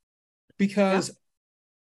career, because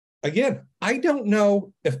again, I don't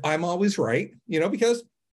know if I'm always right, because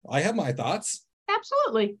I have my thoughts.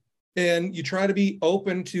 Absolutely. And you try to be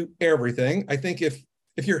open to everything. I think if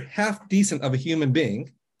you're half decent of a human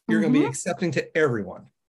being, you're going to be accepting to everyone.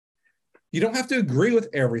 You don't have to agree with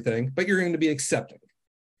everything, but you're going to be accepting.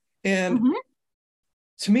 And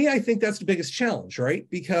to me, I think that's the biggest challenge, right?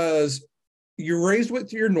 Because you're raised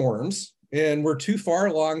with your norms, and we're too far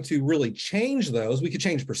along to really change those. We could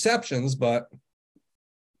change perceptions, but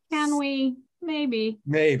can we? Maybe,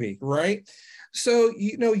 right? So,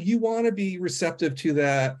 you want to be receptive to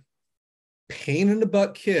that pain in the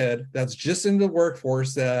butt kid that's just in the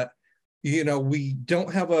workforce that, we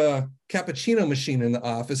don't have a cappuccino machine in the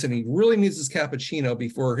office and he really needs his cappuccino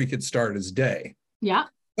before he could start his day. Yeah.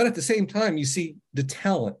 But at the same time, you see the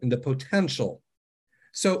talent and the potential.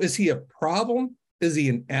 So is he a problem? Is he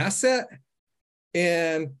an asset?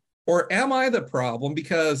 Or am I the problem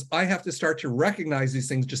because I have to start to recognize these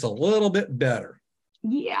things just a little bit better?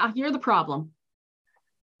 Yeah, you're the problem.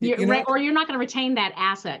 Right, or you're not going to retain that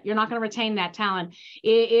asset. You're not going to retain that talent.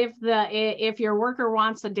 If your worker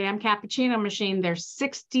wants a damn cappuccino machine, they're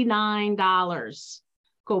 $69.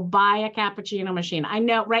 Go buy a cappuccino machine. I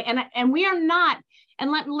know, right? And we are not. And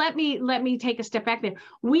let me take a step back there.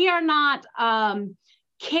 We are not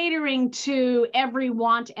catering to every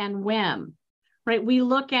want and whim, right? We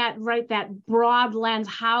look at that broad lens.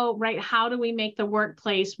 How do we make the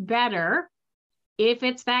workplace better? If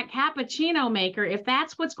it's that cappuccino maker, if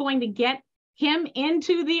that's what's going to get him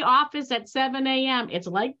into the office at 7 a.m., it's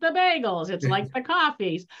like the bagels, it's like the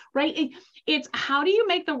coffees, right? It's how do you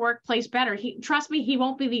make the workplace better? Trust me, he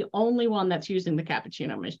won't be the only one that's using the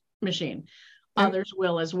cappuccino machine. Others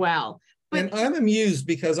will as well. And I'm amused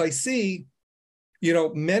because I see,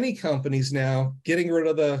 many companies now getting rid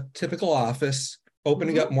of the typical office,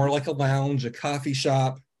 opening up more like a lounge, a coffee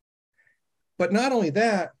shop. But not only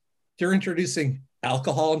that, they're introducing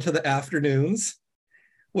alcohol into the afternoons,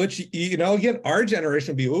 which, again, our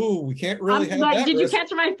generation would be, we can't really have that. Did you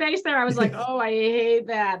catch my face there? I was like, I hate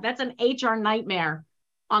that. That's an HR nightmare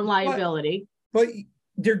on liability. But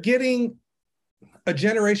they're getting a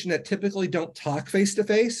generation that typically don't talk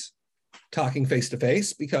face-to-face, talking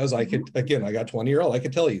face-to-face, because I got a 20-year-old, I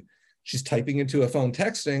could tell you, she's typing into a phone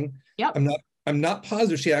texting. Yep. I'm not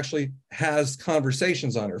positive she actually has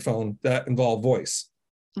conversations on her phone that involve voice.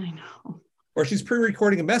 I know. Or she's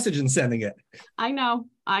pre-recording a message and sending it. I know.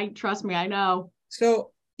 Trust me, I know.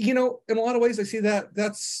 So, in a lot of ways, I see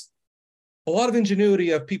that's a lot of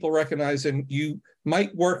ingenuity of people recognizing you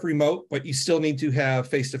might work remote, but you still need to have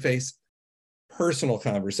face-to-face personal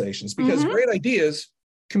conversations, because great ideas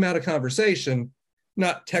come out of conversation,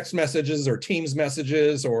 not text messages or Teams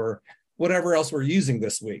messages or whatever else we're using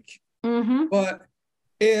this week.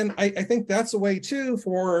 And I think that's a way too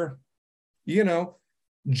for,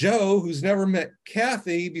 Joe, who's never met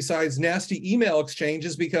Kathy besides nasty email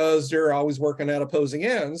exchanges because they're always working at opposing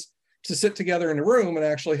ends, to sit together in a room and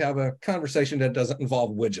actually have a conversation that doesn't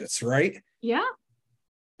involve widgets, right? Yeah.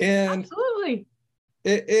 And absolutely.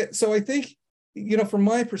 So I think, from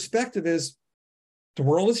my perspective is the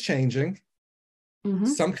world is changing.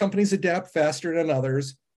 Some companies adapt faster than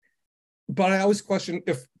others, but I always question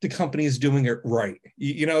if the company is doing it right.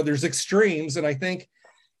 There's extremes, and I think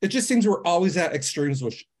it just seems we're always at extremes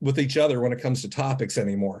with each other when it comes to topics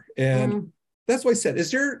anymore. And that's why I said,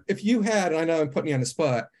 if you had, and I know I'm putting you on the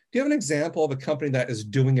spot, do you have an example of a company that is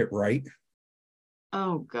doing it right?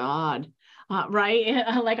 Oh, God. Right.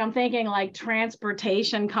 Like I'm thinking like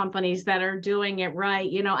transportation companies that are doing it right.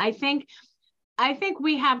 I think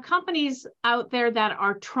we have companies out there that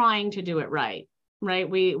are trying to do it right. Right.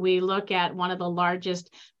 We look at one of the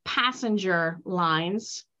largest passenger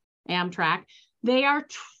lines, Amtrak. They are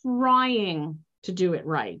trying to do it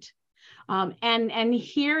right. And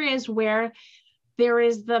here is where there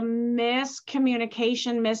is the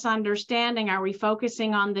miscommunication, misunderstanding. Are we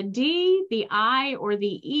focusing on the D, the I, or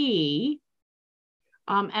the E?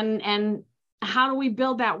 And how do we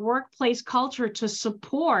build that workplace culture to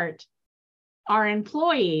support our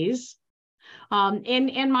employees?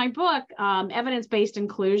 In my book, Evidence-Based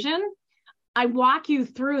Inclusion, I walk you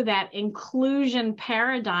through that inclusion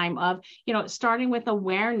paradigm of, starting with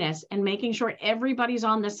awareness and making sure everybody's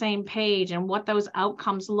on the same page and what those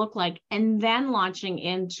outcomes look like, and then launching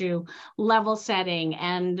into level setting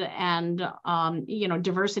and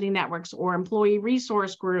diversity networks or employee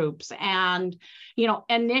resource groups and,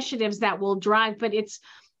 initiatives that will drive. But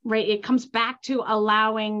it comes back to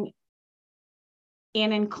allowing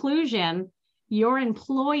in inclusion, your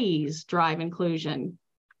employees drive inclusion.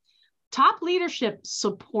 Top leadership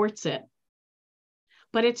supports it,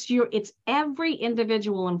 but it's every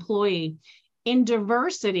individual employee. In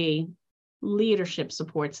diversity, leadership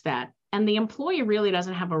supports that, and the employee really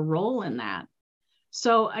doesn't have a role in that.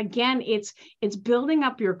 So again, it's building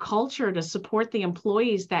up your culture to support the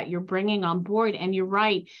employees that you're bringing on board. And you're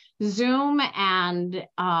right, Zoom and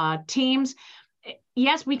Teams.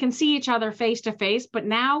 Yes, we can see each other face to face, but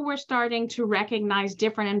now we're starting to recognize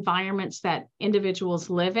different environments that individuals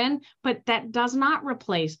live in, but that does not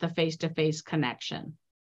replace the face-to-face connection.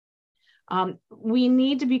 We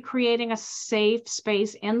need to be creating a safe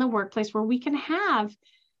space in the workplace where we can have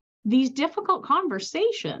these difficult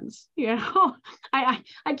conversations. I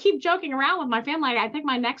keep joking around with my family. I think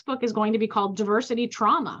my next book is going to be called Diversity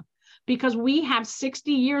Trauma, because we have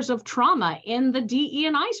 60 years of trauma in the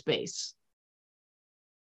DE&I space,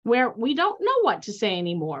 where we don't know what to say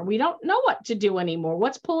anymore. We don't know what to do anymore.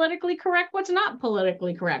 What's politically correct, what's not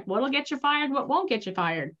politically correct, what'll get you fired, what won't get you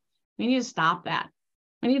fired. We need to stop that.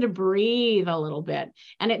 We need to breathe a little bit.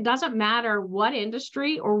 And it doesn't matter what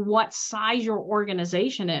industry or what size your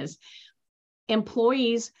organization is.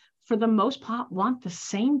 Employees, for the most part, want the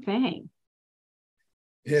same thing.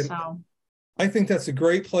 And so I think that's a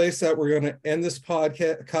great place that we're going to end this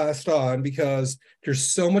podcast on, because there's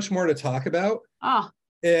so much more to talk about.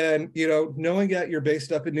 And, you know, knowing that you're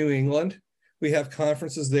based up in New England, we have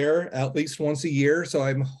conferences there at least once a year. So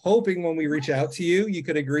I'm hoping when we reach out to you, you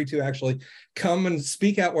could agree to actually come and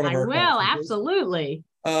speak at one of our conferences. I will, absolutely.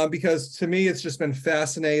 Because to me, it's just been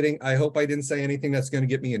fascinating. I hope I didn't say anything that's going to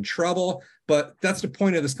get me in trouble, but that's the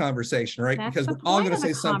point of this conversation, right? Because we're all going to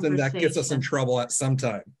say something that gets us in trouble at some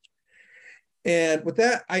time. And with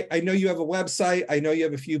that, I know you have a website. I know you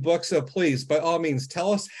have a few books. So please, by all means,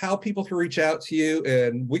 tell us how people can reach out to you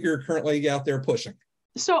and what you're currently out there pushing.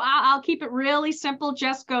 So I'll keep it really simple.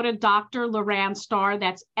 Just go to Dr. Lauran Starr.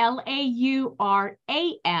 That's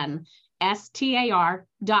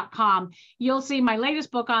LAURANSTAR.com. You'll see my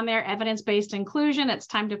latest book on there, Evidence-Based Inclusion. It's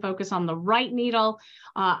time to focus on the right needle.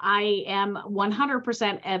 I am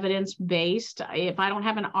 100% evidence-based. If I don't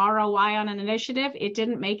have an ROI on an initiative, it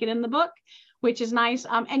didn't make it in the book, which is nice.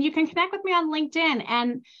 And you can connect with me on LinkedIn.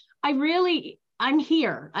 And I'm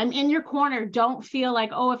here. I'm in your corner. Don't feel like,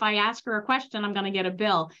 oh, if I ask her a question, I'm going to get a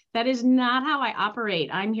bill. That is not how I operate.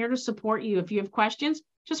 I'm here to support you. If you have questions,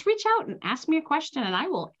 just reach out and ask me a question, and I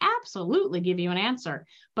will absolutely give you an answer.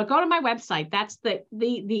 But go to my website. That's the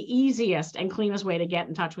easiest and cleanest way to get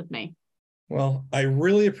in touch with me. Well, I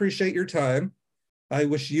really appreciate your time. I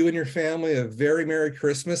wish you and your family a very Merry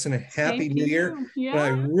Christmas and a Happy New Year. Yeah. And I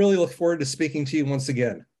really look forward to speaking to you once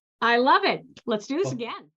again. I love it. Let's do this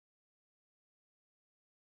again.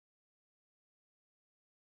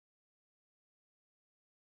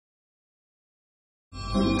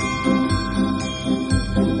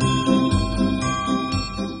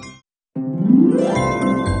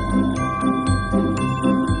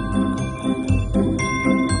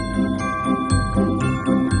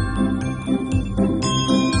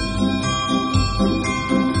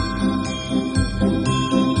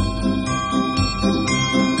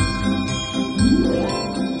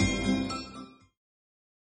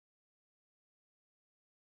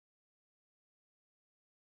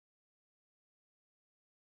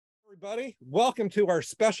 Everybody, welcome to our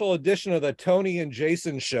special edition of the Tony and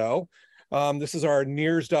Jason Show. This is our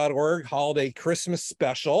NEARS.org holiday Christmas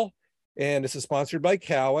special, and this is sponsored by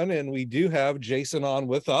Cowan, and we do have Jason on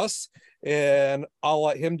with us, and I'll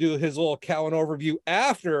let him do his little Cowan overview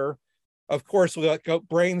after. Of course, we let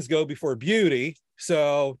brains go before beauty.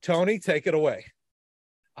 So, Tony, take it away.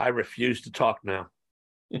 I refuse to talk now.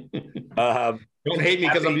 Don't hate me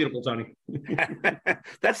because I'm beautiful, Tony.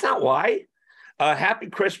 That's not why. Happy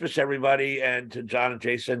Christmas, everybody, and to John and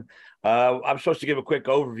Jason. I'm supposed to give a quick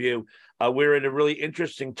overview. We're in a really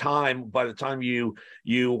interesting time. By the time you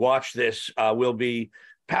watch this, we'll be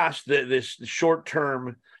past this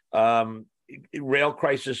short-term rail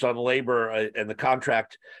crisis on labor and the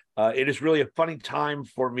contract. It is really a funny time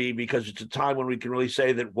for me because it's a time when we can really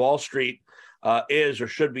say that Wall Street is or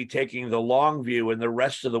should be taking the long view, and the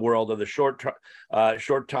rest of the world of the short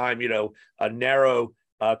time, a narrow,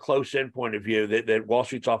 close-in point of view that Wall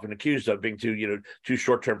Street's often accused of being too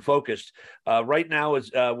short-term focused. Right now,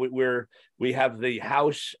 is we have the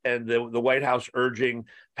House and the White House urging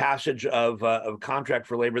passage of a contract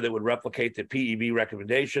for labor that would replicate the PEB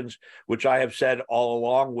recommendations, which I have said all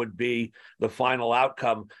along would be the final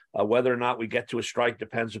outcome. Whether or not we get to a strike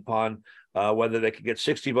depends upon whether they could get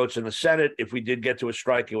 60 votes in the Senate. If we did get to a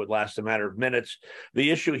strike, it would last a matter of minutes.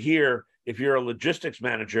 The issue here, if you're a logistics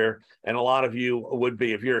manager, and a lot of you would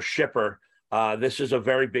be, if you're a shipper, this is a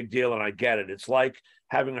very big deal, and I get it. It's like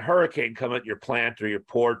having a hurricane come at your plant or your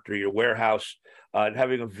port or your warehouse and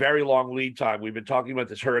having a very long lead time. We've been talking about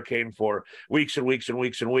this hurricane for weeks and weeks and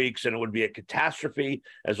weeks and weeks, and it would be a catastrophe,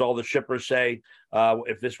 as all the shippers say,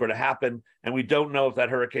 if this were to happen. And we don't know if that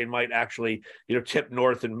hurricane might actually, tip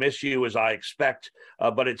north and miss you, as I expect,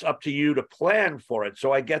 but it's up to you to plan for it.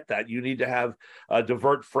 So I get that. You need to have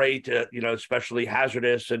divert freight, especially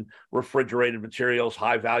hazardous and refrigerated materials,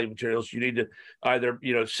 high value materials. You need to either,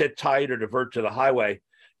 sit tight or divert to the highway.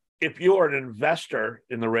 If you're an investor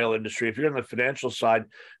in the rail industry, if you're in the financial side,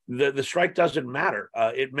 the strike doesn't matter.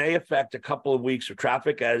 It may affect a couple of weeks of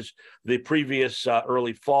traffic, as the previous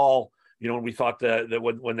early fall, when we thought that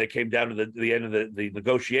when they came down to the end of the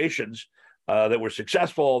negotiations that were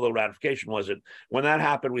successful, although ratification wasn't. When that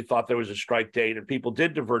happened, we thought there was a strike date, and people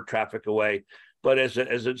did divert traffic away. But as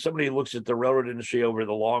somebody who looks at the railroad industry over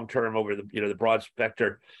the long term, over the broad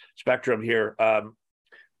spectrum here,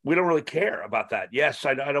 we don't really care about that. Yes,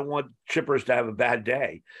 I don't want shippers to have a bad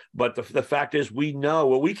day, but the fact is, we know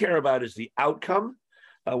what we care about is the outcome,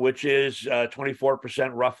 which is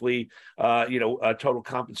 24% roughly, total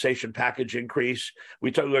compensation package increase.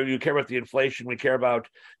 We care about the inflation. We care about,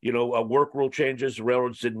 work rule changes. The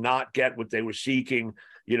railroads did not get what they were seeking,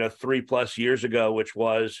 3+ years ago, which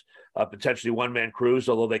was potentially one-man crews,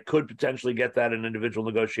 although they could potentially get that in individual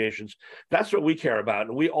negotiations. That's what we care about.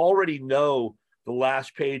 And we already know the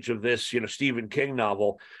last page of this, Stephen King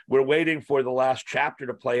novel. We're waiting for the last chapter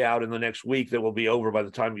to play out in the next week that will be over by the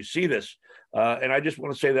time you see this. And I just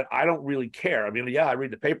want to say that I don't really care. I mean, yeah, I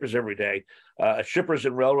read the papers every day. Shippers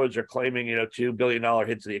and railroads are claiming, $2 billion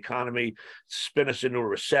hit to the economy, spin us into a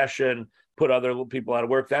recession, put other people out of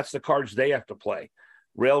work. That's the cards they have to play.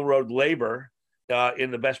 Railroad labor,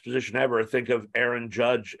 in the best position ever. Think of Aaron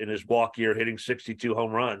Judge in his walk year hitting 62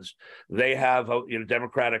 home runs. They have a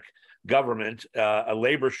Democratic government, a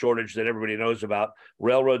labor shortage that everybody knows about.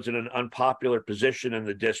 Railroads in an unpopular position in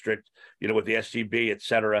the district, with the STB, et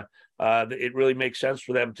cetera. It really makes sense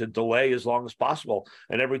for them to delay as long as possible.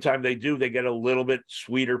 And every time they do, they get a little bit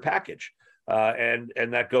sweeter package. And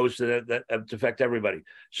that goes to affect everybody.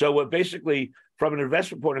 So basically, from an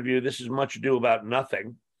investment point of view, this is much ado about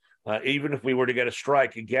nothing. Even if we were to get a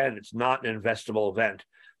strike, again, it's not an investable event.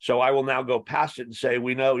 So I will now go past it and say,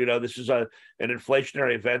 we know, this is an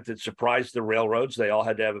inflationary event that surprised the railroads. They all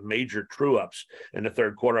had to have major true-ups in the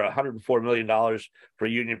third quarter, $104 million for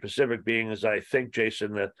Union Pacific being, as I think,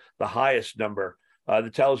 Jason, the highest number.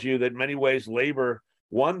 That tells you that in many ways labor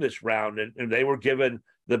won this round, and they were given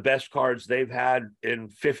the best cards they've had in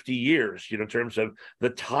 50 years, in terms of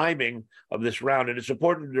the timing of this round. And it's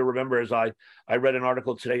important to remember, as I read an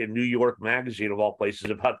article today in New York Magazine, of all places,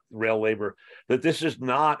 about rail labor, that this is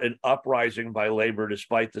not an uprising by labor,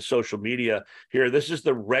 despite the social media here. This is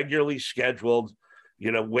the regularly scheduled,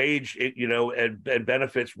 wage, and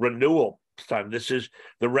benefits renewal time. This is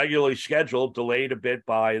the regularly scheduled, delayed a bit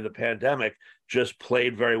by the pandemic, just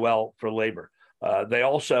played very well for labor. They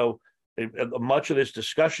also, much of this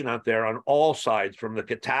discussion out there on all sides, from the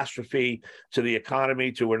catastrophe to the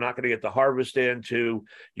economy to we're not going to get the harvest in to,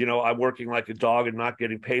 I'm working like a dog and not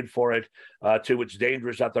getting paid for it, to it's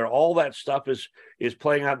dangerous out there. All that stuff is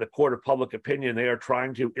playing out in the court of public opinion. They are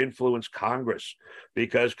trying to influence Congress,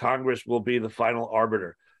 because Congress will be the final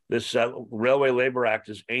arbiter. This Railway Labor Act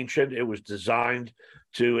is ancient. It was designed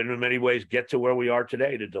to, in many ways, get to where we are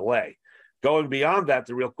today, to delay. Going beyond that,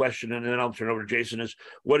 the real question, and then I'll turn over to Jason, is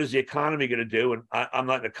what is the economy going to do? And I'm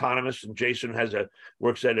not an economist, and Jason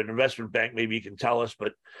works at an investment bank. Maybe he can tell us,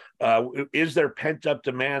 but is there pent-up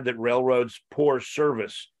demand that railroads' poor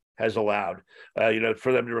service has allowed,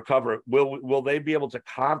 for them to recover? Will they be able to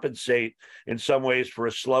compensate in some ways for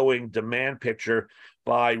a slowing demand picture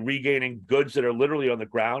by regaining goods that are literally on the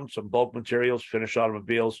ground, some bulk materials, finished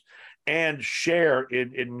automobiles, and share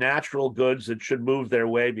in natural goods that should move their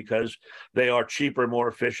way because they are cheaper, more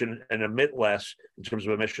efficient, and emit less in terms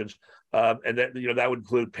of emissions? And that would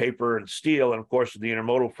include paper and steel, and of course the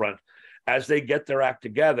intermodal front. As they get their act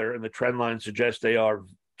together, and the trend line suggests they are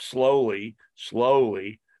slowly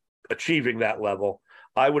achieving that level,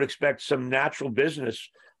 I would expect some natural business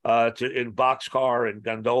in boxcar and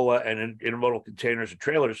gondola and in intermodal containers and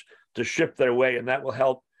trailers to ship their way, and that will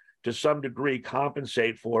help to some degree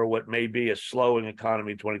compensate for what may be a slowing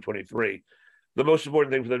economy in 2023. The most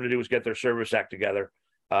important thing for them to do is get their service act together.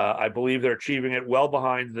 I believe they're achieving it well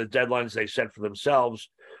behind the deadlines they set for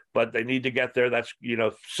themselves, but they need to get there. That's,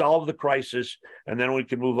 solve the crisis, and then we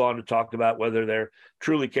can move on to talk about whether they're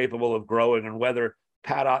truly capable of growing, and whether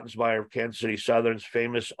Pat Ottensmeyer of Kansas City Southern's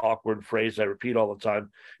famous awkward phrase I repeat all the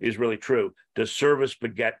time is really true. Does service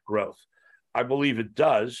beget growth? I believe it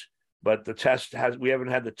does, but we haven't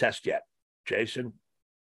had the test yet. Jason?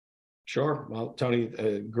 Sure. Well,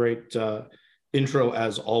 Tony, great intro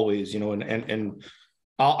as always, and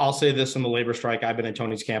I'll say this in the labor strike. I've been in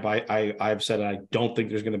Tony's camp. I've said I don't think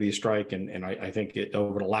there's going to be a strike. And I think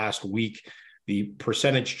over the last week, the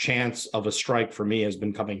percentage chance of a strike for me has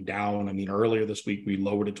been coming down. I mean, earlier this week, we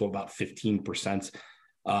lowered it to about 15%.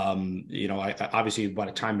 Obviously, by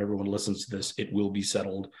the time everyone listens to this, it will be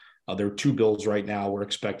settled. There are two bills right now. We're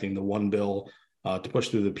expecting the one bill to push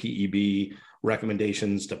through the PEB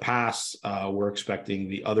recommendations to pass. We're expecting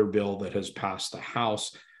the other bill that has passed the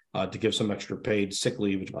House to give some extra paid sick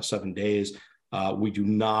leave, which is about 7 days. We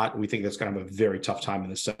think that's kind of a very tough time in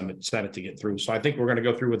the Senate to get through. So I think we're going to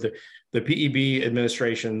go through with the PEB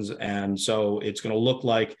administrations. And so it's going to look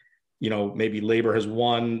like, maybe labor has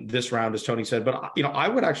won this round, as Tony said, but, I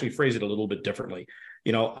would actually phrase it a little bit differently.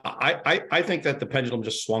 I think that the pendulum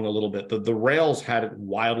just swung a little bit. The rails had it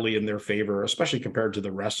wildly in their favor, especially compared to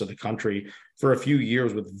the rest of the country for a few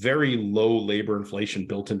years with very low labor inflation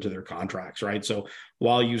built into their contracts, right? So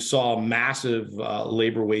while you saw massive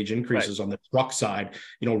labor wage increases on the truck side,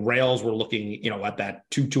 rails were looking, at that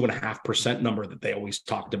 2.5% number that they always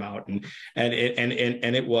talked about. And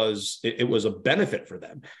it was a benefit for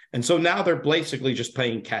them. And so now they're basically just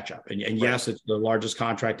playing catch up. And yes, it's the largest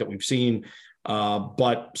contract that we've seen.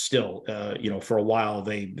 But still, for a while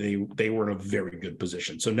they were in a very good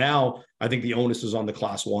position. So now I think the onus is on the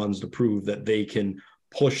class ones to prove that they can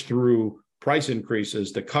push through price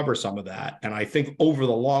increases to cover some of that. And I think over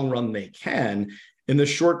the long run they can. In the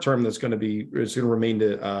short term, it's going to remain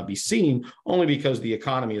to be seen, only because the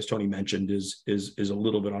economy, as Tony mentioned, is a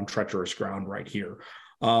little bit on treacherous ground right here.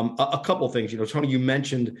 A couple of things, Tony, you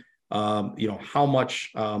mentioned. How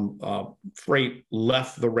much freight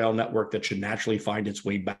left the rail network that should naturally find its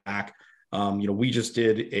way back. We just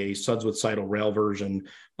did a Suds with Sidle rail version.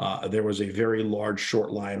 There was a very large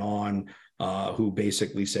short line on who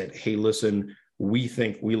basically said, hey, listen, we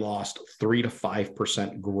think we lost 3 to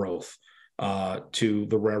 5% growth to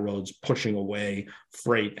the railroads pushing away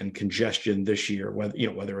freight and congestion this year,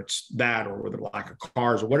 whether it's that or whether lack of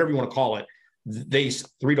cars or whatever you want to call it. 3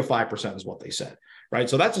 to 5% is what they said. Right.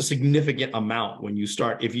 So that's a significant amount when you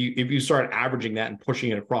start, if you start averaging that and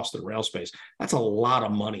pushing it across the rail space, that's a lot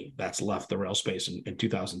of money that's left the rail space in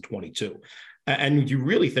 2022. And you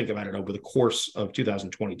really think about it over the course of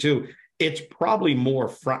 2022, it's probably more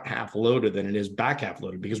front half loaded than it is back half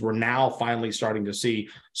loaded, because we're now finally starting to see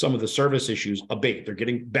some of the service issues abate. They're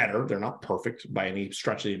getting better. They're not perfect by any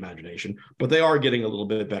stretch of the imagination, but they are getting a little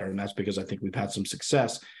bit better. And that's because I think we've had some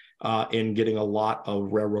success in getting a lot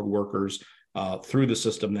of railroad workers through the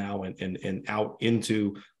system now and out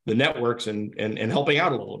into the networks and helping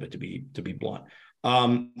out a little bit, to be blunt.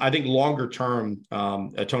 I think longer term,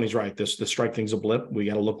 Tony's right. The strike thing's a blip. We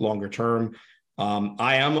got to look longer term.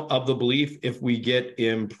 I am of the belief if we get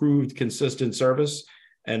improved consistent service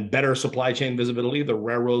and better supply chain visibility, the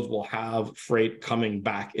railroads will have freight coming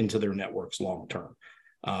back into their networks long term.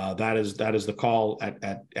 That is the call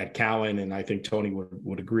at Cowan, and I think Tony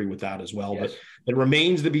would agree with that as well. Yes. But it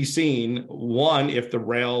remains to be seen, one, if the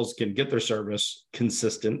rails can get their service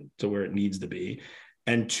consistent to where it needs to be,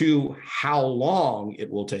 and two, how long it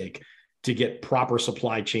will take to get proper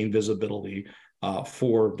supply chain visibility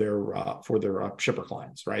for their shipper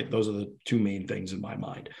clients. Right, those are the two main things in my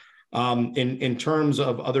mind. In terms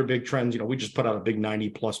of other big trends, we just put out a big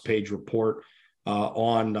 90+ page report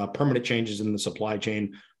on permanent changes in the supply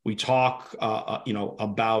chain. We talk,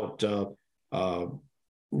 about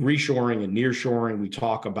reshoring and nearshoring. We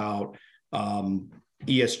talk about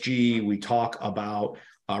ESG. We talk about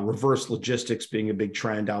reverse logistics being a big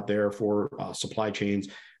trend out there for supply chains.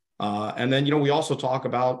 And then, we also talk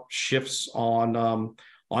about shifts on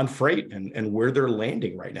freight and where they're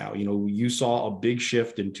landing right now. You saw a big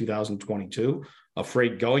shift in 2022 of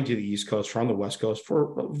freight going to the East Coast from the West Coast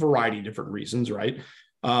for a variety of different reasons, right?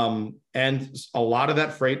 And a lot of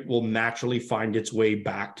that freight will naturally find its way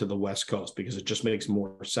back to the West Coast because it just makes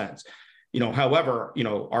more sense. However,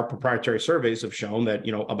 our proprietary surveys have shown that,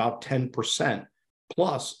 about 10%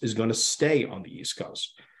 plus is going to stay on the East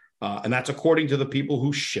Coast. And that's according to the people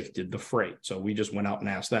who shifted the freight. So we just went out and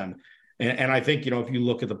asked them. And I think, if you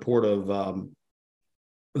look at the Port of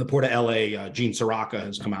LA, Gene Soroka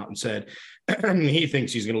has come out and said he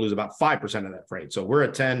thinks he's going to lose about 5% of that freight. So we're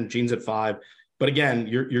at 10, Gene's at 5. But again,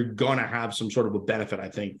 you're going to have some sort of a benefit, I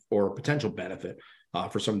think, or a potential benefit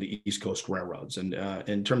for some of the East Coast railroads. And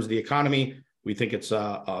in terms of the economy, we think it's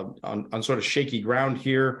on sort of shaky ground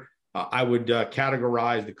here. I would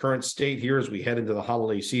categorize the current state here as we head into the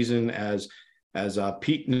holiday season as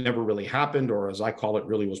peak never really happened, or as I call it,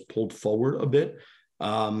 really was pulled forward a bit.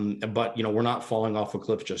 But, we're not falling off a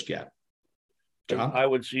cliff just yet. John? I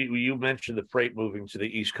would see, you mentioned the freight moving to the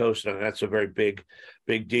East Coast, and that's a very big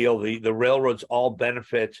deal. The railroads all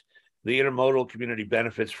benefit. The intermodal community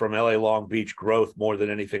benefits from LA Long Beach growth more than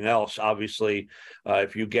anything else. Obviously,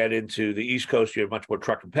 if you get into the East Coast, you're much more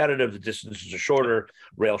truck competitive. The distances are shorter.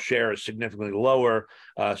 Rail share is significantly lower.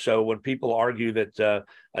 So when people argue that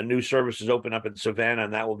a new service is open up in Savannah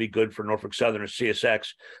and that will be good for Norfolk Southern or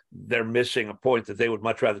CSX, they're missing a point that they would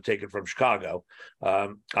much rather take it from Chicago.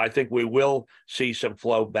 I think we will see some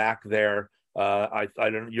flow back there. I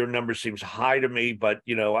don't. Your number seems high to me, but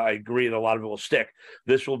I agree that a lot of it will stick.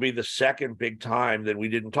 This will be the second big time that we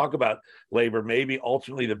didn't talk about labor. Maybe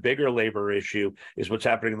ultimately the bigger labor issue is what's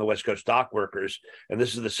happening in the West Coast dock workers, and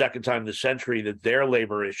this is the second time this century that their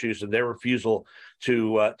labor issues and their refusal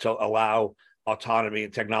to allow autonomy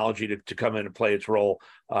and technology to come in and play its role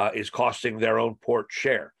is costing their own port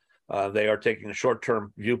share. They are taking a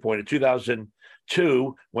short-term viewpoint. In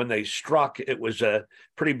 2002, when they struck, it was a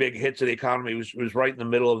pretty big hit to the economy. It was right in the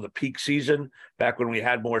middle of the peak season, back when we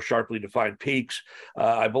had more sharply defined peaks.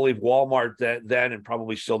 I believe Walmart then, and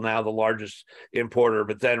probably still now, the largest importer,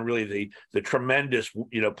 but then really the tremendous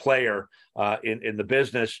player in the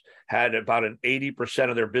business, had about an 80%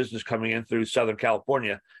 of their business coming in through Southern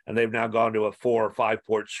California, and they've now gone to a 4 or 5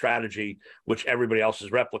 port strategy, which everybody else has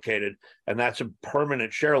replicated, and that's a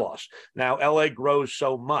permanent share loss. Now, LA grows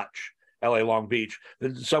so much, LA Long Beach,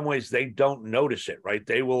 in some ways they don't notice it, right?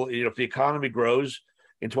 They will, if the economy grows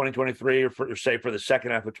in 2023, or say for the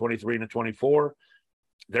second half of 23 and 24,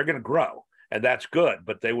 they're going to grow. And that's good,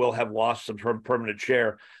 but they will have lost some permanent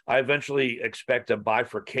share. I eventually expect a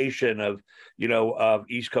bifurcation of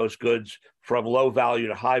East Coast goods from low value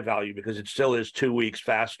to high value, because it still is 2 weeks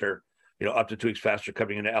faster, up to 2 weeks faster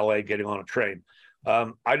coming into LA, getting on a train.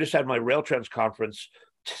 I just had my RailTrends conference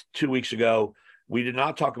 2 weeks ago. We did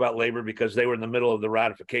not talk about labor because they were in the middle of the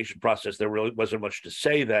ratification process. There really wasn't much to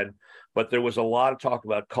say then, but there was a lot of talk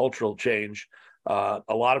about cultural change, a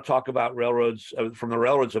lot of talk about railroads, from the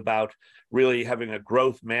railroads, about really having a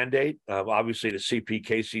growth mandate, obviously the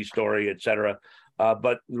CPKC story, et cetera.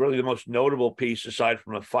 But really the most notable piece, aside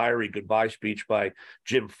from a fiery goodbye speech by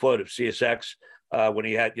Jim Foote of CSX, when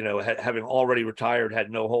he had, having already retired,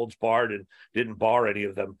 had no holds barred and didn't bar any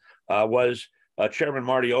of them, was Chairman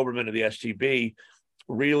Marty Oberman of the STB,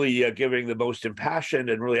 really giving the most impassioned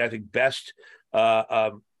and really, I think, best,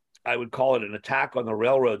 I would call it an attack on the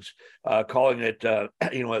railroads, calling it,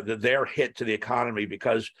 their hit to the economy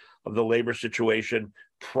because of the labor situation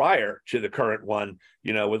prior to the current one,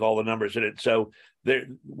 with all the numbers in it. So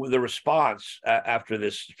the response after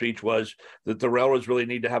this speech was that the railroads really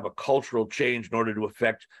need to have a cultural change in order to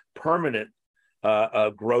affect permanent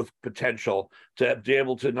growth potential, to be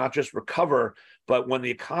able to not just recover, but when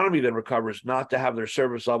the economy then recovers, not to have their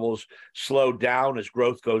service levels slow down as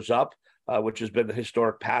growth goes up, which has been the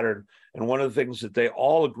historic pattern. And one of the things that they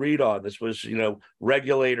all agreed on, this was,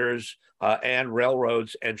 regulators and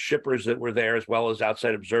railroads and shippers that were there, as well as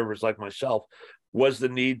outside observers like myself, was the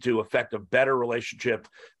need to affect a better relationship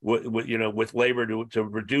with labor, to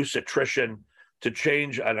reduce attrition, to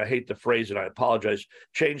change, and I hate the phrase and I apologize,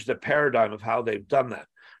 change the paradigm of how they've done that.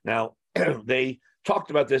 Now, they talked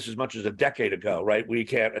about this as much as a decade ago, right? We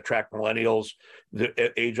can't attract millennials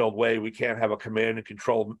the age-old way. We can't have a command and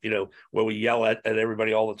control, where we yell at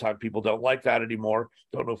everybody all the time. People don't like that anymore.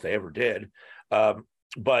 Don't know if they ever did.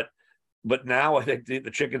 But now I think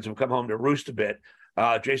the chickens have come home to roost a bit.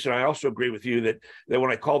 Jason, I also agree with you that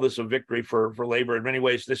when I call this a victory for labor, in many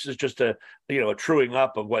ways, this is just a truing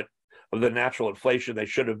up of the natural inflation they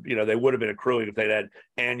should have, they would have been accruing if they'd had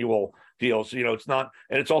annual deals. It's not,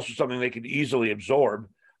 and it's also something they can easily absorb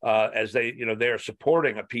as they are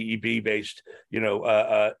supporting a PEB based,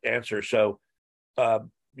 answer. So,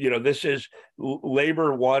 this is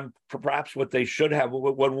labor won perhaps what they should have,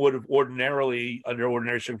 what one would have ordinarily, under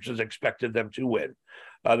ordinary circumstances, expected them to win.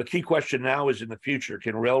 The key question now is, in the future,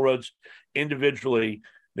 can railroads individually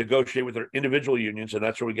negotiate with their individual unions, and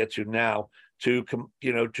that's where we get to now, to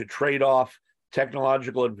trade off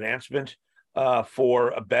technological advancement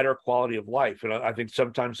for a better quality of life. And I think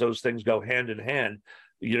sometimes those things go hand in hand,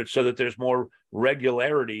 so that there's more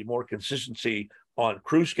regularity, more consistency on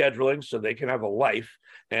crew scheduling, so they can have a life,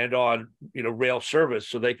 and on rail service,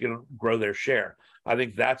 so they can grow their share. I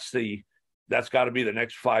think that's got to be the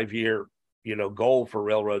next 5-year goal for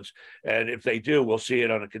railroads, and if they do, we'll see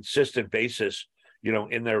it on a consistent basis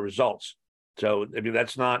in their results. So, I mean,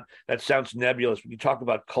 that sounds nebulous. When you talk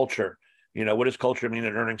about culture, what does culture mean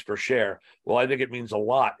in earnings per share? Well, I think it means a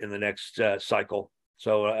lot in the next cycle.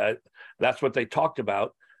 So that's what they talked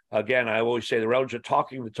about. Again, I always say the railroads are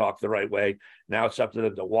talking the talk the right way. Now it's up to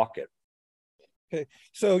them to walk it. Okay,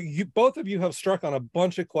 so both of you have struck on a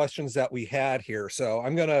bunch of questions that we had here. So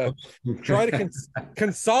I'm going to try to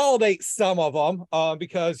consolidate some of them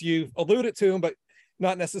because you've alluded to them, but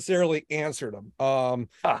not necessarily answered them.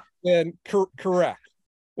 And correct.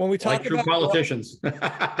 When we talk about politicians.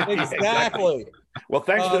 Exactly. Well,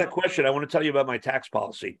 thanks for that question. I want to tell you about my tax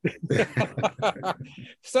policy.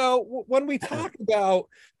 So when we talk about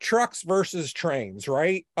trucks versus trains,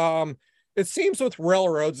 right? It seems with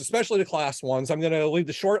railroads, especially the class ones, I'm going to leave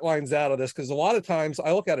the short lines out of this because a lot of times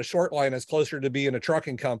I look at a short line as closer to being a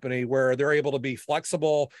trucking company where they're able to be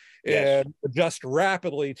flexible and adjust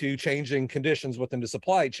rapidly to changing conditions within the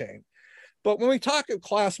supply chain. But when we talk of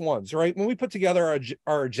class ones, right, when we put together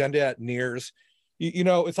our agenda at NEARS,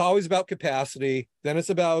 it's always about capacity, then it's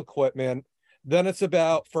about equipment, then it's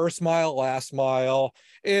about first mile, last mile.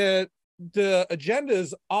 The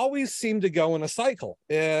agendas always seem to go in a cycle.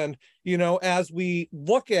 And, as we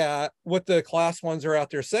look at what the class ones are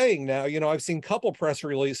out there saying now, I've seen a couple press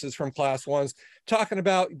releases from class ones talking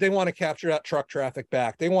about they want to capture that truck traffic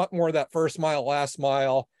back. They want more of that first mile, last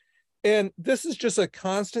mile. And this is just a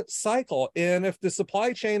constant cycle. And if the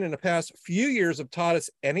supply chain in the past few years have taught us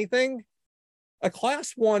anything, a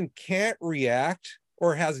class one can't react,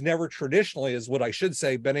 or has never traditionally, is what I should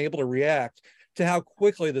say, been able to react to how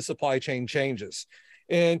quickly the supply chain changes.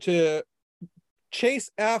 And to chase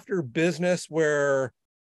after business where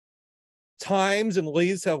times and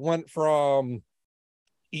leads have went from,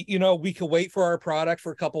 we can wait for our product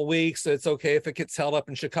for a couple of weeks, it's okay if it gets held up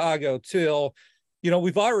in Chicago, till,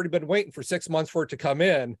 we've already been waiting for 6 months for it to come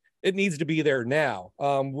in. It needs to be there now.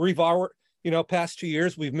 We've already, past 2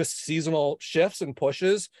 years, we've missed seasonal shifts and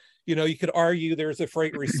pushes. You could argue there's a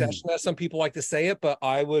freight recession, as some people like to say it, but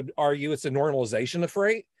I would argue it's a normalization of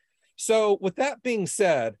freight. So with that being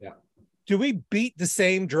said, do we beat the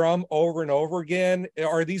same drum over and over again?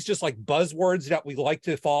 Are these just like buzzwords that we like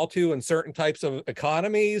to fall to in certain types of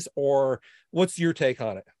economies, or what's your take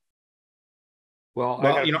on it? Well,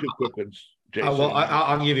 I got two quick ones, Jason.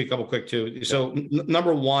 I'll give you a couple quick too. So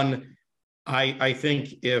number one, I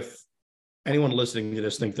think if anyone listening to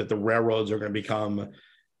this think that the railroads are going to become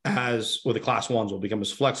with the class ones will become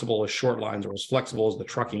as flexible as short lines or as flexible as the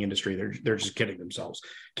trucking industry, they're just kidding themselves.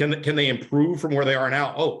 Can they improve from where they are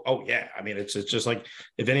now? Oh yeah. I mean, it's just like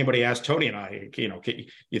if anybody asked Tony and I,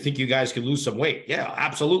 you think you guys could lose some weight? Yeah,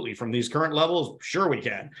 absolutely. From these current levels, sure we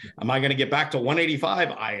can. Am I going to get back to 185?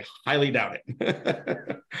 I highly doubt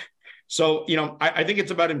it. So, I think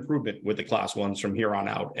it's about improvement with the class ones from here on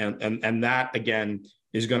out. And that again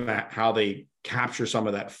is going to how they capture some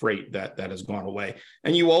of that freight that has gone away.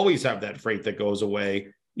 And you always have that freight that goes away,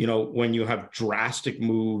 when you have drastic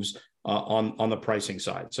moves on the pricing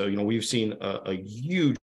side. So, we've seen a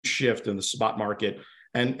huge shift in the spot market,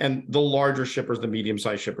 and the larger shippers, the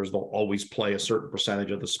medium-sized shippers, they'll always play a certain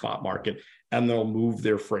percentage of the spot market, and they'll move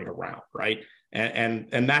their freight around, right?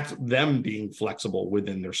 And that's them being flexible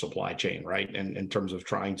within their supply chain, right? And in terms of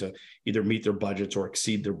trying to either meet their budgets or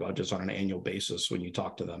exceed their budgets on an annual basis when you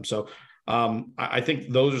talk to them. So I think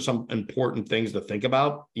those are some important things to think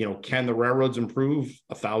about. Can the railroads improve?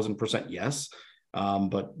 1,000% yes,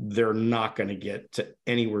 but they're not going to get to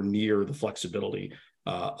anywhere near the flexibility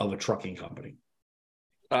of a trucking company.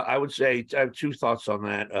 I would say I have two thoughts on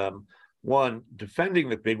that. One, defending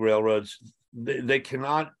the big railroads, they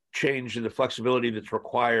cannot change in the flexibility that's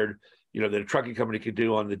required, that a trucking company could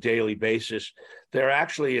do on the daily basis. They're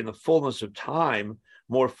actually, in the fullness of time,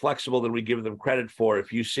 more flexible than we give them credit for.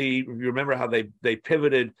 If you remember how they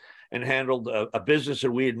pivoted and handled a business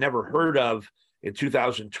that we had never heard of in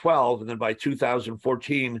 2012, and then by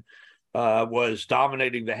 2014 was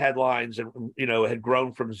dominating the headlines, and had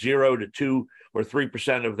grown from 0 to 2 or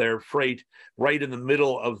 3% of their freight right in the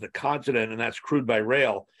middle of the continent, and that's crude by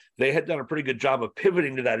rail. They had done a pretty good job of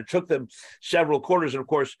pivoting to that. It took them several quarters, and of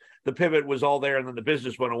course, the pivot was all there, and then the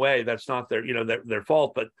business went away. That's not their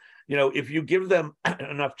fault. But if you give them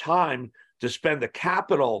enough time to spend the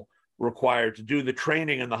capital required to do the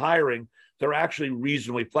training and the hiring, they're actually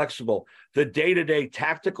reasonably flexible. The day-to-day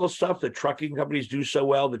tactical stuff that trucking companies do so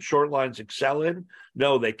well that short lines excel in,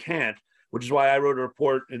 no, they can't, which is why I wrote a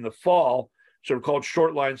report in the fall sort of called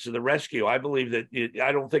Short Lines to the Rescue. I believe that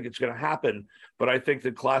I don't think it's going to happen, but I think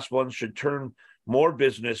that class ones should turn more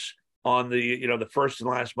business on the first and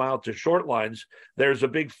last mile to short lines. There's a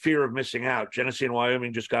big fear of missing out. Genesee and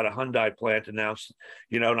Wyoming just got a Hyundai plant announced,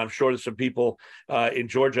 and I'm sure that some people in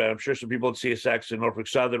Georgia, I'm sure some people at CSX and Norfolk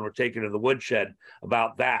Southern were taken to the woodshed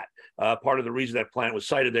about that. Part of the reason that plant was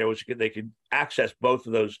cited there was they could access both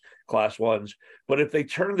of those class ones. But if they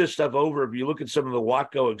turn this stuff over, if you look at some of the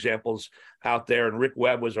Watco examples out there, and Rick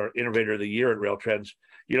Webb was our Innovator of the Year at Rail Trends,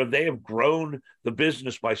 they have grown the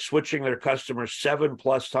business by switching their customers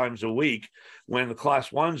 7+ times a week, when the class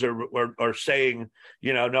ones are saying,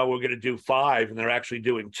 no, we're going to do 5, and they're actually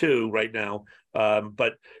doing 2 right now.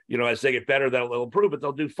 But as they get better, they'll improve, but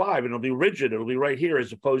they'll do 5, and it'll be rigid. It'll be right here,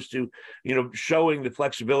 as opposed to, showing the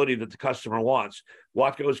flexibility that the customer wants.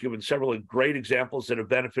 Watco has given several great examples that have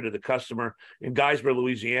benefited the customer. In Geismar,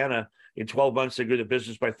 Louisiana, in 12 months, they grew the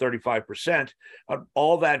business by 35%.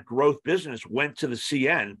 All that growth business went to the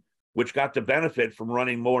CN, which got to benefit from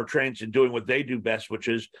running more trains and doing what they do best, which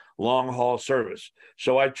is long-haul service.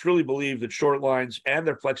 So I truly believe that short lines and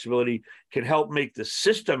their flexibility can help make the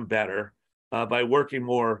system better by working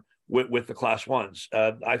more with the class ones.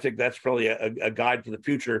 I think that's probably a guide for the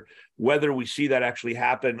future. Whether we see that actually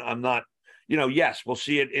happen, I'm not yes, we'll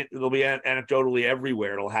see it. It'll be anecdotally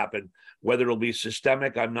everywhere. It'll happen. Whether it'll be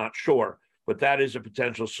systemic, I'm not sure, but that is a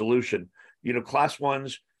potential solution. Class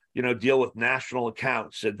ones, deal with national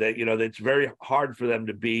accounts, and that, it's very hard for them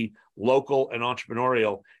to be local and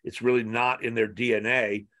entrepreneurial. It's really not in their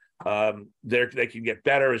DNA. They can get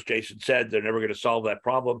better, as Jason said. They're never going to solve that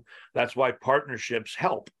problem. That's why partnerships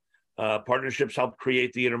help. Partnerships help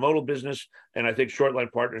create the intermodal business, and I think short line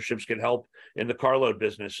partnerships can help in the carload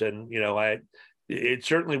business. And it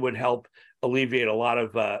certainly would help alleviate a lot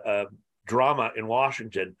of drama in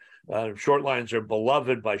Washington. Short lines are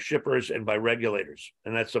beloved by shippers and by regulators,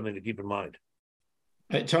 and that's something to keep in mind.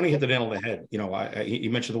 Tony hit the nail on the head. You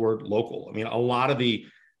mentioned the word local. I mean, a lot of the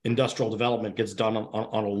industrial development gets done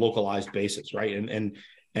on a localized basis, right?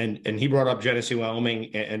 And he brought up Genesee,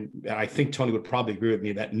 Wyoming, and I think Tony would probably agree with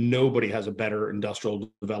me that nobody has a better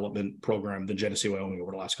industrial development program than Genesee, Wyoming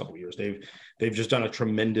over the last couple of years. They've just done a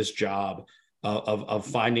tremendous job of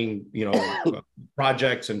finding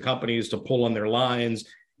projects and companies to pull on their lines,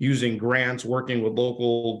 using grants, working with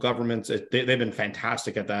local governments. They've been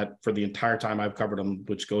fantastic at that for the entire time I've covered them,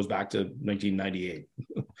 which goes back to 1998.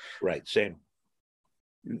 Right, same.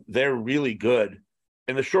 They're really good.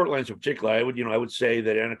 And the short lines in particular, I would say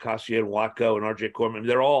that Anacostia and Watco and RJ Corman,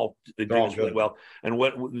 they do this really well.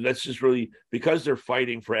 And that's just really because they're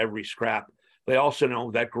fighting for every scrap. They also know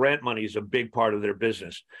that grant money is a big part of their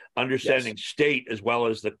business. Understanding state as well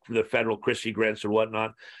as the federal Christie grants and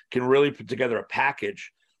whatnot can really put together a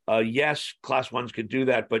package. Yes, class ones can do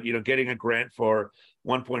that, but getting a grant for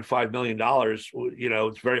 $1.5 million,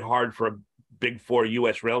 it's very hard for a big four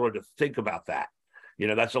U.S. railroad to think about that.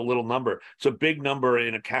 That's a little number. It's a big number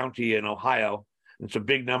in a county in Ohio. It's a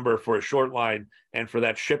big number for a short line and for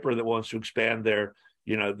that shipper that wants to expand their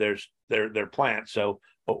plant.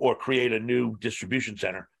 Or create a new distribution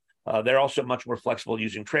center. They're also much more flexible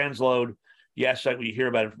using transload. Yes, we hear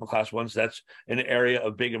about it from the class ones. That's an area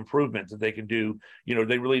of big improvement that they can do.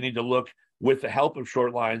 They really need to look with the help of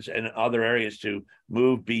short lines and other areas to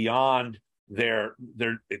move beyond their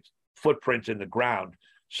footprint in the ground.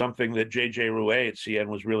 Something that J.J. Rouet at CN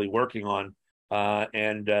was really working on.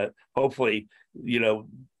 And hopefully, a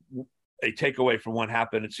takeaway from what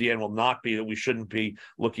happened at CN will not be that we shouldn't be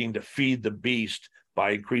looking to feed the beast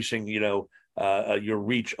by increasing, your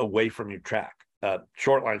reach away from your track.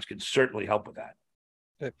 Short lines can certainly help with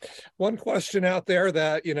that. One question out there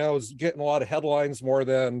that, is getting a lot of headlines more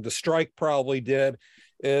than the strike probably did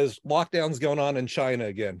is lockdowns going on in China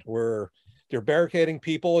again, where they're barricading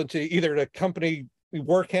people into either the company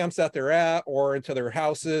work camps that they're at or into their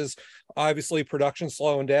houses. Obviously, production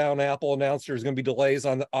slowing down. Apple announced there's going to be delays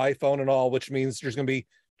on the iPhone and all, which means there's going to be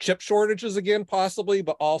chip shortages again, possibly,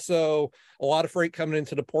 but also a lot of freight coming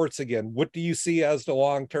into the ports again. What do you see as the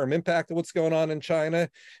long-term impact of what's going on in China?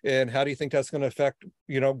 And how do you think that's going to affect,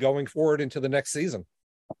 going forward into the next season?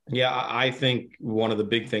 Yeah, I think one of the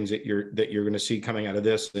big things that you're going to see coming out of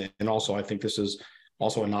this, and also I think this is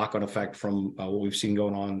also a knock-on effect from what we've seen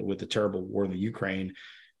going on with the terrible war in the Ukraine,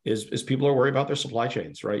 is people are worried about their supply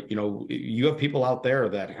chains, right? You have people out there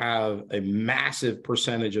that have a massive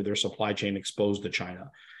percentage of their supply chain exposed to China.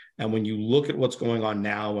 And when you look at what's going on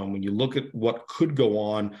now, and when you look at what could go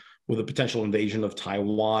on with a potential invasion of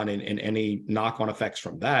Taiwan and any knock-on effects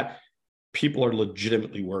from that, people are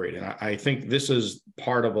legitimately worried. And I think this is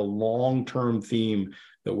part of a long-term theme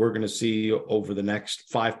that we're going to see over the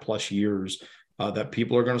next 5+ years, that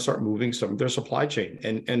people are going to start moving some of their supply chain.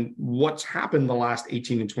 And what's happened the last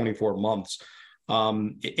 18 and 24 months,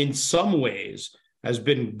 in some ways, has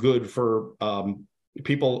been good for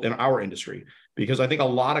people in our industry, because I think a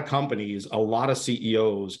lot of companies, a lot of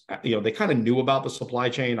CEOs, they kind of knew about the supply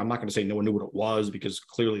chain. I'm not going to say no one knew what it was, because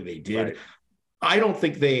clearly they did. Right. I don't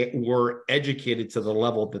think they were educated to the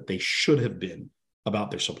level that they should have been about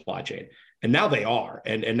their supply chain. And now they are,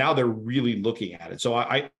 and now they're really looking at it. So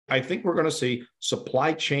I think we're going to see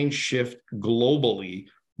supply chain shift globally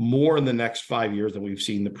more in the next 5 years than we've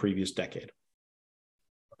seen the previous decade.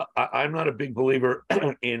 I'm not a big believer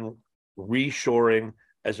in reshoring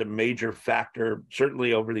as a major factor,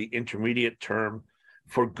 certainly over the intermediate term,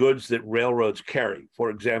 for goods that railroads carry. For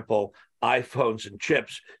example, iPhones and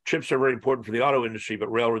chips. Chips are very important for the auto industry,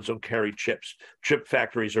 but railroads don't carry chips. Chip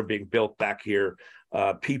factories are being built back here.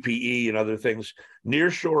 PPE and other things,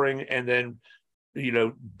 nearshoring, and then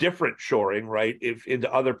different shoring, right? If into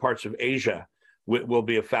other parts of Asia will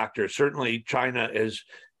be a factor. Certainly, China is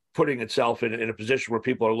putting itself in a position where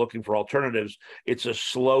people are looking for alternatives. It's a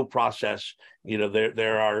slow process.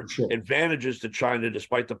 There are advantages to China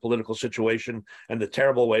despite the political situation and the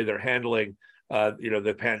terrible way they're handling,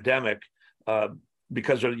 the pandemic.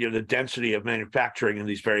 because of the density of manufacturing in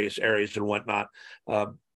these various areas and whatnot.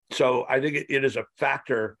 So I think it is a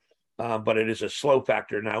factor, but it is a slow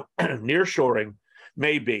factor. Now, nearshoring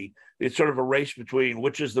may be. It's sort of a race between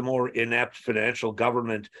which is the more inept financial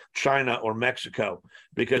government, China or Mexico,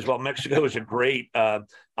 because while Mexico is a great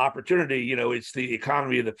opportunity, it's the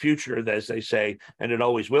economy of the future, as they say, and it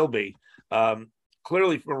always will be.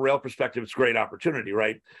 Clearly, from a rail perspective, it's a great opportunity,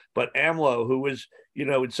 right? But AMLO, who is,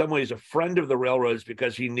 in some ways a friend of the railroads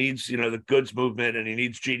because he needs, the goods movement and he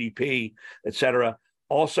needs GDP, et cetera,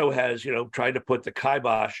 also has, tried to put the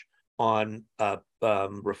kibosh on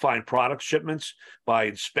refined product shipments by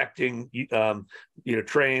inspecting,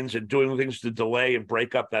 trains and doing things to delay and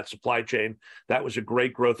break up that supply chain. That was a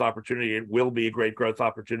great growth opportunity. It will be a great growth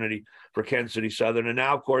opportunity for Kansas City Southern. And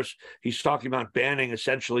now, of course, he's talking about banning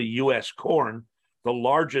essentially U.S. corn, the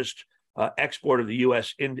largest export of the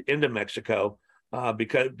U.S. into Mexico,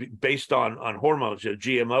 because based on hormones,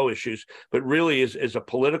 GMO issues, but really is a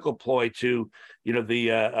political ploy to,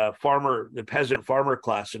 the peasant farmer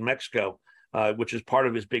class in Mexico, which is part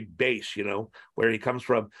of his big base, where he comes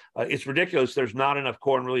from. It's ridiculous. There's not enough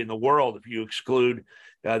corn really in the world if you exclude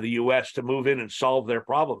the U.S. to move in and solve their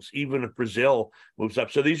problems, even if Brazil moves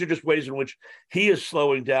up. So these are just ways in which he is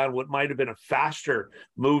slowing down what might have been a faster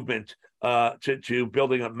movement to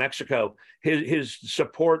building up Mexico. His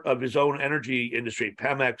support of his own energy industry,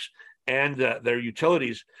 Pemex, and their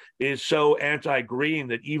utilities is so anti-green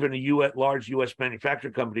that even large U.S.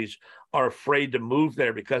 manufacturing companies are afraid to move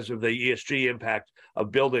there because of the ESG impact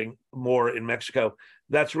of building more in Mexico.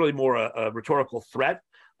 That's really more a rhetorical threat.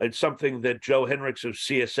 It's something that Joe Henricks of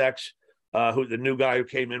CSX, who the new guy who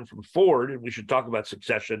came in from Ford, and we should talk about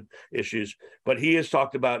succession issues, but he has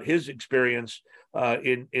talked about his experience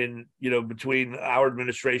in between our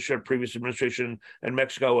administration, previous administration, and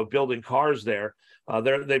Mexico of building cars there.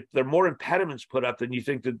 There are more impediments put up than you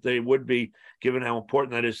think that they would be, given how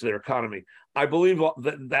important that is to their economy. I believe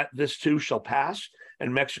that this too shall pass,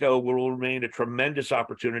 and Mexico will remain a tremendous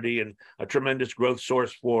opportunity and a tremendous growth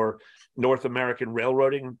source for North American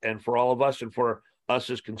railroading and for all of us and for us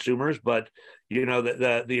as consumers. But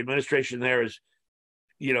the administration there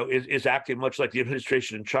is acting much like the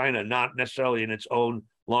administration in China, not necessarily in its own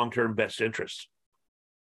long-term best interests.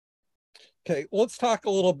 Okay, let's talk a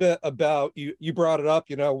little bit about, you brought it up,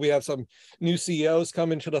 we have some new CEOs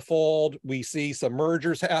coming to the fold. We see some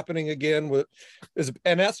mergers happening again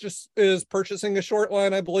and that's just is purchasing a short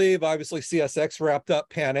line, I believe. Obviously CSX wrapped up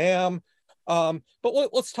Pan Am. But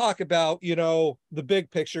let's talk about, the big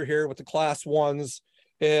picture here with the class ones.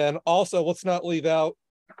 And also let's not leave out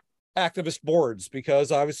activist boards,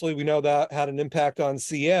 because obviously we know that had an impact on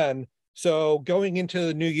CN. So going into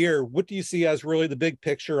the new year, what do you see as really the big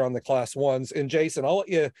picture on the class ones? And Jason, I'll let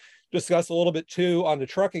you discuss a little bit too on the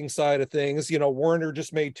trucking side of things. Werner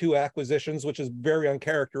just made 2 acquisitions, which is very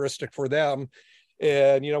uncharacteristic for them.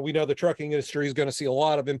 And, we know the trucking industry is going to see a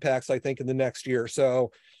lot of impacts, I think, in the next year.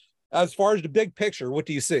 So as far as the big picture, what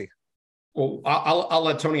do you see? Well, I'll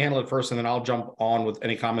let Tony handle it first, and then I'll jump on with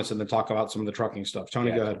any comments and then talk about some of the trucking stuff.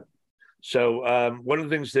 Tony, go ahead. So one of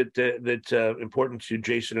the things that's important to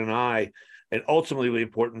Jason and I, and ultimately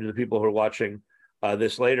important to the people who are watching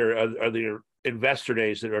this later, are the investor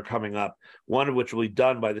days that are coming up, one of which will be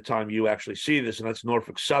done by the time you actually see this, and that's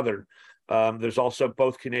Norfolk Southern. There's also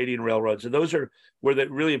both Canadian railroads, and those are where the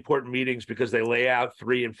really important meetings, because they lay out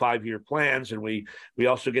 3- and 5-year plans, and we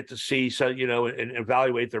also get to see, and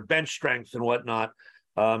evaluate their bench strength and whatnot.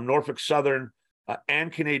 Norfolk Southern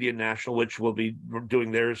and Canadian National, which will be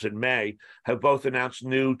doing theirs in May, have both announced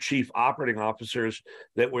new chief operating officers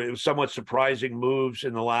that were somewhat surprising moves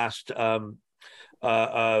in the last little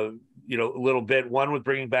bit. One was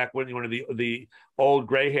bringing back one of the old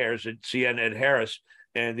gray hairs at CN, Ed Harris,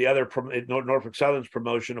 and the other Norfolk Southern's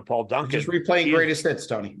promotion of Paul Duncan. Just replaying greatest hits,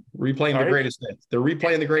 Tony. Replaying the greatest hits. They're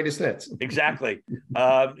replaying the greatest hits. Exactly.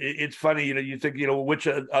 It's funny, you think, which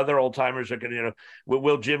other old timers are going to,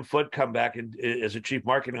 will Jim Foote come back as a chief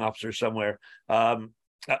marketing officer somewhere?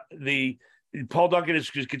 Paul Duncan is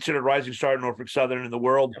considered a rising star in Norfolk Southern, and the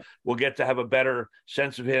world will get to have a better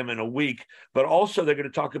sense of him in a week. But also, they're going to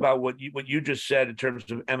talk about what you just said in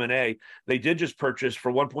terms of M&A. They did just purchase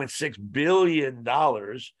for $1.6 billion.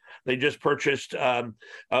 They just purchased a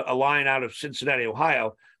line out of Cincinnati,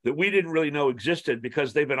 Ohio, that we didn't really know existed,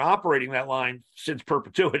 because they've been operating that line since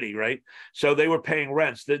perpetuity, right? So they were paying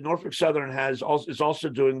rents. The Norfolk Southern is also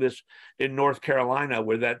doing this in North Carolina,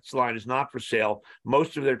 where that line is not for sale.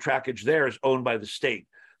 Most of their trackage there is owned by the state.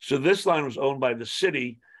 So this line was owned by the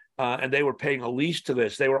city, and they were paying a lease to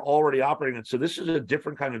this. They were already operating it. So this is a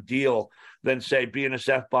different kind of deal than, say,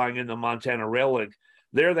 BNSF buying into Montana Rail Link.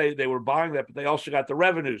 There they were buying that, but they also got the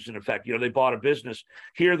revenues in effect. They bought a business.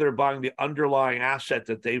 Here they're buying the underlying asset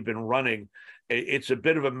that they've been running. It's a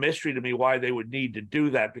bit of a mystery to me why they would need to do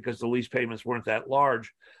that, because the lease payments weren't that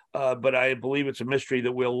large. But I believe it's a mystery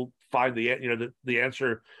that we'll find the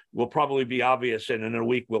answer will probably be obvious, and in a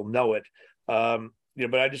week we'll know it.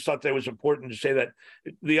 But I just thought that was important to say that.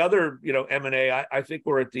 The other, M&A, I think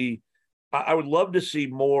we're at I would love to see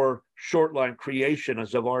more short line creation,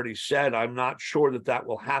 as I've already said. I'm not sure that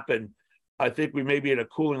will happen. I think we may be in a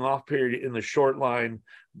cooling off period in the short line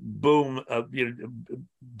boom of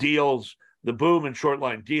deals, the boom in short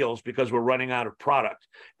line deals, because we're running out of product.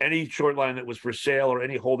 Any short line that was for sale, or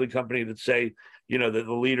any holding company that say, that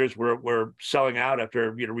the leaders were selling out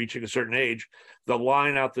after reaching a certain age, the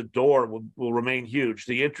line out the door will remain huge.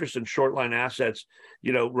 The interest in short line assets,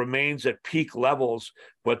 remains at peak levels,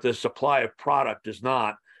 but the supply of product does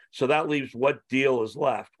not. So that leaves what deal is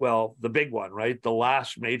left? Well, the big one, right? The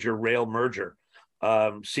last major rail merger,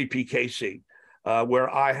 CPKC,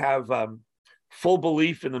 where I have full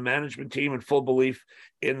belief in the management team and full belief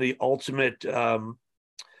in the ultimate deal,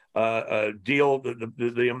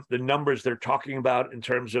 the numbers they're talking about in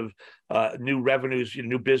terms of new revenues,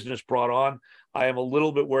 new business brought on. I am a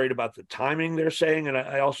little bit worried about the timing they're saying, and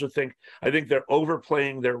I also think they're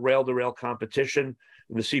overplaying their rail-to-rail competition.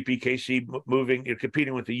 The CPKC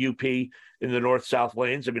competing with the UP in the north-south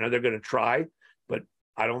lanes. I mean, they're going to try, but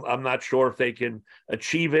I'm not sure if they can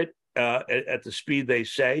achieve it at the speed they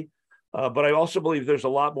say. But I also believe there's a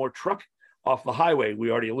lot more truck off the highway.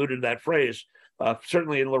 We already alluded to that phrase.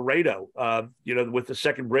 Certainly in Laredo, with the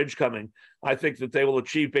second bridge coming, I think that they will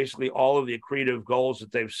achieve basically all of the accretive goals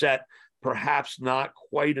that they've set, perhaps not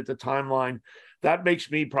quite at the timeline. That makes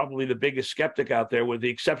me probably the biggest skeptic out there, with the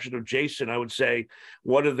exception of Jason. I would say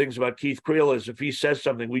one of the things about Keith Creel is if he says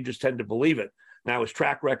something, we just tend to believe it. Now, his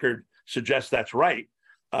track record suggests that's right.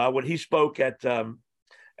 When he spoke at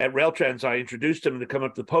RailTrends, I introduced him to come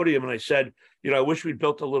up to the podium, and I said, I wish we'd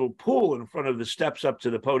built a little pool in front of the steps up to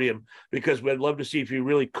the podium, because we'd love to see if he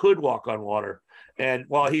really could walk on water. And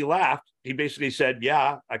while he laughed, he basically said,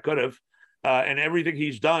 yeah, I could have. And everything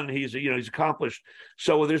he's done, he's accomplished.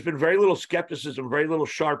 So there's been very little skepticism, very little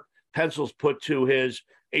sharp pencils put to his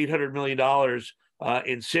 $800 million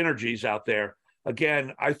in synergies out there.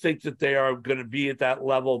 Again, I think that they are going to be at that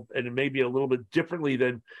level, and maybe a little bit differently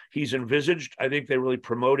than he's envisaged. I think they're really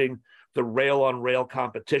promoting the rail-on-rail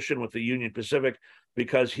competition with the Union Pacific,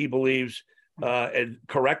 because he believes, and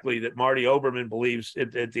correctly, that Marty Oberman believes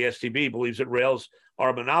at the STB believes that rails are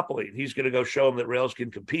a monopoly. He's going to go show them that rails can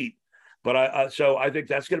compete. But so I think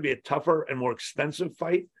that's going to be a tougher and more expensive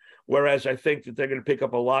fight. Whereas I think that they're going to pick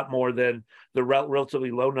up a lot more than the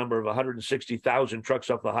relatively low number of 160,000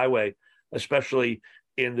 trucks off the highway, especially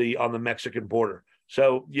on the Mexican border.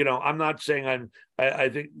 So, I'm not saying I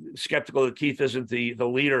think skeptical that Keith isn't the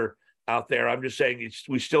leader out there. I'm just saying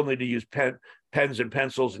we still need to use pens and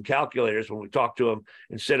pencils and calculators when we talk to him,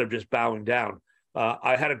 instead of just bowing down.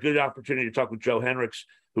 I had a good opportunity to talk with Joe Henricks,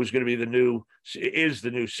 who's going to be the new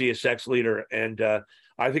CSX leader. And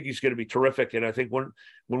I think he's going to be terrific. And I think when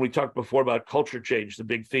we talked before about culture change, the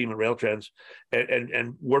big theme at RailTrends,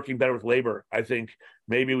 and working better with labor, I think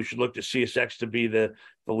maybe we should look to CSX to be the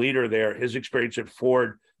leader there. His experience at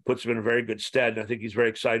Ford puts him in a very good stead. And I think he's very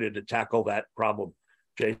excited to tackle that problem.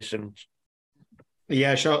 Jason.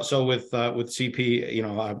 Yeah, so with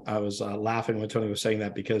CP, I was laughing when Tony was saying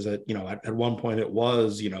that, because at one point it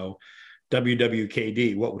was,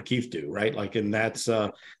 WWKD, what would Keith do, right? Like, and that's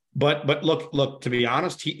but look, to be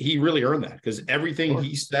honest, he really earned that, because everything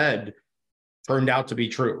he said turned out to be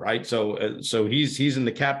true, right? So he's in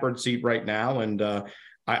the catbird seat right now, and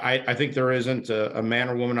I think there isn't a man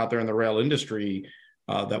or woman out there in the rail industry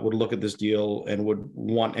that would look at this deal and would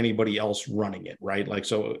want anybody else running it, right? Like,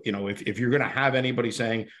 so if you're going to have anybody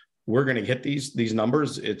saying we're going to hit these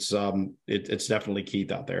numbers, it's definitely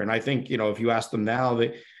Keith out there. And I think if you ask them now,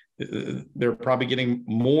 they're probably getting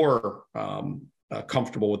more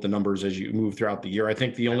comfortable with the numbers as you move throughout the year. I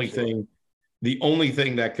think the only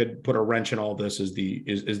thing that could put a wrench in all this is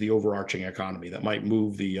the overarching economy that might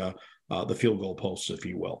move the field goal posts, if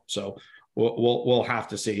you will. So we'll have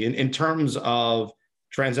to see. In terms of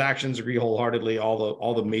transactions, agree wholeheartedly.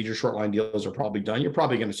 All the major short line deals are probably done. You're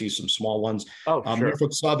probably going to see some small ones. Oh, sure.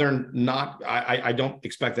 Norfolk Southern, I don't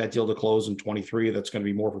expect that deal to close in 23. That's going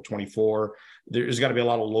to be more for 24. There's got to be a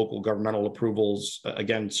lot of local governmental approvals.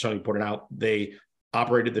 Again, Sonny pointed out, they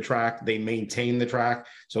operated the track, they maintain the track.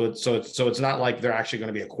 So it's not like they're actually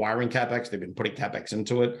going to be acquiring CapEx. They've been putting CapEx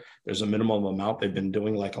into it. There's a minimum amount they've been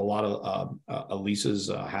doing, like a lot of leases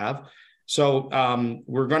have. So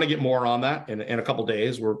we're going to get more on that in a couple of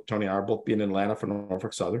days. Tony and I are both being in Atlanta for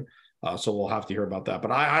Norfolk Southern. So we'll have to hear about that.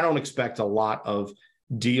 But I don't expect a lot of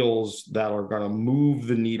deals that are going to move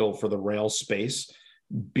the needle for the rail space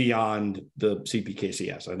beyond the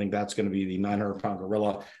CPKCS. I think that's going to be the 900-pound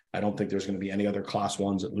gorilla. I don't think there's going to be any other class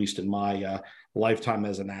ones, at least in my lifetime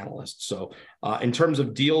as an analyst. So in terms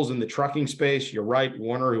of deals in the trucking space, you're right.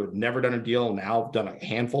 Werner, who had never done a deal, now done a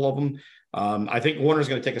handful of them. I think Werner's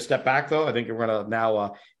going to take a step back, though. I think we're going to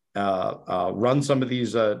now run some of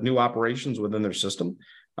these new operations within their system.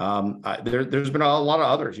 There's been a lot of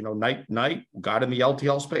others. Knight got in the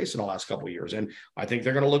LTL space in the last couple of years, and I think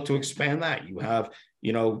they're going to look to expand that. You have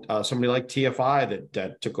somebody like TFI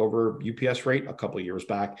that took over UPS Freight a couple of years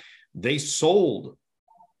back. They sold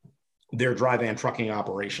their dry van trucking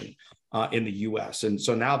operation in the U.S. And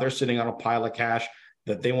so now they're sitting on a pile of cash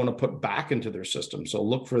that they want to put back into their system. So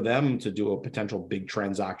look for them to do a potential big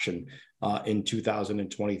transaction in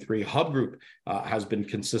 2023. Hub Group has been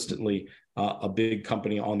consistently a big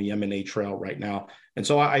company on the M&A trail right now. And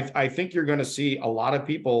so I think you're going to see a lot of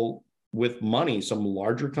people with money, some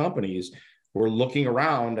larger companies, we're looking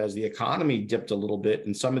around as the economy dipped a little bit,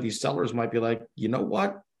 and some of these sellers might be like, you know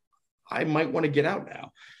what, I might want to get out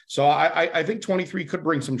now. So I think 23 could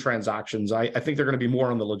bring some transactions. I think they're going to be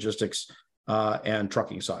more on the logistics and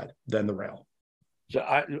trucking side than the rail. So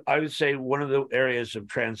I would say one of the areas of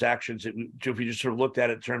transactions, if you just sort of looked at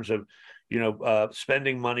it in terms of,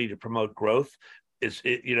 spending money to promote growth, is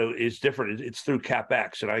different. It's through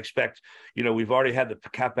CapEx, and I expect, we've already had the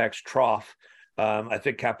CapEx trough. I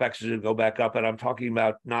think CapEx is going to go back up, and I'm talking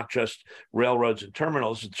about not just railroads and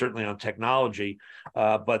terminals, and certainly on technology,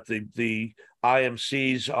 but the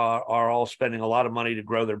IMCs are all spending a lot of money to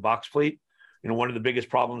grow their box fleet. One of the biggest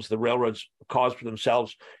problems the railroads caused for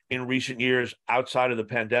themselves in recent years outside of the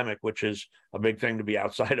pandemic, which is a big thing to be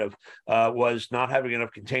outside of, was not having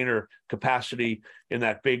enough container capacity in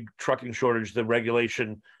that big trucking shortage, the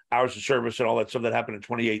regulation, hours of service, and all that stuff that happened in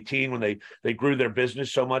 2018 when they grew their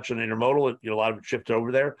business so much in intermodal. A lot of it shifted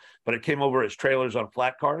over there, but it came over as trailers on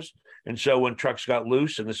flat cars. And so when trucks got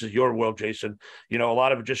loose, and this is your world, Jason, a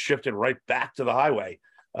lot of it just shifted right back to the highway.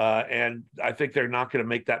 And I think they're not going to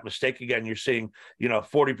make that mistake again. You're seeing, a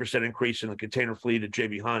 40% increase in the container fleet at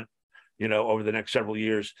J.B. Hunt, over the next several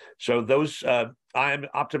years. So those, I'm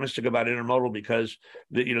optimistic about intermodal because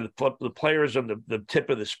the players on the tip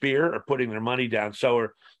of the spear are putting their money down. So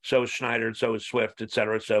is Schneider, and so is Swift, et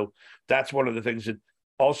cetera. So that's one of the things that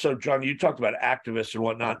also, John, you talked about activists and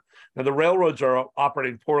whatnot. Now the railroads are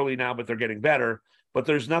operating poorly now, but they're getting better. But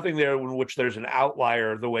there's nothing there in which there's an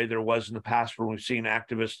outlier the way there was in the past when we've seen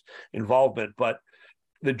activist involvement. But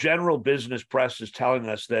the general business press is telling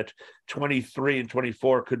us that 23 and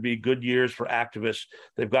 24 could be good years for activists.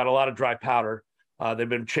 They've got a lot of dry powder. There've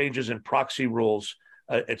been changes in proxy rules,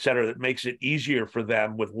 et cetera, that makes it easier for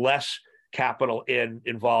them with less capital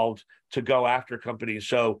involved to go after companies.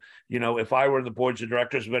 So, if I were in the boards of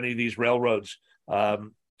directors of any of these railroads,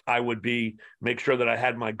 I would make sure that I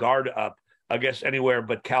had my guard up, I guess, anywhere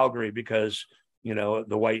but Calgary, because,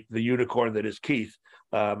 the unicorn that is Keith.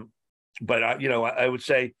 But I would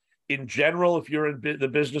say in general, if you're in the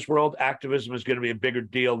business world, activism is going to be a bigger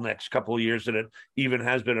deal next couple of years than it even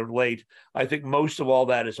has been of late. I think most of all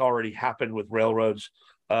that has already happened with railroads.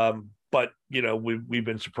 But, we've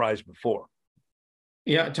been surprised before.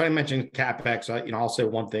 Yeah, Tony mentioned CapEx. I'll say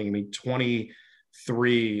one thing.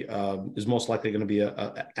 23 is most likely going to be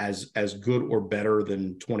as good or better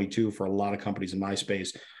than 22 for a lot of companies in my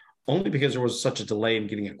space, only because there was such a delay in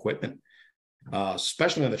getting equipment,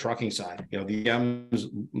 especially on the trucking side. The EMs,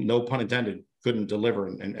 no pun intended, couldn't deliver.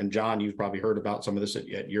 And John, you've probably heard about some of this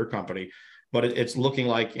at your company, but it's looking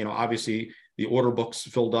like, obviously the order books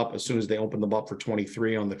filled up as soon as they opened them up for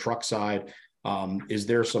 23 on the truck side. Is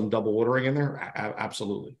there some double ordering in there?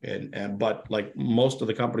 Absolutely. But like most of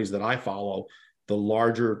the companies that I follow, the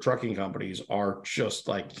larger trucking companies are just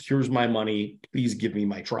like, here's my money, please give me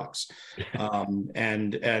my trucks.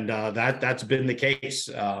 That's been the case.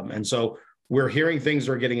 And so we're hearing things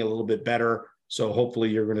are getting a little bit better. So hopefully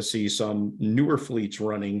you're going to see some newer fleets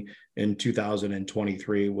running in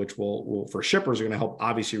 2023, which will for shippers are going to help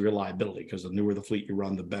obviously reliability, because the newer the fleet you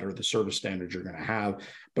run, the better the service standards you're going to have.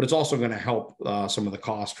 But it's also going to help some of the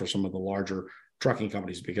cost for some of the larger trucking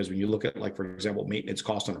companies, because when you look at, like, for example, maintenance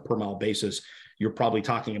cost on a per mile basis, you're probably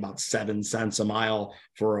talking about 7 cents a mile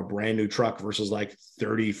for a brand new truck versus like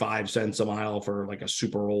 35 cents a mile for like a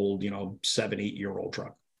super old, 7-8-year-old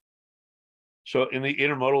truck. So in the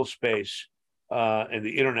intermodal space, in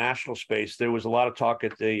the international space, there was a lot of talk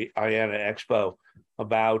at the IANA Expo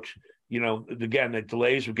about, again, the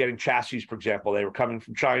delays of getting chassis, for example, they were coming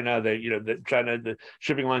from China. The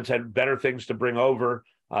shipping lines had better things to bring over.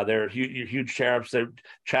 There are huge tariffs. Their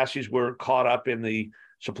chassis were caught up in the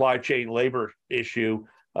supply chain labor issue,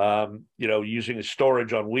 using the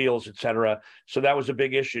storage on wheels, et cetera. So that was a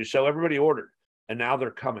big issue. So everybody ordered, and now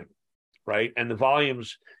they're coming, right? And the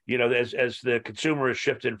volumes, as the consumer has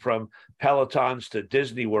shifted from Pelotons to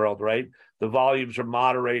Disney World, right? The volumes are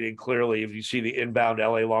moderating clearly. If you see the inbound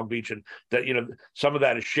LA Long Beach, and that, some of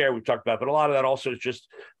that is share we've talked about, but a lot of that also is just,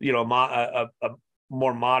 a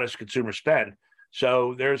more modest consumer spend.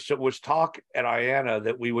 So there was talk at IANA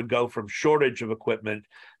that we would go from shortage of equipment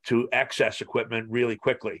to excess equipment really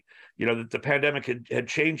quickly. That the pandemic had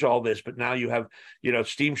changed all this, but now you have,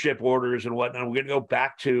 steamship orders and whatnot. We're going to go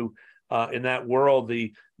back to, in that world,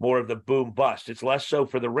 the more of the boom bust. It's less so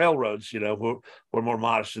for the railroads, who are more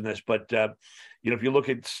modest in this. But, if you look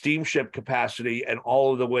at steamship capacity and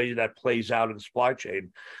all of the way that plays out in the supply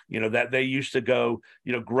chain, that they used to go,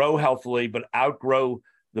 grow healthily, but outgrow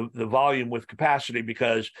the volume with capacity,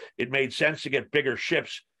 because it made sense to get bigger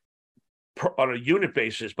ships on a unit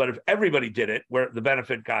basis. But if everybody did it, where the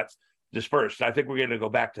benefit got dispersed, I think we're going to go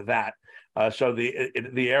back to that. So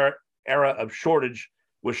the era of shortage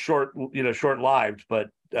was short-lived, but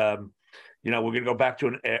we're going to go back to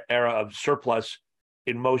an era of surplus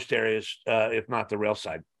in most areas, if not the rail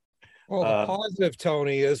side. Well, the positive,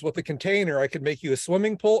 Tony, is with the container, I could make you a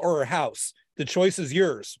swimming pool or a house. The choice is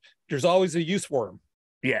yours. There's always a use for them.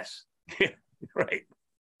 Yes, right.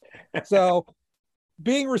 So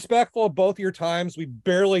being respectful of both your times, we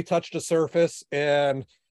barely touched the surface, and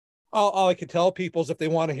all I could tell people is if they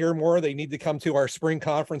want to hear more, they need to come to our spring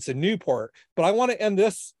conference in Newport. But I want to end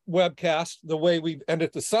this webcast the way we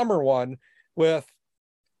ended the summer one with,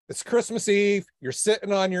 it's Christmas Eve, you're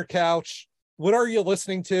sitting on your couch. What are you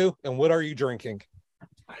listening to, and what are you drinking?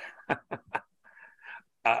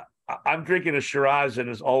 I'm drinking a Shiraz, and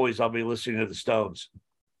as always, I'll be listening to the Stones.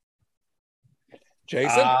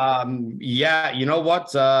 Jason? Yeah, you know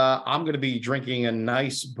what? I'm going to be drinking a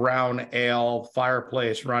nice brown ale,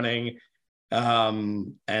 fireplace running.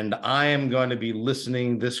 And I am going to be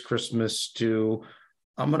listening this Christmas to,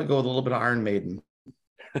 I'm going to go with a little bit of Iron Maiden.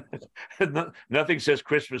 Nothing says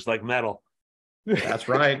Christmas like metal. That's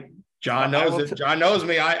right. John knows it. John knows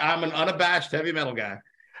me. I'm an unabashed heavy metal guy.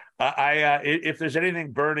 If there's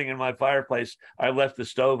anything burning in my fireplace, I left the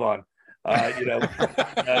stove on.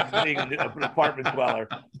 Being an apartment dweller,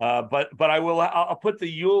 but I'll put the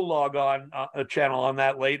Yule log on a channel on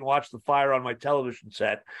that late and watch the fire on my television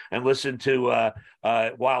set and listen to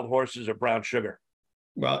Wild Horses or Brown Sugar.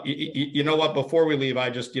 Well, you know what? Before we leave,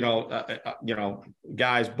 I just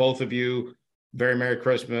guys, both of you, very Merry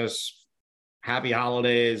Christmas, Happy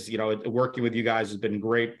Holidays. Working with you guys has been a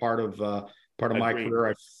great part of my career.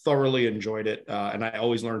 I thoroughly enjoyed it, and I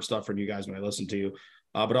always learn stuff from you guys when I listen to you.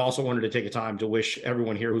 But I also wanted to take a time to wish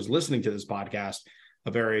everyone here who's listening to this podcast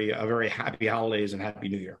a very happy holidays and happy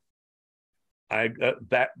New Year. I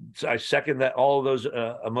second that, all of those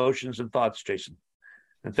emotions and thoughts, Jason.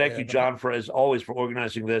 And thank you, John, as always, for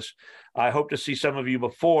organizing this. I hope to see some of you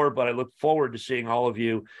before, but I look forward to seeing all of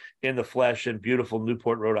you in the flesh in beautiful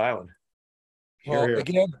Newport, Rhode Island. Well,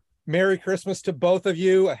 again, Merry Christmas to both of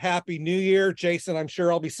you. A Happy New Year. Jason, I'm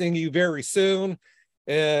sure I'll be seeing you very soon.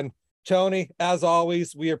 And Tony, as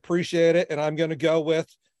always, we appreciate it. And I'm going to go with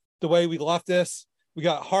the way we left this. We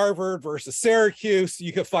got Harvard versus Syracuse.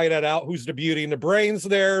 You can fight it out who's the beauty and the brains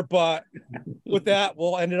there. But with that,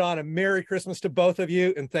 we'll end it on a Merry Christmas to both of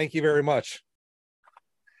you. And thank you very much.